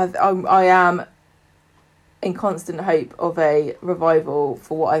want. I am in constant hope of a revival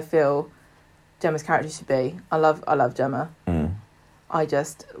for what I feel Gemma's character should be. I love Gemma. Mm. I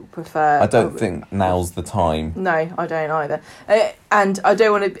just prefer. I don't think now's the time. No, I don't either. And I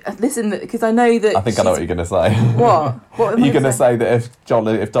don't want to listen because I know that. I think I know what you're going to say. What? What am I You're going to say that if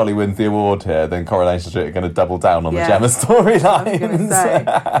Dolly wins the award here, then Coronation Street are going to double down on the Gemma storyline. I was going to say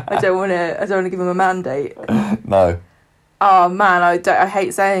I don't want to give him a mandate. No. Oh man, I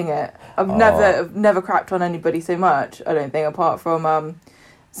hate saying it. I've never crapped on anybody so much. I don't think, apart from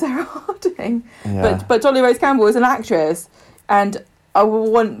Sarah Harding. Yeah. But Dolly Rose Campbell is an actress, and I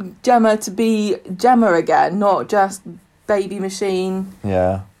want Gemma to be Gemma again, not just Baby Machine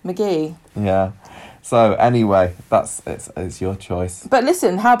McGee. Yeah. So anyway, it's your choice. But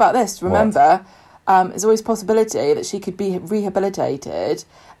listen, how about this? Remember, there's always a possibility that she could be rehabilitated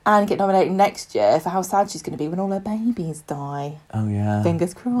and get nominated next year for how sad she's going to be when all her babies die. Oh yeah.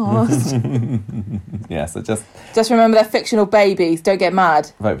 Fingers crossed. Yeah, so just remember they're fictional babies. Don't get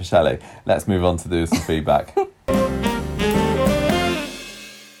mad. Vote for Shelley. Let's move on to do some feedback.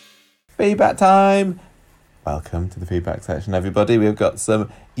 Feedback time. Welcome to the feedback section, everybody. We've got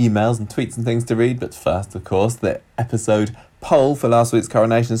some emails and tweets and things to read, but first, of course, the episode poll for last week's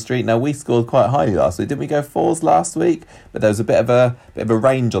Coronation Street. Now, we scored quite highly last week. Didn't we go 4s last week? But there was a bit of a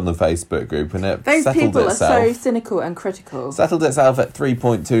range on the Facebook group, and it Those settled people itself. are so cynical and critical. Settled itself at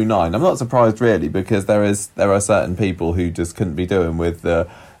 3.29. I'm not surprised, really, because there are certain people who just couldn't be doing with the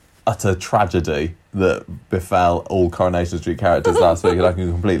utter tragedy that befell all Coronation Street characters last week, and I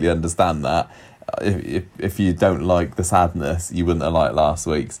can completely understand that. If you don't like the sadness, you wouldn't have liked last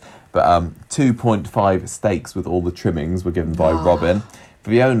week's. But 2.5 steaks with all the trimmings were given by Robin.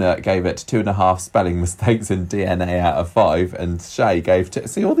 Fiona gave it 2.5 spelling mistakes in DNA out of 5, and Shay gave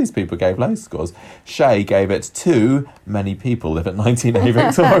see, all these people gave low scores. Shay gave it 2 many people live at 19A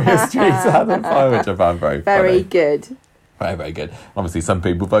Victoria Street out of 5, which I found very funny. Very good. Very, very good. Obviously, some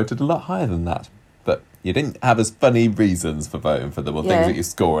people voted a lot higher than that, but you didn't have as funny reasons for voting for them, or things that you're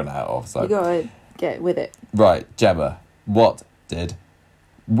scoring out of. So you got to get with it. Right, Gemma, what did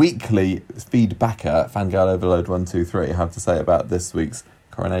weekly feedbacker, Fangirl Overload 123, have to say about this week's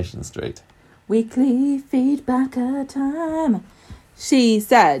Coronation Street? Weekly feedbacker time. She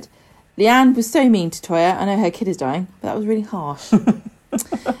said, Leanne was so mean to Toya. I know her kid is dying, but that was really harsh.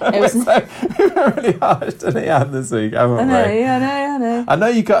 It was really harsh to Leanne this week, haven't we? I know. I know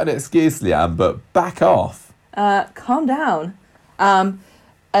you got an excuse, Leanne, but back off. Calm down.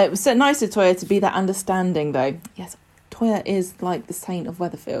 It was so nice of Toya to be that understanding, though. Yes, Toya is like the saint of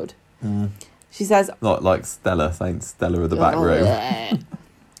Weatherfield. She says... Not like Stella, Saint Stella of the back room.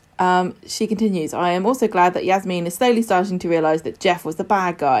 She continues, I am also glad that Yasmin is slowly starting to realise that Jeff was the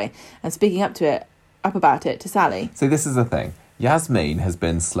bad guy and speaking up about it to Sally. See, this is the thing. Yasmin has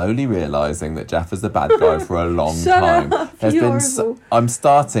been slowly realising that Jeff is the bad guy for a long time. I'm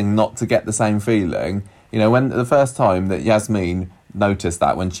starting not to get the same feeling. You know, when the first time that Yasmin noticed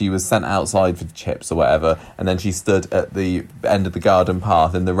that when she was sent outside for chips or whatever, and then she stood at the end of the garden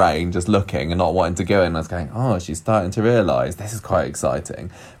path in the rain just looking and not wanting to go in. I was going, oh, she's starting to realise this is quite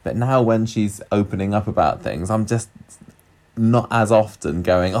exciting. But now when she's opening up about things, I'm just not as often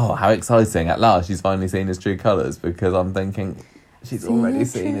going, oh, how exciting, at last she's finally seen his true colours, because I'm thinking she's already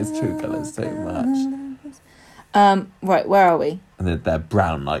seen his true colours too much. Right, where are we? And they're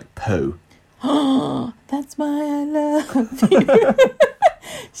brown like poo. That's why I love you.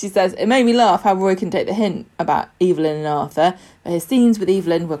 She says, it made me laugh how Roy can take the hint about Evelyn and Arthur, but his scenes with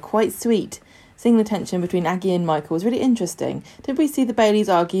Evelyn were quite sweet. Seeing the tension between Aggie and Michael was really interesting. Did we see the Baileys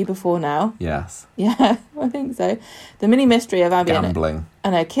argue before now? Yes. Yeah, I think so. The mini mystery of Abby Gambling.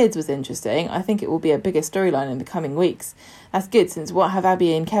 and her kids was interesting. I think it will be a bigger storyline in the coming weeks. That's good, since what have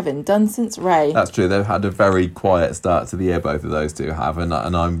Abby and Kevin done since Ray? That's true. They've had a very quiet start to the year, both of those two have, and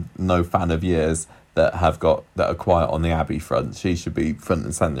I'm no fan of years that are quiet on the Abby front. She should be front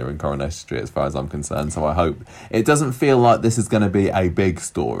and centre in Coronation Street as far as I'm concerned, so I hope. It doesn't feel like this is going to be a big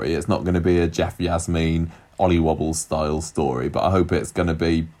story. It's not going to be a Jeff Yasmin, Ollie Wobbles style story, but I hope it's going to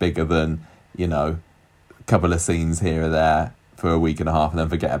be bigger than, a couple of scenes here or there for a week and a half and then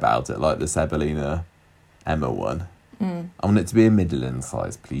forget about it, like the Sebelina Emma one. I want it to be a middling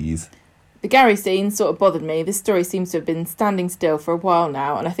size, please. The Gary scene sort of bothered me. This story seems to have been standing still for a while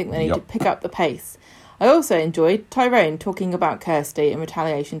now, and I think they need to pick up the pace. I also enjoyed Tyrone talking about Kirsty in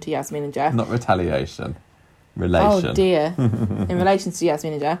retaliation to Yasmin and Jeff. Not retaliation. Relation. Oh dear. In relation to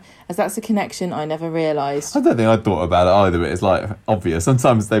Yasmin and Jeff, as that's a connection I never realised. I don't think I thought about it either, but it's like obvious.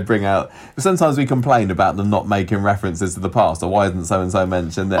 Sometimes we complain about them not making references to the past, or why isn't so-and-so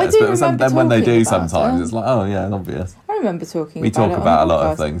mentioned this? But then when they do sometimes, it's like, oh yeah, it's obvious. I remember talking about it. We talk about a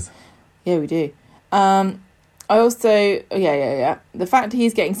lot of things. Yeah, we do. I also, the fact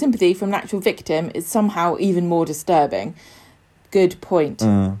he's getting sympathy from an actual victim is somehow even more disturbing. Good point.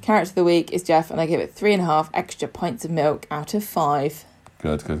 Character of the week is Jeff, and I give it 3.5 extra pints of milk out of 5.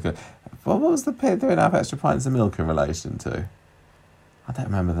 Good. What was the 3.5 extra pints of milk in relation to? I don't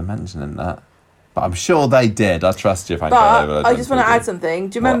remember them mentioning that. But I'm sure they did. I trust you if I can go over. I just want to add something.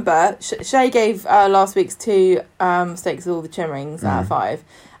 Do you remember, Shay gave last week's 2 steaks with all the trimmings out of 5.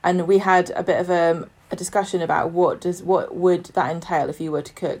 And we had a bit of a discussion about what would that entail if you were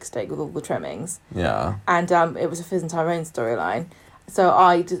to cook steak with all the trimmings. Yeah. And it was a Fizz and Tyrone storyline. So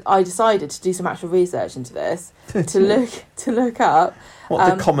I decided to do some actual research into this to look up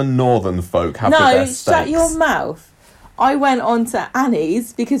what the common northern folk have for their steaks. No, shut your mouth. I went on to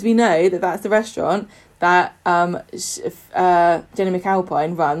Annie's because we know that that's the restaurant that Jenny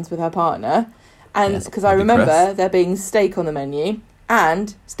McAlpine runs with her partner, and because I remember there being steak on the menu.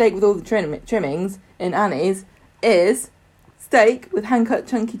 And steak with all the trimmings in Annie's is steak with hand-cut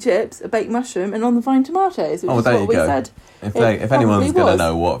chunky chips, a baked mushroom, and on the vine tomatoes, which is what we said. If anyone's going to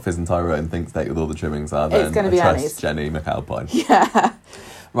know what Fizz and Tyrone think steak with all the trimmings are, then it's going to be Annie's. Jenny McAlpine. Yeah.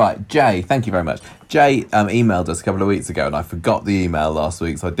 Right, Jay, thank you very much. Jay emailed us a couple of weeks ago, and I forgot the email last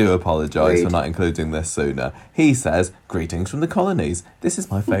week, so I do apologise for not including this sooner. He says, greetings from the colonies. This is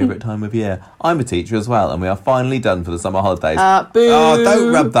my favourite time of year. I'm a teacher as well, and we are finally done for the summer holidays. Boo. Oh,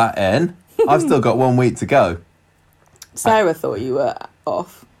 don't rub that in. I've still got 1 week to go. Sarah thought you were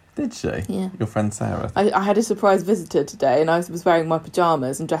off. Did she? Yeah. Your friend Sarah? I had a surprise visitor today, and I was wearing my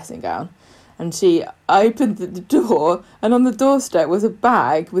pyjamas and dressing gown. And she opened the door, and on the doorstep was a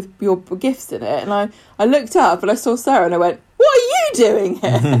bag with your gifts in it. And I looked up, and I saw Sarah, and I went, "What are you doing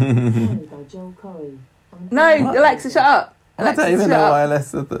here?" No, what? Alexa, shut up. Alexa, I don't even know why I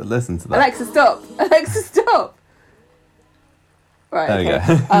listen to that. Alexa, stop. Alexa, stop. Right, there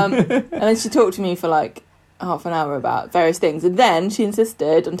okay. You go. And then she talked to me for like half an hour about various things, and then she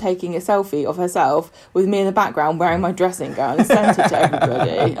insisted on taking a selfie of herself with me in the background wearing my dressing gown and sent it to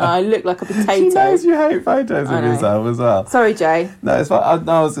everybody, and I look like a potato. She knows you hate photos of yourself as well. Sorry, Jay. No, it's fine.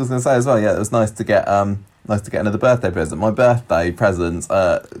 I was just going to say as well, yeah, it was nice to get another birthday present. My birthday presents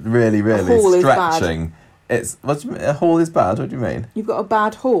really stretching. It's a haul is bad. What do you mean? You've got a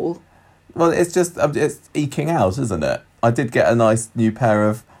bad haul. Well, it's just it's eking out, isn't it? I did get a nice new pair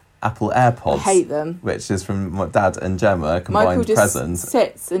of Apple AirPods. I hate them. Which is from my dad and Gemma, combined Michael just presents.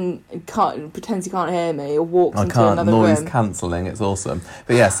 sits and pretends he can't hear me, or walks into another noise room. cancelling, it's awesome.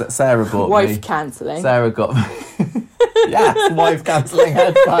 But yes, Sarah bought me... Wife cancelling. Sarah got me... Yes, wife cancelling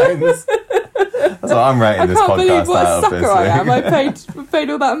headphones. That's what I'm rating this podcast out. I can't believe what a sucker I am. I paid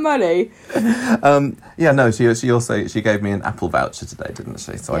all that money. She gave me an Apple voucher today, didn't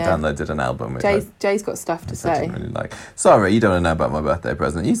she? So I downloaded an album. Jay's got stuff to say. I didn't really like. Sorry, you don't want to know about my birthday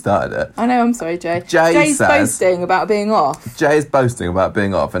present. You started it. I know. I'm sorry, Jay. Jay's boasting about being off. Jay's boasting about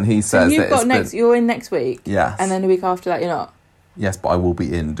being off, and he says you're in next week. Yes. And then the week after that, you're not. Yes, but I will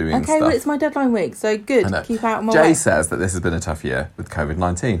be in doing Okay, stuff. well, it's my deadline week, so good. I know. Keep out of my Jay way. says that this has been a tough year with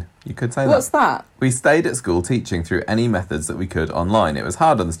COVID-19. You could say What's that? We stayed at school teaching through any methods that we could online. It was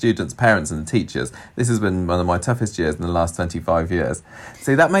hard on the students, parents and the teachers. This has been one of my toughest years in the last 25 years.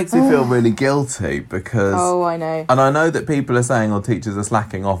 See, that makes me feel really guilty because... Oh, I know. And I know that people are saying, teachers are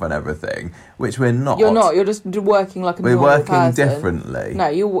slacking off and everything, which we're not. You're not. You're just working like a normal person. We're working differently. No,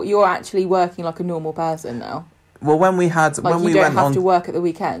 you're actually working like a normal person now. Well, when we had... Like, when you we don't went have on to work at the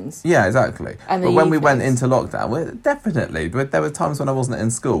weekends. Yeah, exactly. And but when we went evenings. into lockdown, there were times when I wasn't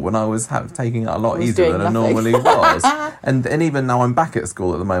in school, when I was taking it a lot Was easier doing than I nothing. normally was. and even now I'm back at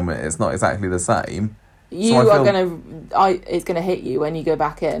school at the moment, it's not exactly the same. You So I are feel- it's gonna hit you when you go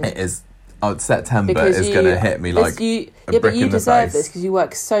back in. It is... September Because is going to hit me like a but brick you in the deserve face. this because you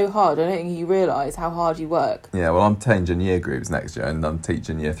work so hard. I don't think you realise how hard you work. Yeah, well, I'm changing year groups next year and I'm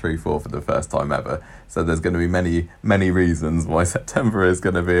teaching year 3-4 for the first time ever. So there's going to be many reasons why September is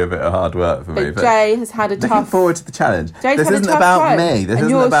going to be a bit of hard work for me. But Jay has had a looking tough... forward to the challenge. Jay's This had a isn't tough about time. me. This and isn't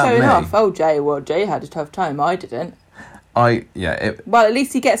you're about showing me. off. Oh, Jay had a tough time. I didn't. Well, at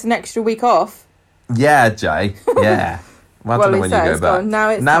least he gets an extra week off. Yeah, Jay. Yeah. Well, I don't know when you go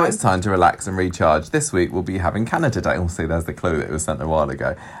back. Now it's time to relax and recharge. This week we'll be having Canada Day. Oh, see, there's the clue that it was sent a while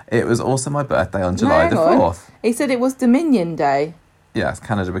ago. It was also my birthday on July the 4th. He said it was Dominion Day. Yes,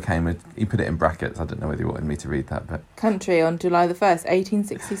 Canada he put it in brackets. I don't know whether you wanted me to read that, but... Country on July the 1st,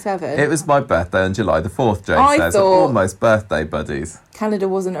 1867. It was my birthday on July the 4th, Jay says. thought- We're almost birthday buddies. Canada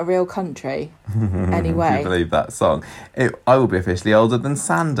wasn't a real country. Can Anyway. you believe that song? I will be officially older than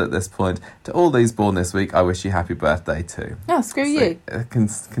Sand at this point. To all these born this week, I wish you happy birthday too. Oh, screw you.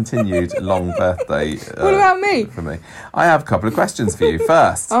 Continued long birthday. What about me? For me, I have a couple of questions for you.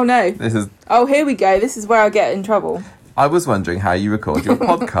 First, Oh, no. this is. Oh, here we go. This is where I get in trouble. I was wondering how you record your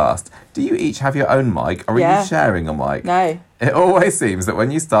podcast. Do you each have your own mic, or are Yeah. you sharing a mic? No. It always seems that when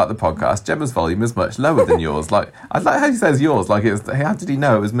you start the podcast, Gemma's volume is much lower than yours. Like, I like how he says yours. Like, how did he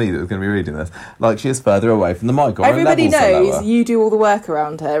know it was me that was going to be reading this? Like, she is further away from the mic, or Everybody her levels are knows lower. you do all the work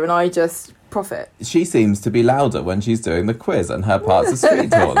around her and I just profit. She seems to be louder when she's doing the quiz, and her part's a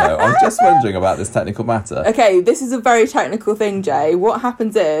street talk, though. I'm just wondering about this technical matter. Okay, this is a very technical thing, Jay. What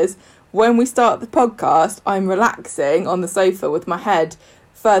happens is, when we start the podcast, I'm relaxing on the sofa with my head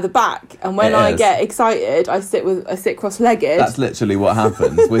further back, and when It I is. get excited, I sit cross-legged. That's literally what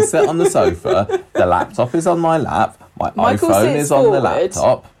happens. We sit on the sofa, the laptop is on my lap, my Michael iPhone sits is on the forward.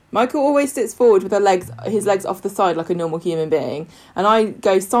 laptop. Michael always sits forward with his legs off the side like a normal human being, and I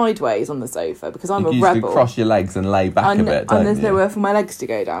go sideways on the sofa because I'm You a usually rebel. cross your legs and lay back a bit, don't and there's you? nowhere for my legs to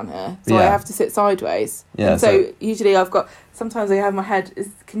go down here, so I Yeah. have to sit sideways. Yeah, and so usually sometimes I have my head.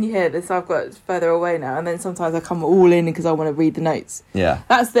 Can you hear this? I've got it further away now, and then sometimes I come all in because I want to read the notes. Yeah.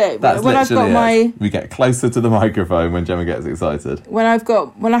 That's it. That's when I've got literally it. my We get closer to the microphone when Gemma gets excited. when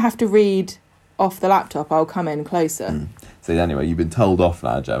I have to read off the laptop, I'll come in closer. See, anyway, you've been told off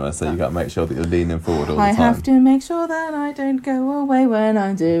now, Gemma, so you've got to make sure that you're leaning forward all the I time. have to make sure that I don't go away when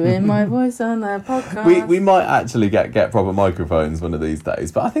I'm doing my voice on the podcast. We might actually get proper microphones one of these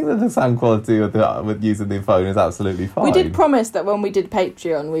days, but I think that the sound quality with using the phone is absolutely fine. We did promise that when we did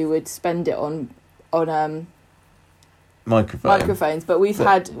Patreon, we would spend it on microphones, but we've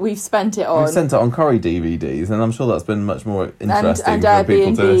spent it on We've sent it on Corrie DVDs, and I'm sure that's been much more interesting and for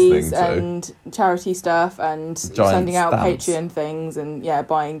people to listen Airbnbs to. and charity stuff and sending out stamps. Patreon things and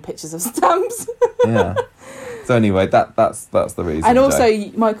buying pictures of stamps. Yeah. So anyway, that's the reason. And also,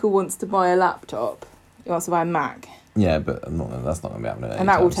 Jay. Michael wants to buy a laptop. He wants to buy a Mac, Yeah, but that's not going to be happening. and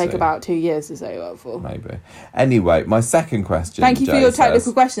that will anytime take soon. about 2 years to save up for. Maybe. Anyway, my second question. Thank you for Jay your says-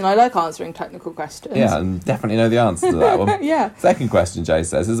 technical question. I like answering technical questions. Yeah, and definitely know the answer to that one. Yeah. Second question, Jay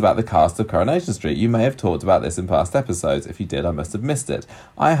says, is about the cast of Coronation Street. You may have talked about this in past episodes. If you did, I must have missed it.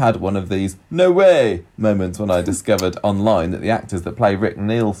 I had one of these no way moments when I discovered online that the actors that play Rick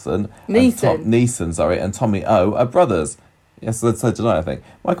Neeson and Tommy O are brothers. Yes, so did I think.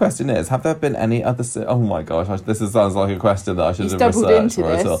 My question is, have there been any other... oh my gosh, sounds like a question that I should You have stumbled researched into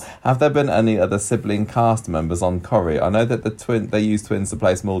for at all. this. Have there been any other sibling cast members on Corrie? I know that they use twins to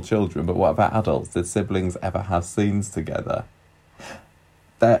play small children, but what about adults? Did siblings ever have scenes together?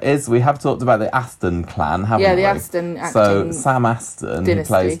 We have talked about the Aston clan, haven't we? Yeah, the Aston acting So Sam Aston, dynasty. who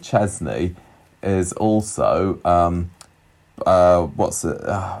plays Chesney, is also...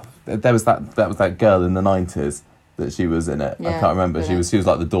 there was that girl in the 90s that she was in it. I Yeah, can't remember. She yeah. was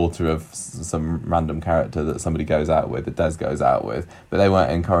like the daughter of some random character that somebody goes out with, that Des goes out with, but they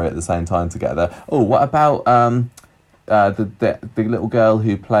weren't in Corrie at the same time together. Oh, what about the little girl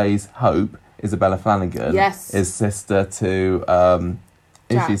who plays Hope, Isabella Flanagan? Yes. Is sister to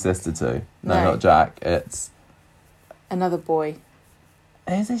is Jack. she sister to? No, No. not Jack. It's another boy.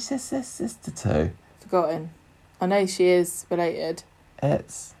 Is it just his sister too? Forgotten. I know she is related. I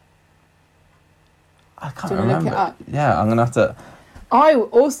can't Do you wanna remember. look it up? Yeah, I'm gonna have to. I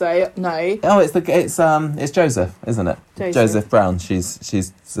also know. Oh, it's Joseph, isn't it? Joseph Brown.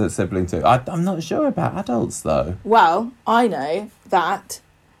 She's a sibling too. I'm not sure about adults though. Well, I know that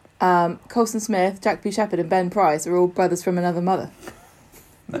Colson Smith, Jack B. Shepherd, and Ben Price are all brothers from another mother.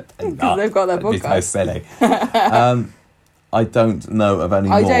 Because they've got their That'd be so podcast. silly. I don't know of any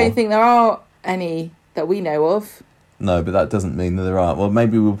I more. don't think there are any that we know of. No, but that doesn't mean that there aren't. Well,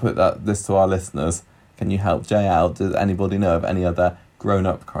 maybe we'll put this to our listeners. Can you help Jay out? Does anybody know of any other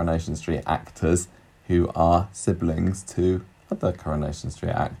grown-up Coronation Street actors who are siblings to other Coronation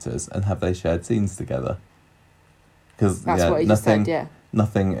Street actors, and have they shared scenes together? Because That's what he just said, yeah.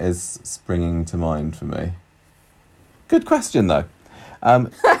 Nothing is springing to mind for me. Good question, though.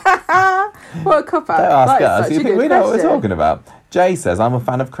 What a cop-out. Don't ask That is us. such You a think good we know what we're question. talking about? Jay says, I'm a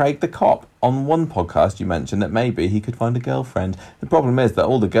fan of Craig the Cop. On one podcast, you mentioned that maybe he could find a girlfriend. The problem is that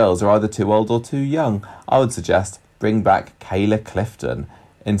all the girls are either too old or too young. I would suggest bring back Kayla Clifton.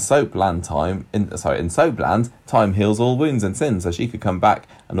 In Soapland, time heals all wounds and sins, so she could come back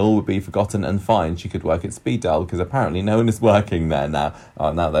and all would be forgotten and fine. She could work at Speed Dial because apparently no one is working there now.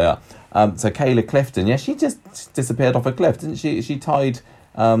 Oh, now they are. So Kayla Clifton, yeah, she just disappeared off a cliff, didn't she? She tied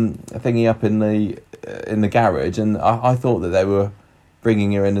a thingy up in the garage, and I thought that they were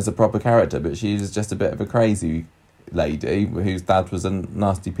bringing her in as a proper character, but she was just a bit of a crazy lady whose dad was a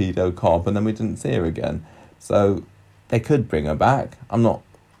nasty pedo cop, and then we didn't see her again. So they could bring her back. I'm not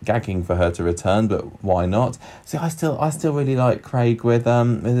gagging for her to return, but why not? See, I still really like Craig with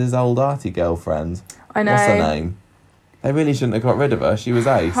his old arty girlfriend. I know. What's her name? They really shouldn't have got rid of her. She was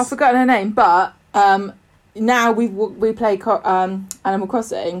ace. I've forgotten her name, but now we play Animal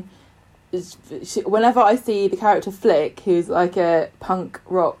Crossing. Whenever I see the character Flick, who's like a punk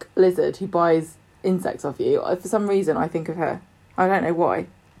rock lizard who buys insects off you, for some reason I think of her. I don't know why.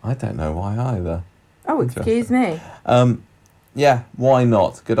 I don't know why either. Oh, excuse me. Yeah, why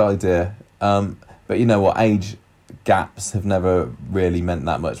not? Good idea. But you know what? Age gaps have never really meant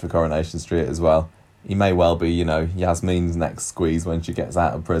that much for Coronation Street as well. He may well be, Yasmin's next squeeze when she gets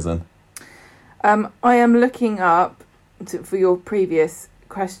out of prison. I am looking up for your previous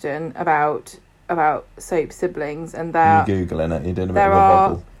question about soap siblings, and You're Googling it. You're doing a bit there of a are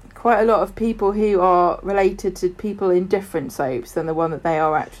bubble. quite a lot of people who are related to people in different soaps than the one that they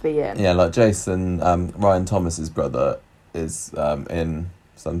are actually in. Yeah, like Jason, Ryan Thomas's brother is in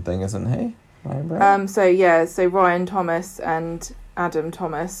something, isn't he? So Ryan Thomas and Adam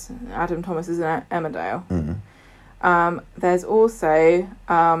Thomas. Adam Thomas is in Emmerdale. Mm-hmm. There's also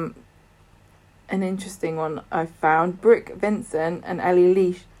an interesting one I found. Brooke Vincent and Ellie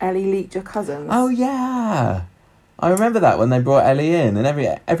Leach are cousins. Oh yeah, I remember that when they brought Ellie in, and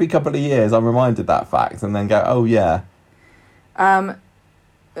every couple of years I'm reminded that fact, and then go, oh yeah. And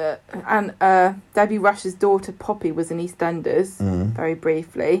Debbie Rush's daughter Poppy was in EastEnders, very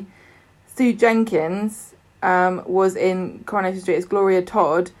briefly. Sue Jenkins was in Coronation Street as Gloria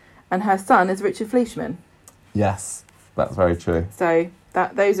Todd, and her son is Richard Fleischman. Yes, that's very true. So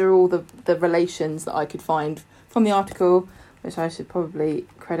those are all the relations that I could find from the article, which I should probably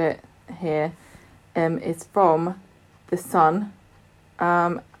credit here. Is from The Sun,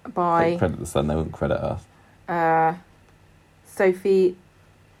 by They credit the Sun, they wouldn't credit us. Sophie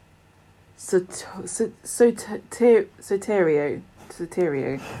Soterio.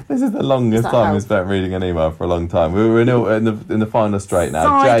 This is the longest Does that time we help? spent reading an email for a long time. We were in the final straight now.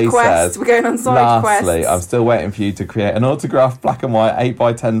 Side Jay quest. says, We're going on side lastly, quests. I'm still waiting for you to create an autographed black and white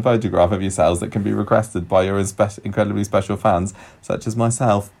 8x10 photograph of yourselves that can be requested by your incredibly special fans, such as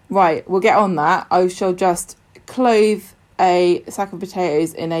myself. Right, we'll get on that. I shall just clothe a sack of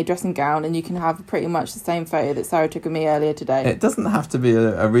potatoes in a dressing gown, and you can have pretty much the same photo that Sarah took of me earlier today. It doesn't have to be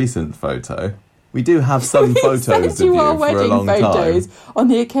a recent photo. We do have some photos of Sent you our for a wedding long photos time. on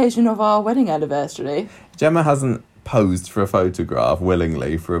the occasion of our wedding anniversary. Gemma hasn't posed for a photograph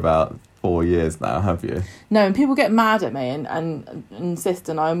willingly for about 4 years now, have you? No, and people get mad at me and insist,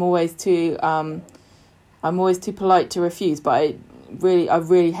 and I'm always too polite to refuse. But I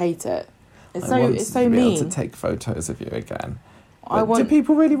really hate it. It's I want it's to so be mean. able to take photos of you again. I But want do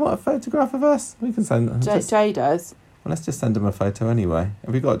people really want a photograph of us? We can send them. Jay does. Well, let's just send them a photo anyway.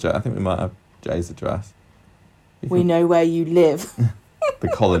 Have we got Jay? I think we might have Jay's address. We know where you live. The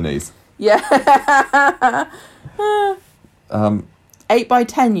colonies. Yeah. 8 by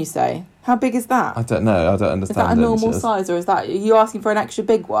 10, you say? How big is that? I don't know. I don't understand. Is that a normal inches. size, or are you asking for an extra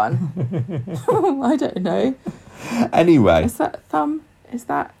big one? I don't know. Anyway, Is that thumb? Is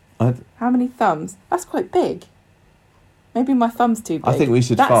that I- how many thumbs? That's quite big. Maybe my thumb's too big. I think we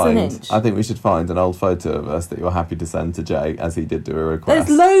should That's an find. inch. I think we should find an old photo of us that you're happy to send to Jay, as he did do a request.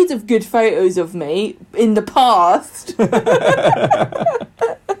 There's loads of good photos of me in the past. And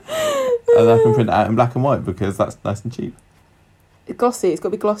I can print it out in black and white because that's nice and cheap. Glossy. It's got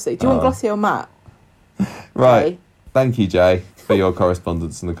to be glossy. Do you want glossy or matte? Right. Okay. Thank you, Jay, for your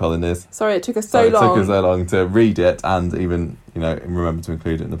correspondence in the colonies. Sorry, it took us so It long. took us so long to read it and even, remember to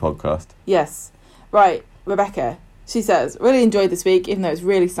include it in the podcast. Yes. Right, Rebecca. She says, really enjoyed this week, even though it was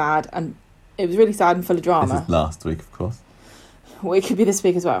really sad and full of This drama. is last week, of course. Well, it could be this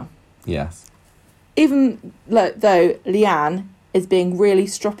week as well. Yes. Even though Leanne is being really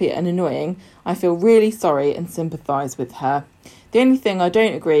stroppy and annoying, I feel really sorry and sympathise with her. The only thing I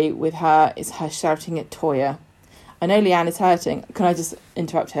don't agree with her is her shouting at Toya. I know Leanne is hurting. Can I just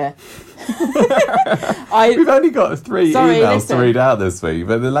interrupt here? We've only got 3 emails listen. to read out this week,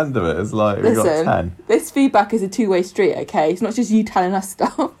 but the length of it is like we've got 10. This feedback is a two-way street, okay? It's not just you telling us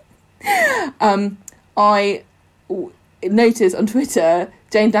stuff. I noticed on Twitter,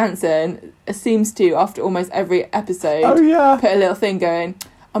 Jane Danson seems to, after almost every episode, put a little thing going,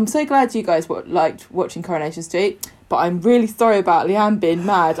 I'm so glad you guys liked watching Coronation Street, but I'm really sorry about Leanne being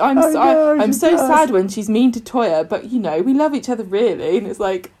mad. I'm so sad when she's mean to Toya, but we love each other really. And it's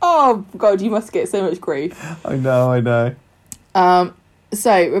like, oh God, you must get so much grief. I know.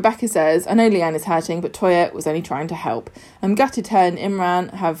 So Rebecca says, I know Leanne is hurting, but Toya was only trying to help. I'm gutted her and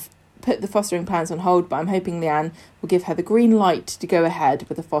Imran have put the fostering plans on hold, but I'm hoping Leanne will give her the green light to go ahead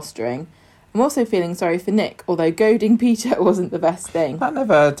with the fostering. I'm also feeling sorry for Nick, although goading Peter wasn't the best thing. That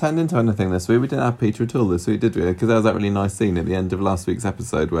never turned into anything this week. We didn't have Peter at all this week, did we? Because there was that really nice scene at the end of last week's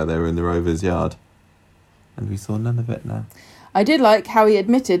episode where they were in the Rovers' yard. And we saw none of it now. I did like how he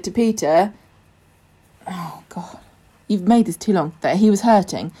admitted to Peter, oh God, you've made this too long, that he was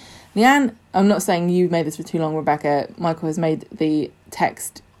hurting. Leanne, I'm not saying you made this for too long, Rebecca. Michael has made the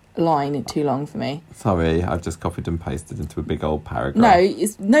text line too long for me. Sorry, I've just copied and pasted into a big old paragraph.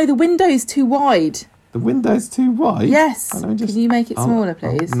 No, the window's too wide. The window's too wide? Yes. Can you make it smaller,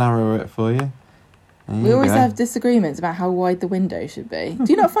 please? I'll narrow it for you. We always have disagreements about how wide the window should be.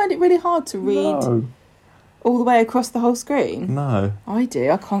 Do you not find it really hard to read all the way across the whole screen? No. I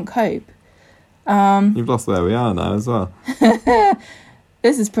do. I can't cope. You've lost where we are now as well.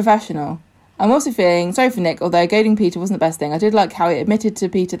 This is professional. I'm also feeling sorry for Nick, although goading Peter wasn't the best thing. I did like how he admitted to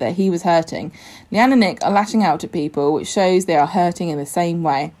Peter that he was hurting. Leanne and Nick are lashing out at people, which shows they are hurting in the same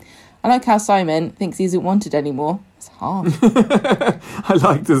way. I like how Simon thinks he isn't wanted anymore. It's hard. I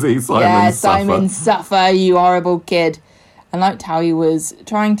like to see Simon suffer. Simon suffer, you horrible kid. I liked how he was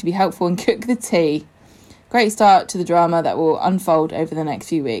trying to be helpful and cook the tea. Great start to the drama that will unfold over the next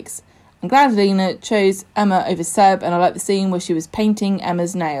few weeks. I'm glad Alina chose Emma over Seb, and I like the scene where she was painting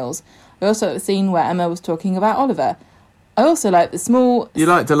Emma's nails. I also like the scene where Emma was talking about Oliver. I also like the small... You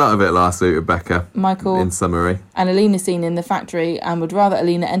liked a lot of it last week, Rebecca. Michael... In summary. And Alina scene in the factory, and would rather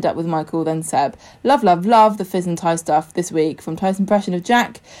Alina end up with Michael than Seb. Love, love, love the Fizz and Ty stuff this week, from Ty's impression of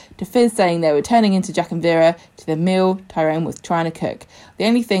Jack, to Fizz saying they were turning into Jack and Vera, to the meal Tyrone was trying to cook. The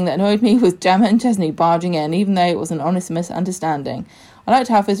only thing that annoyed me was Gemma and Chesney barging in, even though it was an honest misunderstanding. I liked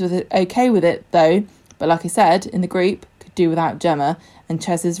how Fizz was okay with it, though, but like I said, in the group, could do without Gemma and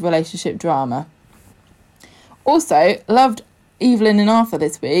Chez's relationship drama. Also, loved Evelyn and Arthur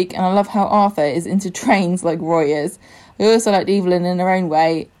this week, and I love how Arthur is into trains like Roy is. I also liked Evelyn in her own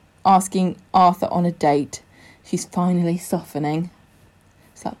way, asking Arthur on a date. She's finally softening.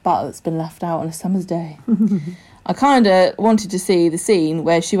 It's like butter that's been left out on a summer's day. I kind of wanted to see the scene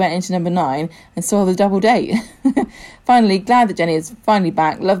where she went into number 9 and saw the double date. Finally, glad that Jenny is finally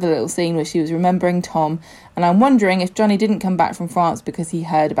back. Love the little scene where she was remembering Tom. And I'm wondering if Johnny didn't come back from France because he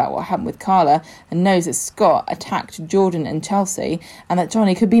heard about what happened with Carla and knows that Scott attacked Jordan and Chelsea and that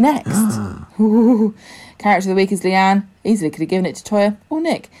Johnny could be next. Ooh. Character of the week is Leanne. Easily could have given it to Toya or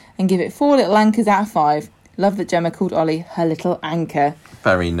Nick and give it 4 little anchors out of 5. Love that Gemma called Ollie her little anchor.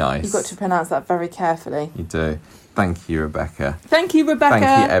 Very nice. You've got to pronounce that very carefully. You do. Thank you, Rebecca. Thank you, Rebecca.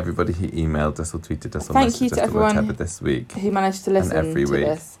 Thank you, everybody who emailed us or tweeted us or messaged us or whatever this week. Who managed to listen every to week.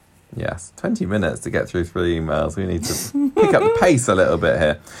 this. Yes, 20 minutes to get through 3 emails. We need to pick up the pace a little bit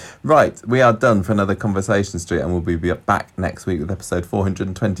here. Right, we are done for another Conversation Street, and we'll be back next week with episode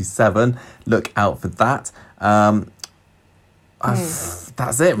 427. Look out for that.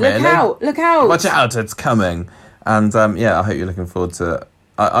 That's it, really. Look out. Watch out, it's coming. And yeah, I hope you're looking forward to...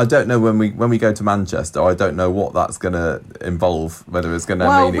 I don't know when we go to Manchester, I don't know what that's going to involve, whether it's going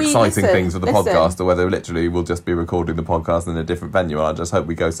to mean exciting things for the podcast or whether literally we'll just be recording the podcast in a different venue. I just hope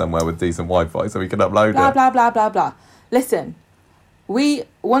we go somewhere with decent Wi-Fi so we can upload it. Blah, blah, blah, blah, blah. Listen, we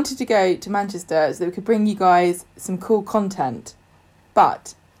wanted to go to Manchester so that we could bring you guys some cool content.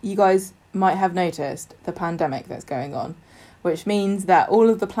 But you guys might have noticed the pandemic that's going on, which means that all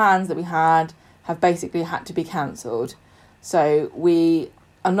of the plans that we had have basically had to be cancelled. So we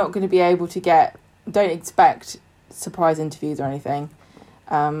are not going to be able to don't expect surprise interviews or anything.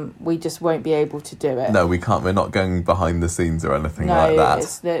 We just won't be able to do it. No, we can't. We're not going behind the scenes or anything like that. No,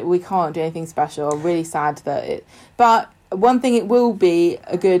 it's that we can't do anything special. I'm really sad that it... But one thing it will be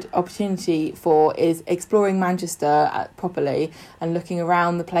a good opportunity for is exploring Manchester properly and looking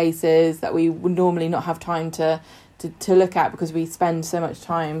around the places that we would normally not have time to look at because we spend so much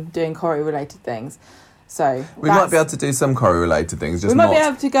time doing Corrie-related things. So we might be able to do some Corrie-related things. Just we might not be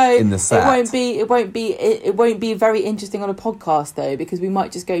able to go in the set. It won't be very interesting on a podcast though, because we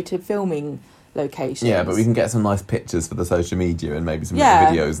might just go to filming locations. Yeah, but we can get some nice pictures for the social media and maybe some little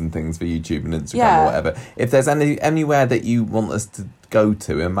videos and things for YouTube and Instagram or whatever. If there's anywhere that you want us to go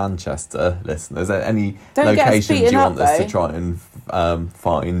to in Manchester, listeners, any locations you want us to try and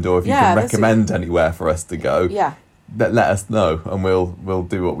find, or if you can recommend anywhere for us to go, let us know and we'll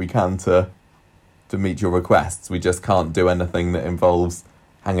do what we can to meet your requests. We just can't do anything that involves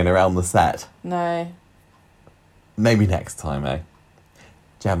hanging around the set. No. Maybe next time, eh?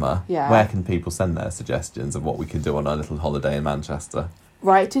 Gemma, Yeah. where can people send their suggestions of what we can do on our little holiday in Manchester?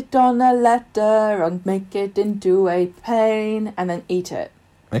 Write it on a letter and make it into a plane and then eat it.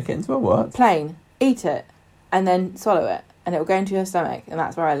 Make it into a what? Plane. Eat it and then swallow it and it will go into your stomach, and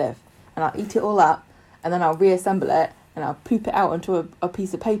that's where I live. And I'll eat it all up and then I'll reassemble it and I'll poop it out onto a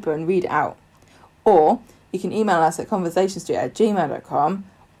piece of paper and read it out. Or you can email us at conversationstreet@gmail.com,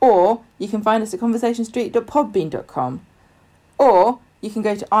 or you can find us at conversationstreet.podbean.com, or you can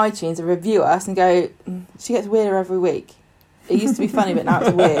go to iTunes and review us and go, she gets weirder every week. It used to be funny, but now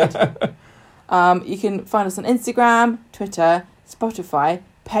it's weird. You can find us on Instagram, Twitter, Spotify,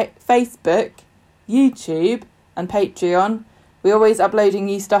 Facebook, YouTube, and Patreon. We're always uploading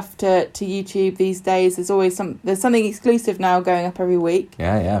new stuff to YouTube these days. There's something exclusive now going up every week.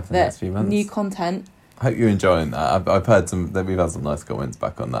 Yeah, for the next few months. New content. I hope you're enjoying that. I've heard we've had some nice comments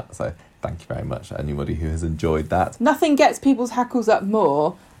back on that, so thank you very much to anybody who has enjoyed that. Nothing gets people's hackles up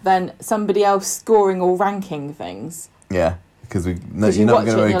more than somebody else scoring or ranking things. Yeah, because you're not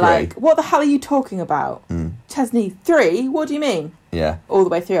going to agree. Like, what the hell are you talking about? Chesney 3? What do you mean? Yeah. All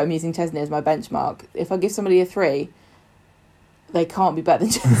the way through, I'm using Chesney as my benchmark. If I give somebody a 3, they can't be better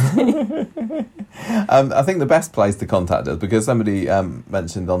than Chesney. I think the best place to contact us, because somebody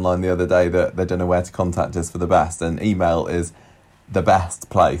mentioned online the other day that they don't know where to contact us for the best, and email is the best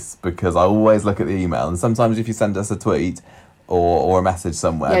place, because I always look at the email, and sometimes if you send us a tweet or a message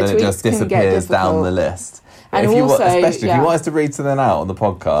somewhere, then it just disappears down the list. And if if you want us to read something out on the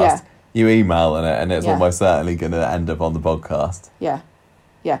podcast, you email on it, and it's almost certainly going to end up on the podcast.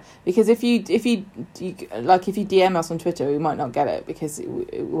 Yeah, because if you DM us on Twitter, we might not get it because it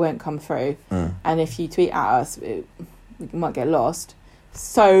won't come through. And if you tweet at us, we might get lost.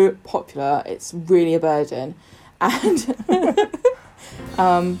 So popular, it's really a burden. And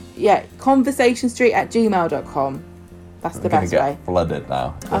conversationstreet@gmail.com. That's the best way. We're going to get flooded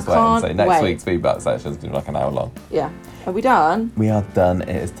now. Just wait and say next week's feedback session is going to be like an hour long. Yeah. Are we done? We are done.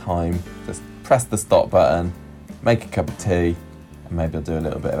 It is time. Just press the stop button, make a cup of tea, and maybe I'll do a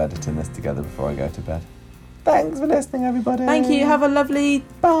little bit of editing this together before I go to bed. Thanks for listening, everybody. Thank you. Have a lovely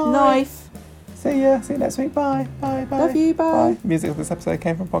life. See you next week. Bye. Bye. Love you. Bye. Music of this episode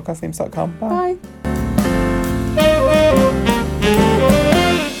came from podcastthemes.com. Bye. Bye.